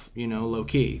itself, low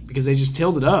key. Because they just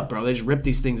tilled it up, bro. They just rip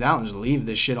these things out and just leave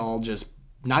this shit all just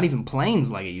not even plains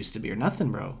like it used to be or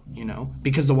nothing, bro,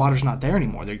 because the water's not there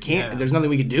anymore. There's nothing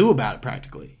we could do about it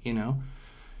practically,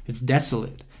 It's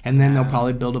desolate. And then they'll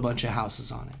probably build a bunch of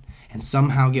houses on it and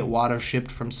somehow get water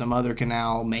shipped from some other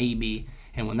canal, maybe.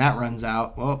 And when that runs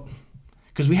out, well,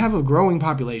 because we have a growing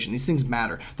population. These things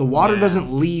matter. The water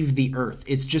doesn't leave the earth.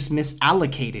 It's just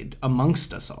misallocated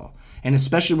amongst us all. And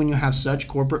especially when you have such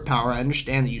corporate power, I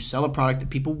understand that you sell a product that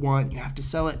people want. You have to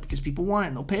sell it because people want it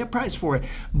and they'll pay a price for it.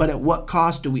 But at what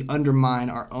cost do we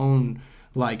undermine our own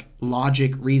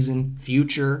logic, reason,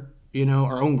 future,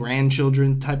 our own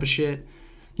grandchildren type of shit?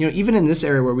 You know, even in this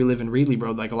area where we live in Reedley,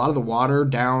 bro, like a lot of the water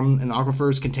down in the aquifer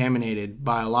is contaminated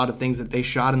by a lot of things that they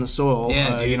shot in the soil,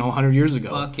 100 years ago.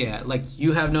 Fuck yeah. Like,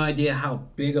 you have no idea how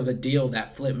big of a deal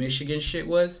that Flint, Michigan shit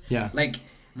was. Yeah. Like,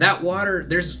 that water,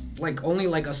 there's, like, only,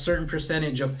 like, a certain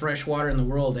percentage of fresh water in the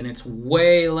world, and it's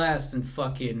way less than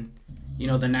fucking, the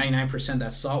 99%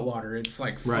 that's salt water. It's,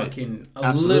 like, fucking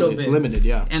little bit. It's limited,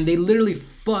 yeah. And they literally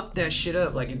fucked that shit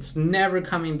up. Like, it's never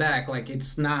coming back. Like,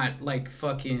 it's not, like,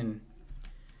 fucking...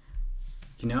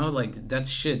 like, that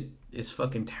shit is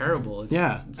fucking terrible. It's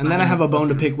and then I have a bone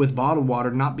to pick with bottled water,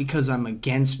 not because I'm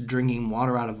against drinking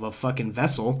water out of a fucking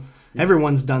vessel.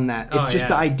 Everyone's done that. It's just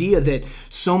the idea that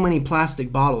so many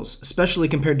plastic bottles, especially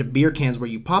compared to beer cans where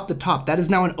you pop the top, that is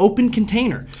now an open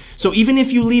container. So even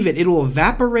if you leave it, it will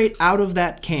evaporate out of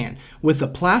that can. With a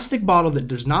plastic bottle that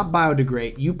does not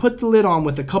biodegrade, you put the lid on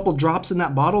with a couple drops in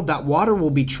that bottle, that water will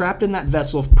be trapped in that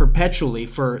vessel perpetually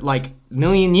for like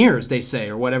million years, they say,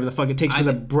 or whatever the fuck it takes for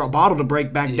the bottle to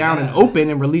break back down and open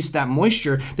and release that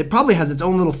moisture that probably has its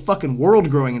own little fucking world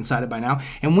growing inside it by now.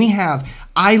 And we have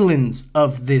islands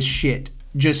of this shit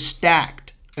just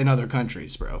stacked in other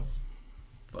countries, bro.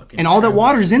 And all that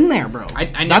water's in there, bro.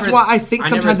 That's why I think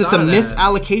sometimes it's a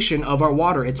misallocation of our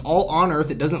water. It's all on Earth.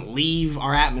 It doesn't leave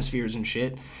our atmospheres and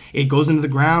shit. It goes into the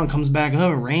ground, comes back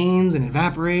up, and rains and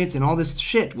evaporates and all this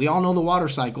shit. We all know the water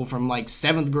cycle from like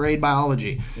 7th grade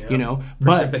biology,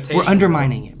 But we're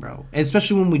undermining it, bro. And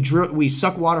especially when we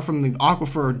suck water from the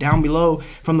aquifer down below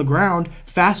from the ground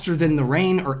faster than the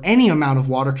rain or any amount of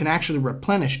water can actually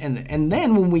replenish. And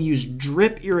then when we use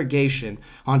drip irrigation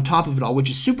on top of it all, which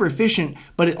is super efficient,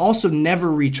 but it also never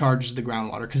recharges the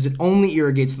groundwater because it only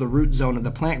irrigates the root zone of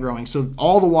the plant growing. So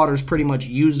all the water is pretty much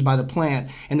used by the plant,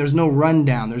 and there's no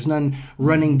rundown. There's none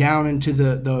running down into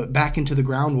the back into the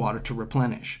groundwater to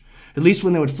replenish. At least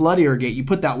when they would flood irrigate, you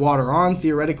put that water on.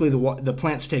 Theoretically, the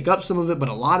plants take up some of it, but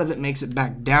a lot of it makes it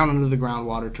back down into the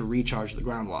groundwater to recharge the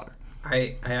groundwater.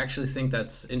 I actually think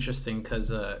that's interesting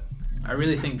because I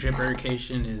really think drip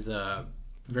irrigation is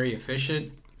very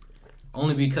efficient,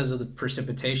 only because of the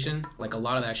precipitation. Like, a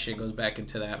lot of that shit goes back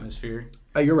into the atmosphere.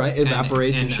 You're right. It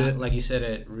evaporates and shit. Like you said,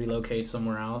 it relocates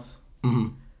somewhere else.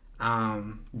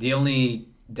 Mm-hmm. The only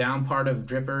down part of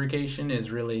drip irrigation is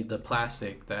really the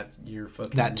plastic that you're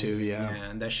fucking that too, using. yeah.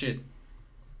 And that shit,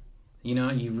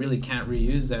 you really can't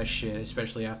reuse that shit,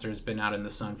 especially after it's been out in the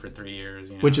sun for 3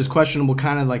 years. Which is questionable,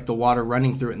 kind of like the water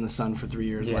running through it in the sun for 3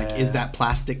 years. Yeah. Like, is that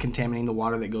plastic contaminating the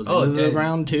water that goes into the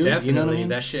ground too? Definitely. You know what I mean?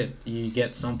 That shit, you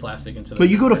get some plastic into the But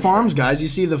you go to farms, guys, you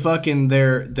see the fucking,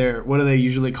 their what do they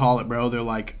usually call it, bro? They're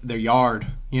like, their yard.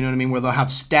 You know what I mean? Where they'll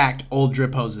have stacked old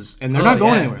drip hoses. And they're not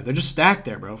going anywhere. They're just stacked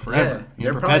there, bro, forever. Yeah.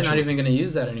 They're probably not even going to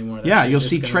use that anymore. You'll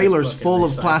see trailers full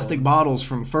of plastic bottles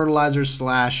from fertilizers /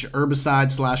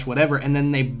 herbicide / whatever, and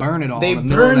then they burn it all. They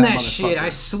burn that shit. I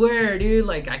swear, dude.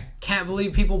 Like, I can't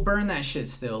believe people burn that shit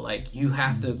still. Like, you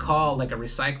have to call, like, a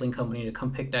recycling company to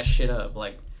come pick that shit up.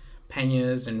 Like,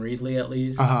 Peña's and Reedley, at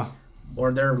least.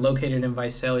 Or they're located in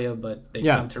Visalia, but they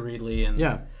come to Reedley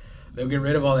and... They'll get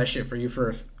rid of all that shit for you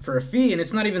for a fee, and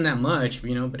it's not even that much,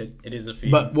 but it is a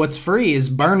fee. But what's free is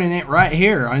burning it right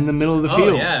here in the middle of the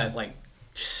field. Oh, yeah, like...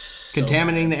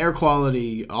 Contaminating the air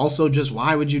quality. Also, just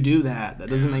why would you do that? That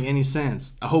doesn't make any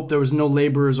sense. I hope there was no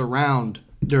laborers around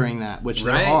during that, which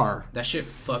there are. That shit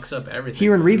fucks up everything.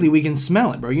 Here in Reedley, we can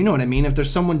smell it, bro. You know what I mean? If there's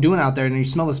someone doing out there and you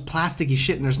smell this plasticky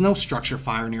shit and there's no structure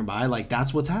fire nearby, like,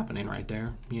 that's what's happening right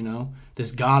there,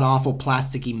 This god-awful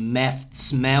plasticky meth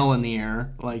smell in the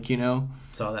air, like,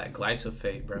 It's all that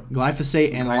glyphosate, bro.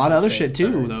 Glyphosate and a lot of other shit,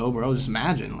 too, though, bro. Just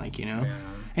imagine, like, Yeah.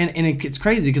 And it's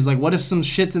crazy because, like, what if some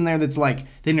shit's in there that's, like,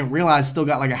 they didn't realize still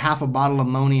got, like, a half a bottle of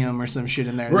ammonium or some shit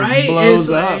in there. It right? Just blows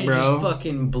up, bro. Just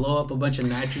fucking blow up a bunch of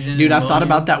nitrogen. Dude, I've thought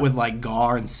about that with, like,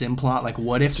 GAR and Simplot. Like,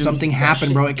 what if something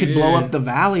happened, bro? It could blow up the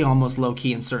valley almost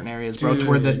low-key in certain areas, bro, to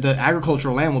where the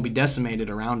agricultural land will be decimated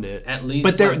around it. At least.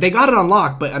 But they got it on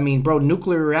lock. But, I mean, bro,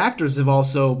 nuclear reactors have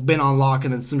also been on lock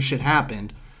and then some shit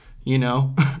happened.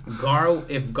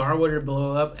 If GAR were to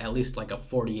blow up, at least, like, a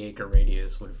 40-acre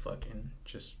radius would fucking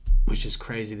just... Which is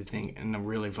crazy to think, and I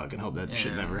really fucking hope that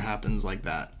shit never happens like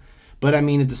that. But, I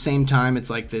mean, at the same time, it's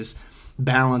like this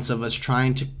balance of us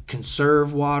trying to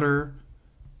conserve water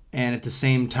and at the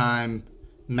same time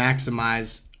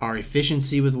maximize our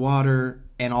efficiency with water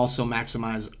and also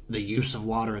maximize the use of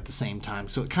water at the same time.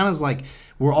 So it kind of is like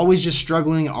we're always just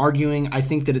struggling, arguing. I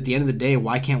think that at the end of the day,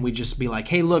 why can't we just be like,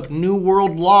 hey, look, new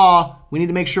world law. We need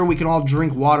to make sure we can all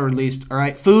drink water at least. All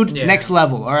right, food, next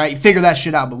level. All right, figure that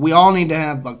shit out. But we all need to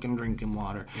have fucking drinking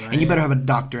water. Right. And you better have a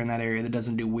doctor in that area that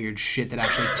doesn't do weird shit that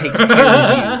actually takes care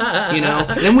of you. You know?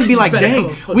 And then we'd be like,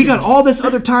 dang, we got all this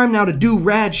other time now to do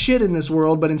rad shit in this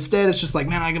world. But instead, it's just like,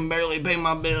 man, I can barely pay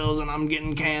my bills and I'm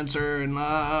getting cancer and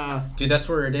Dude, that's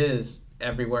where it is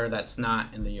everywhere that's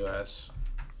not in the U.S.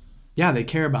 Yeah, they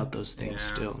care about those things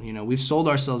still. You know, we've sold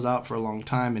ourselves out for a long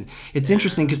time. And it's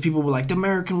interesting because people were like, the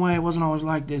American way wasn't always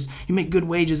like this. You make good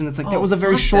wages. And it's like, that was a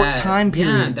very short time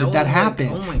period that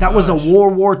happened. Like, that was a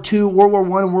World War II, World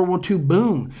War I, and World War II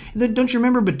boom. And then, don't you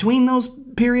remember between those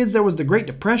periods there was the Great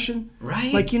Depression?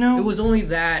 Right. Like, you know. It was only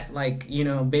that, like, you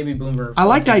know, baby boomer. I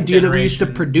like the idea that we used to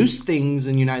produce things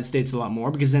in the United States a lot more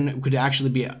because then it could actually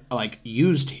be, like,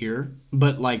 used here.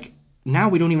 But, like, now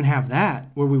we don't even have that,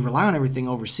 where we rely on everything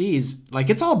overseas. Like,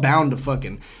 it's all bound to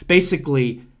fucking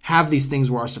basically have these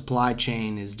things where our supply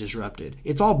chain is disrupted.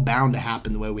 It's all bound to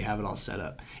happen the way we have it all set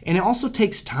up. And it also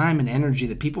takes time and energy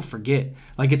that people forget.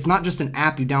 Like, it's not just an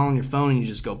app you download on your phone and you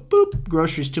just go, boop,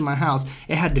 groceries to my house.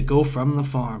 It had to go from the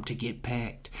farm to get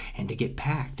packed and to get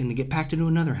packed and to get packed into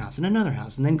another house and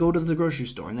then go to the grocery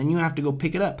store. And then you have to go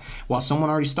pick it up while someone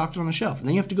already stocked it on the shelf. And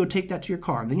then you have to go take that to your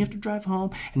car. And then you have to drive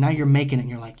home. And now you're making it and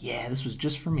you're like, yeah, this was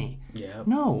just for me. Yeah.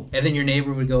 No. And then your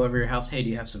neighbor would go over your house, hey, do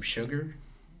you have some sugar?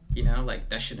 You know, like,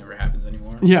 that shit never happens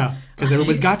anymore. Yeah, because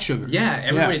everybody's got sugar. Yeah,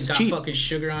 everybody's got fucking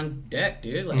sugar on deck,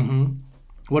 dude. Like,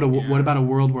 What about a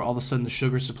world where all of a sudden the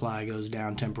sugar supply goes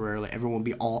down temporarily? Everyone will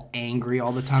be all angry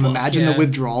all the time. Imagine the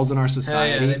withdrawals in our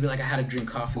society. Yeah, they'd be like, I had to drink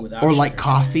coffee without Or like sugar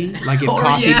coffee. today. Like if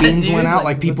coffee beans went out,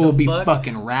 like people would be fuck?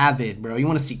 fucking rabid, bro. You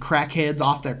want to see crackheads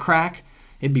off their crack?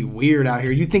 It'd be weird out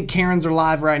here. You think Karens are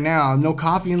live right now? No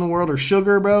coffee in the world or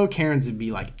sugar, bro? Karens would be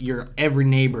like your every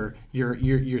neighbor,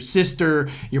 your sister,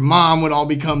 your mom would all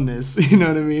become this. You know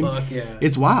what I mean? Fuck yeah.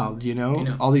 It's wild, you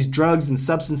know? All these drugs and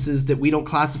substances that we don't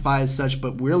classify as such,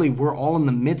 but really we're all in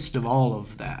the midst of all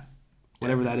of that.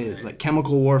 Whatever that is. Like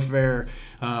chemical warfare,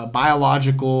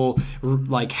 biological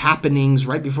like happenings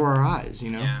right before our eyes,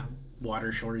 you know? Yeah.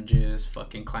 Water shortages,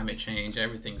 fucking climate change,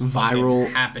 everything's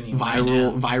viral happening.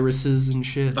 Viral viruses and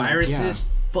shit. Viruses,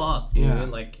 fuck, dude,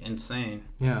 like insane.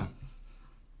 Yeah,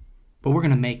 but we're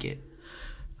gonna make it.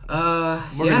 We're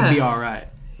gonna be all right.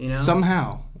 You know,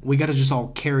 somehow we got to just all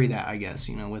carry that, I guess,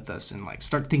 you know, with us and like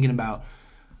start thinking about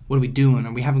what are we doing?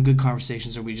 Are we having good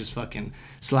conversations? Or are we just fucking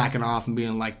slacking off and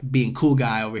being cool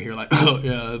guy over here, like, oh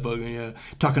yeah, fucking yeah,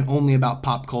 talking only about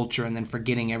pop culture and then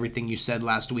forgetting everything you said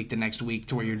last week the next week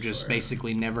to where you're just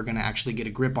basically never gonna actually get a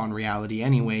grip on reality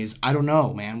anyways. I don't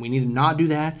know, man. We need to not do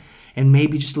that and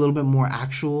maybe just a little bit more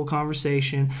actual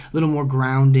conversation, a little more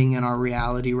grounding in our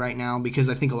reality right now, because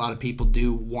I think a lot of people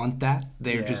do want that.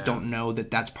 They just don't know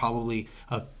that that's probably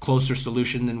a closer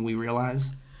solution than we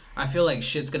realize. I feel like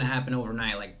shit's gonna happen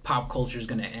overnight. Like pop culture's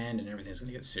gonna end and everything's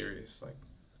gonna get serious. Like,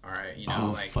 all right, you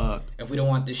know, fuck. If we don't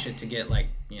want this shit to get like,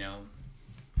 you know,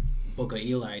 Book of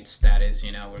Eli status,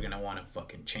 you know, we're gonna want to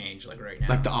fucking change like right now.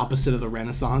 Like the opposite of the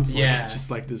Renaissance. Yeah, like, it's just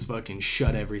like this fucking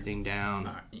shut everything down.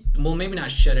 Well, maybe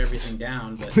not shut everything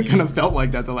down, but it kind of felt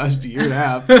like that the last year and a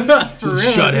half.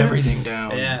 Just shut everything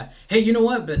down. Yeah. Hey, you know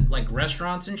what? But like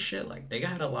restaurants and shit, like they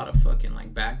got a lot of fucking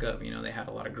like backup. You know, they had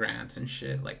a lot of grants and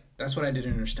shit. Like that's what I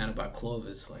didn't understand about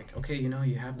Clovis. Like, okay, you know,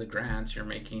 you have the grants, you're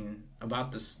making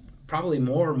about this. Probably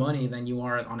more money than you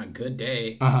are on a good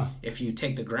day if you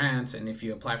take the grants and if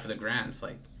you apply for the grants,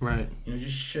 like you know,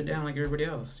 just shut down like everybody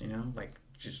else, you know, like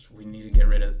just we need to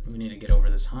get over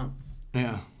this hump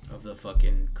of the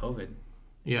fucking COVID.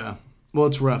 Yeah, well,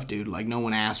 it's rough, dude. Like no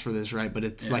one asked for this, right? But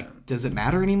it's like, does it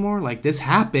matter anymore? Like this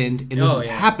happened and this is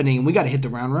happening and we got to hit the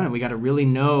ground running. We got to really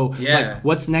know like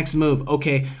what's next move.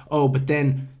 Okay, but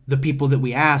then the people that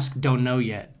we ask don't know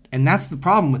yet. And that's the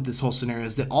problem with this whole scenario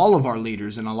is that all of our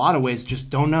leaders in a lot of ways just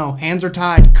don't know. Hands are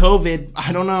tied. COVID.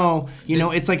 I don't know. You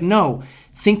know, it's like, no.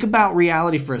 Think about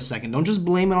reality for a second. Don't just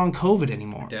blame it on COVID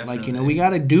anymore. Definitely. Like, you know, we got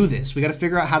to do this. We got to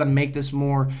figure out how to make this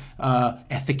more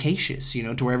efficacious, you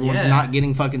know, to where everyone's not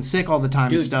getting fucking sick all the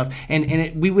time and stuff. And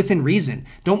it be within reason.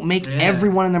 Don't make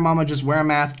everyone and their mama just wear a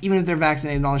mask, even if they're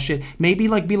vaccinated and all this shit. Maybe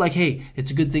like be like, hey, it's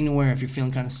a good thing to wear if you're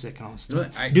feeling kind of sick and all this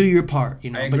stuff. Do your part,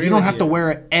 you know. But you don't have to wear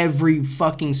it every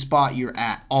fucking spot you're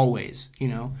at always, you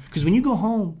know. Because when you go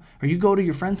home or you go to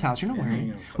your friend's house, you're not wearing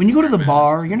it. When you go to the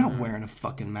bar, you're not wearing a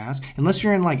fucking mask. Unless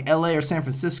you're in like LA or San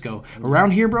Francisco.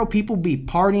 Around here, bro, people be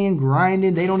partying,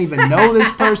 grinding. They don't even know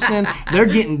this person. They're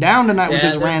getting down tonight with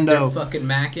this rando. They're fucking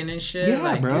macking and shit. Yeah,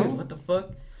 like, bro. Dude, what the fuck?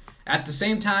 At the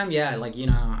same time, yeah, like, you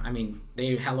know, I mean,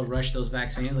 they hella rush those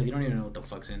vaccines. Like, you don't even know what the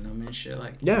fuck's in them and shit.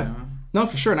 Like, yeah. You know? No,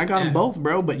 for sure. And I got them both,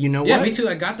 bro. But you know what? Yeah, me too.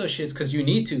 I got those shits because you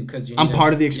need to. I'm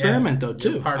part of the experiment, though,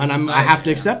 too. And I have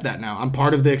to accept that now. I'm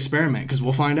part of the experiment because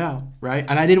we'll find out, right?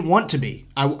 And I didn't want to be.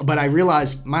 But I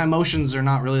realized my emotions are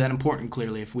not really that important,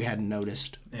 clearly, if we hadn't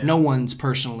noticed. Yeah. No one's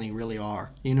personally really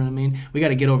are. You know what I mean? We got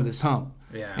to get over this hump.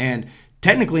 Yeah. And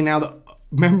technically now,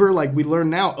 remember, like we learned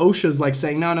now, OSHA's like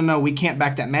saying, no, we can't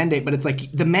back that mandate. But it's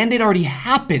like, the mandate already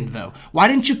happened, though. Why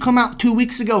didn't you come out 2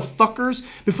 weeks ago, fuckers,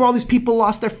 before all these people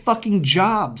lost their fucking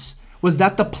jobs? Was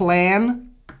that the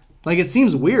plan? Like, it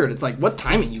seems weird. It's like, what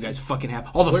timing you guys fucking have?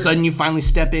 All of a sudden, you finally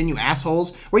step in, you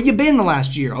assholes. Where you been the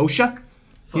last year, OSHA?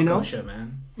 Fuck you know? OSHA,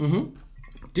 man. Mm-hmm.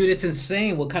 Dude, it's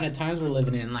insane what kind of times we're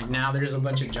living in. Like, now there's a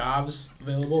bunch of jobs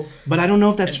available. But I don't know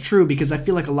if that's true, because I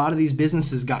feel like a lot of these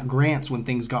businesses got grants when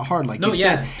things got hard, like you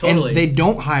said. Totally. And they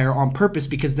don't hire on purpose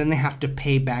because then they have to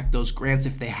pay back those grants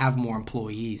if they have more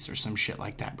employees or some shit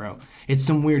like that, bro. It's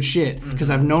some weird shit, because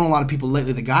I've known a lot of people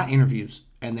lately that got interviews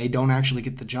and they don't actually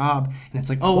get the job. And it's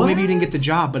like, oh, well, maybe you didn't get the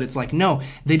job. But it's like, no,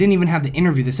 they didn't even have the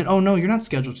interview. They said, oh, no, you're not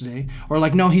scheduled today. Or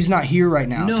like, no, he's not here right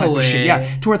now. No type way. Of shit.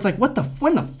 Yeah, to where it's like, when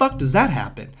the fuck does that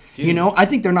happen? Dude. You know, I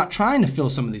think they're not trying to fill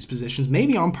some of these positions,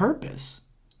 maybe on purpose,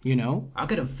 you know? I'll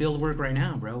get a field work right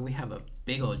now, bro. We have a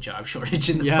big old job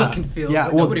shortage in the fucking field. Yeah,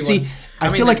 well, see,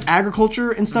 I feel like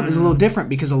agriculture and stuff is a little different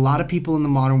because a lot of people in the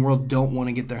modern world don't want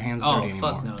to get their hands dirty anymore.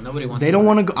 Oh, fuck no. Nobody wants They don't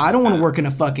want to go. I don't want to work in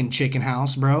a fucking chicken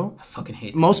house, bro. I fucking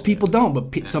hate Most people don't,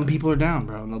 but some people are down,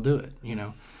 bro, and they'll do it, you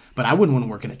know? But I wouldn't want to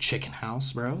work in a chicken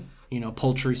house, bro. You know,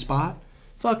 poultry spot.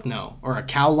 Fuck no. Or a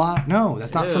cow lot. No,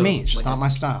 that's not for me. It's just not my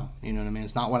style. You know what I mean?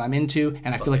 It's not what I'm into,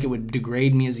 and I feel like it would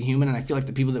degrade me as a human, and I feel like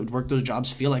the people that would work those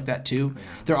jobs feel like that too. Yeah.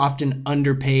 They're often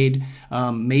underpaid,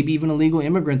 maybe even illegal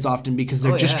immigrants often because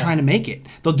they're just trying to make it.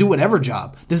 They'll do whatever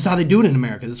job. This is how they do it in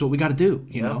America. This is what we got to do,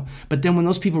 you know? But then when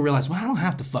those people realize, well, I don't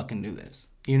have to fucking do this.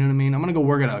 You know what I mean? I'm going to go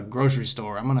work at a grocery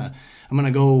store. I'm going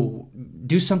to go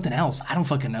do something else. I don't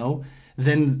fucking know.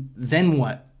 Then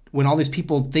what? When all these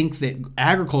people think that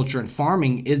agriculture and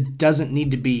farming, it doesn't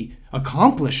need to be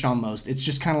accomplished almost. It's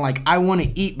just kind of like, I want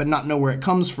to eat but not know where it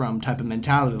comes from type of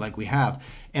mentality like we have.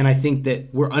 And I think that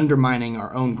we're undermining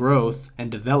our own growth and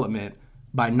development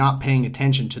by not paying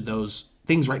attention to those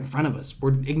things right in front of us.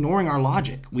 We're ignoring our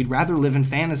logic. We'd rather live in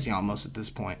fantasy almost at this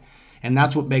point. And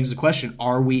that's what begs the question,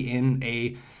 are we in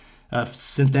a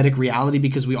synthetic reality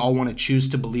because we all want to choose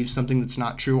to believe something that's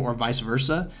not true, or vice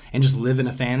versa, and just live in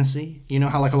a fantasy? You know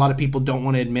how like a lot of people don't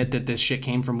want to admit that this shit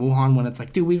came from Wuhan, when it's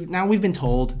like, dude, we've been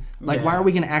told. Like, why are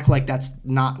we going to act like that's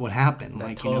not what happened? That's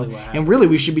like, totally, you know, and really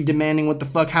we should be demanding what the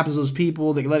fuck happens to those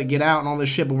people that let it get out and all this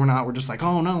shit, but we're not. We're just like,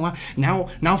 oh no, now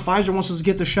Pfizer wants us to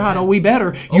get the shot. Oh, we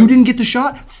better. You didn't get the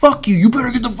shot? Fuck you. You better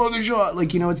get the fucking shot.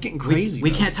 Like, you know, it's getting crazy. We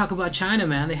can't talk about China,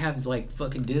 man. They have like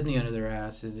fucking Disney under their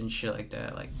asses and shit like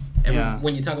that. Like,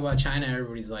 when you talk about China,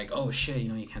 everybody's like, oh shit, you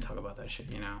know, you can't talk about that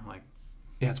shit, you know? Like,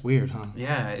 yeah, it's weird, huh?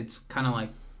 Yeah, it's kind of like,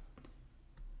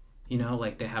 you know,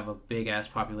 like they have a big ass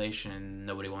population and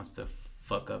nobody wants to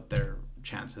fuck up their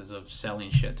chances of selling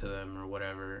shit to them or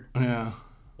whatever. Yeah.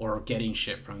 Or getting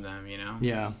shit from them, you know?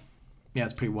 Yeah. Yeah,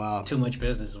 it's pretty wild. Too much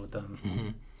business with them. Mm-hmm.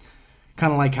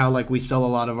 Kind of like how like we sell a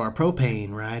lot of our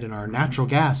propane, right, and our natural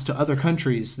gas to other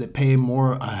countries that pay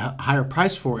a higher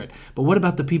price for it. But what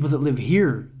about the people that live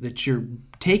here that you're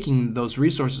taking those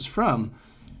resources from?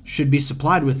 Should be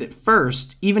supplied with it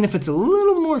first, even if it's a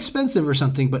little more expensive or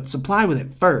something, but supply with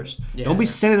it first. Yeah. Don't be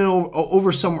sending it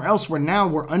over somewhere else where now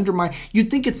we're undermining.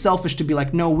 You'd think it's selfish to be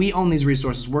like, no, we own these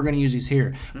resources, we're going to use these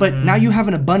here. But now you have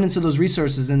an abundance of those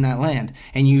resources in that land,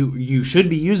 and you should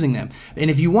be using them.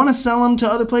 And if you want to sell them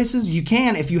to other places, you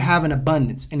can if you have an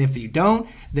abundance. And if you don't,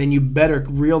 then you better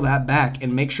reel that back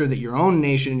and make sure that your own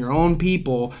nation, your own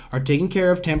people are taken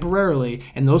care of temporarily.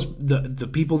 And the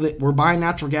people that were buying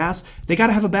natural gas, they got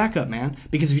to have a backup, man,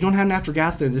 because if you don't have natural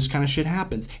gas there, this kind of shit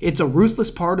happens. It's a ruthless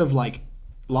part of like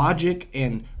logic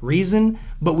and reason,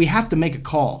 but we have to make a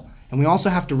call, and we also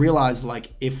have to realize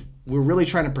like if we're really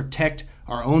trying to protect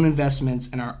our own investments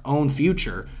and our own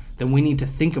future, then we need to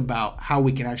think about how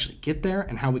we can actually get there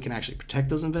and how we can actually protect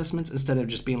those investments instead of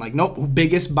just being like, nope,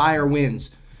 biggest buyer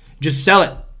wins, just sell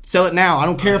it now. I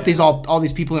don't care if all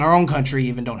these people in our own country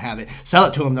even don't have it. Sell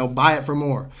it to them, they'll buy it for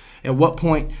more. At what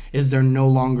point is there no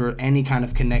longer any kind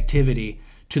of connectivity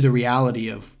to the reality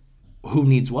of who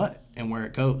needs what and where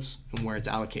it goes and where it's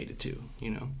allocated to, you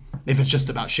know? If it's just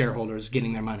about shareholders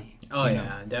getting their money. Oh,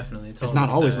 yeah, definitely. It's not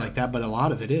always like that, but a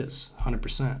lot of it is,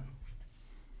 100%.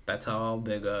 That's how all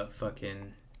big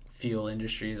fucking fuel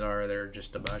industries are. They're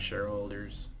just about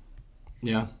shareholders.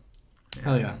 Yeah.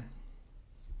 Hell yeah.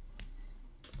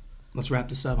 let's wrap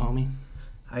this up, homie.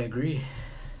 I agree.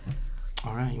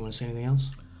 All right, you want to say anything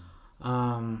else?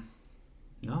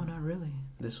 No, not really.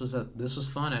 This was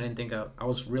fun. I didn't think I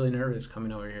was really nervous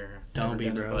coming over here. Don't be,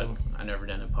 bro. I never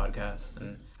done a podcast,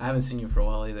 and I haven't seen you for a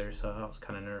while either, so I was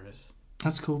kind of nervous.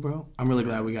 That's cool, bro. I'm really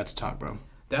glad we got to talk, bro.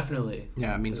 Definitely.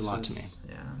 Yeah, it means a lot to me.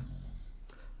 Yeah.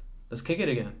 Let's kick it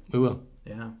again. We will.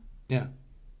 Yeah. Yeah.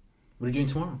 What are you doing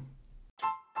tomorrow?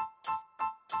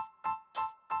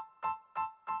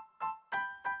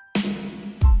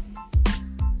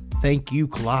 Thank you,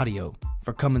 Claudio,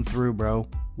 for coming through, bro.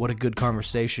 What a good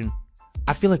conversation.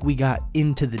 I feel like we got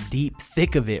into the deep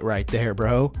thick of it right there,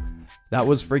 bro. That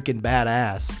was freaking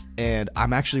badass. And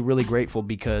I'm actually really grateful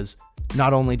because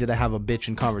not only did I have a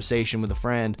bitchin' conversation with a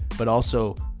friend, but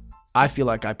also I feel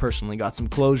like I personally got some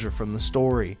closure from the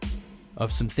story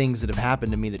of some things that have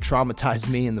happened to me that traumatized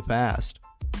me in the past.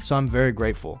 So I'm very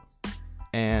grateful.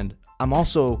 And I'm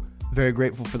also very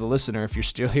grateful for the listener if you're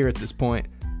still here at this point,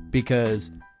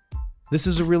 because this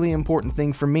is a really important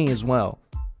thing for me as well.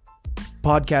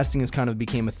 Podcasting has kind of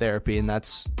became a therapy, and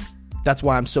that's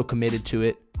why I'm so committed to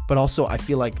it. But also, I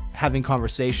feel like having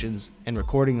conversations and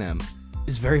recording them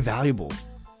is very valuable.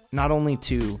 Not only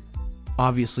to,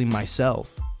 obviously,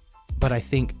 myself, but I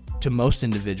think to most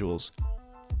individuals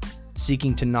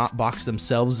seeking to not box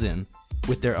themselves in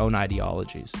with their own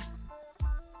ideologies.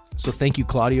 So thank you,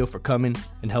 Claudio, for coming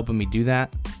and helping me do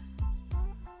that.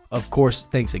 Of course,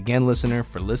 thanks again, listener,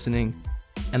 for listening.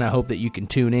 And I hope that you can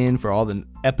tune in for all the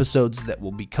episodes that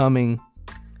will be coming.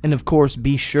 And of course,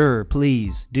 be sure,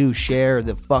 please, do share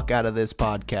the fuck out of this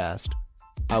podcast.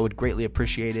 I would greatly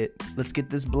appreciate it. Let's get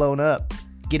this blown up.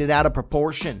 Get it out of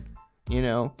proportion, you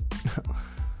know.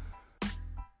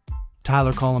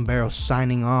 Tyler Columbero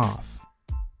signing off.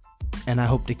 And I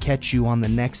hope to catch you on the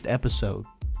next episode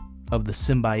of the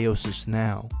Symbiosis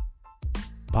Now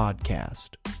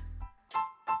podcast.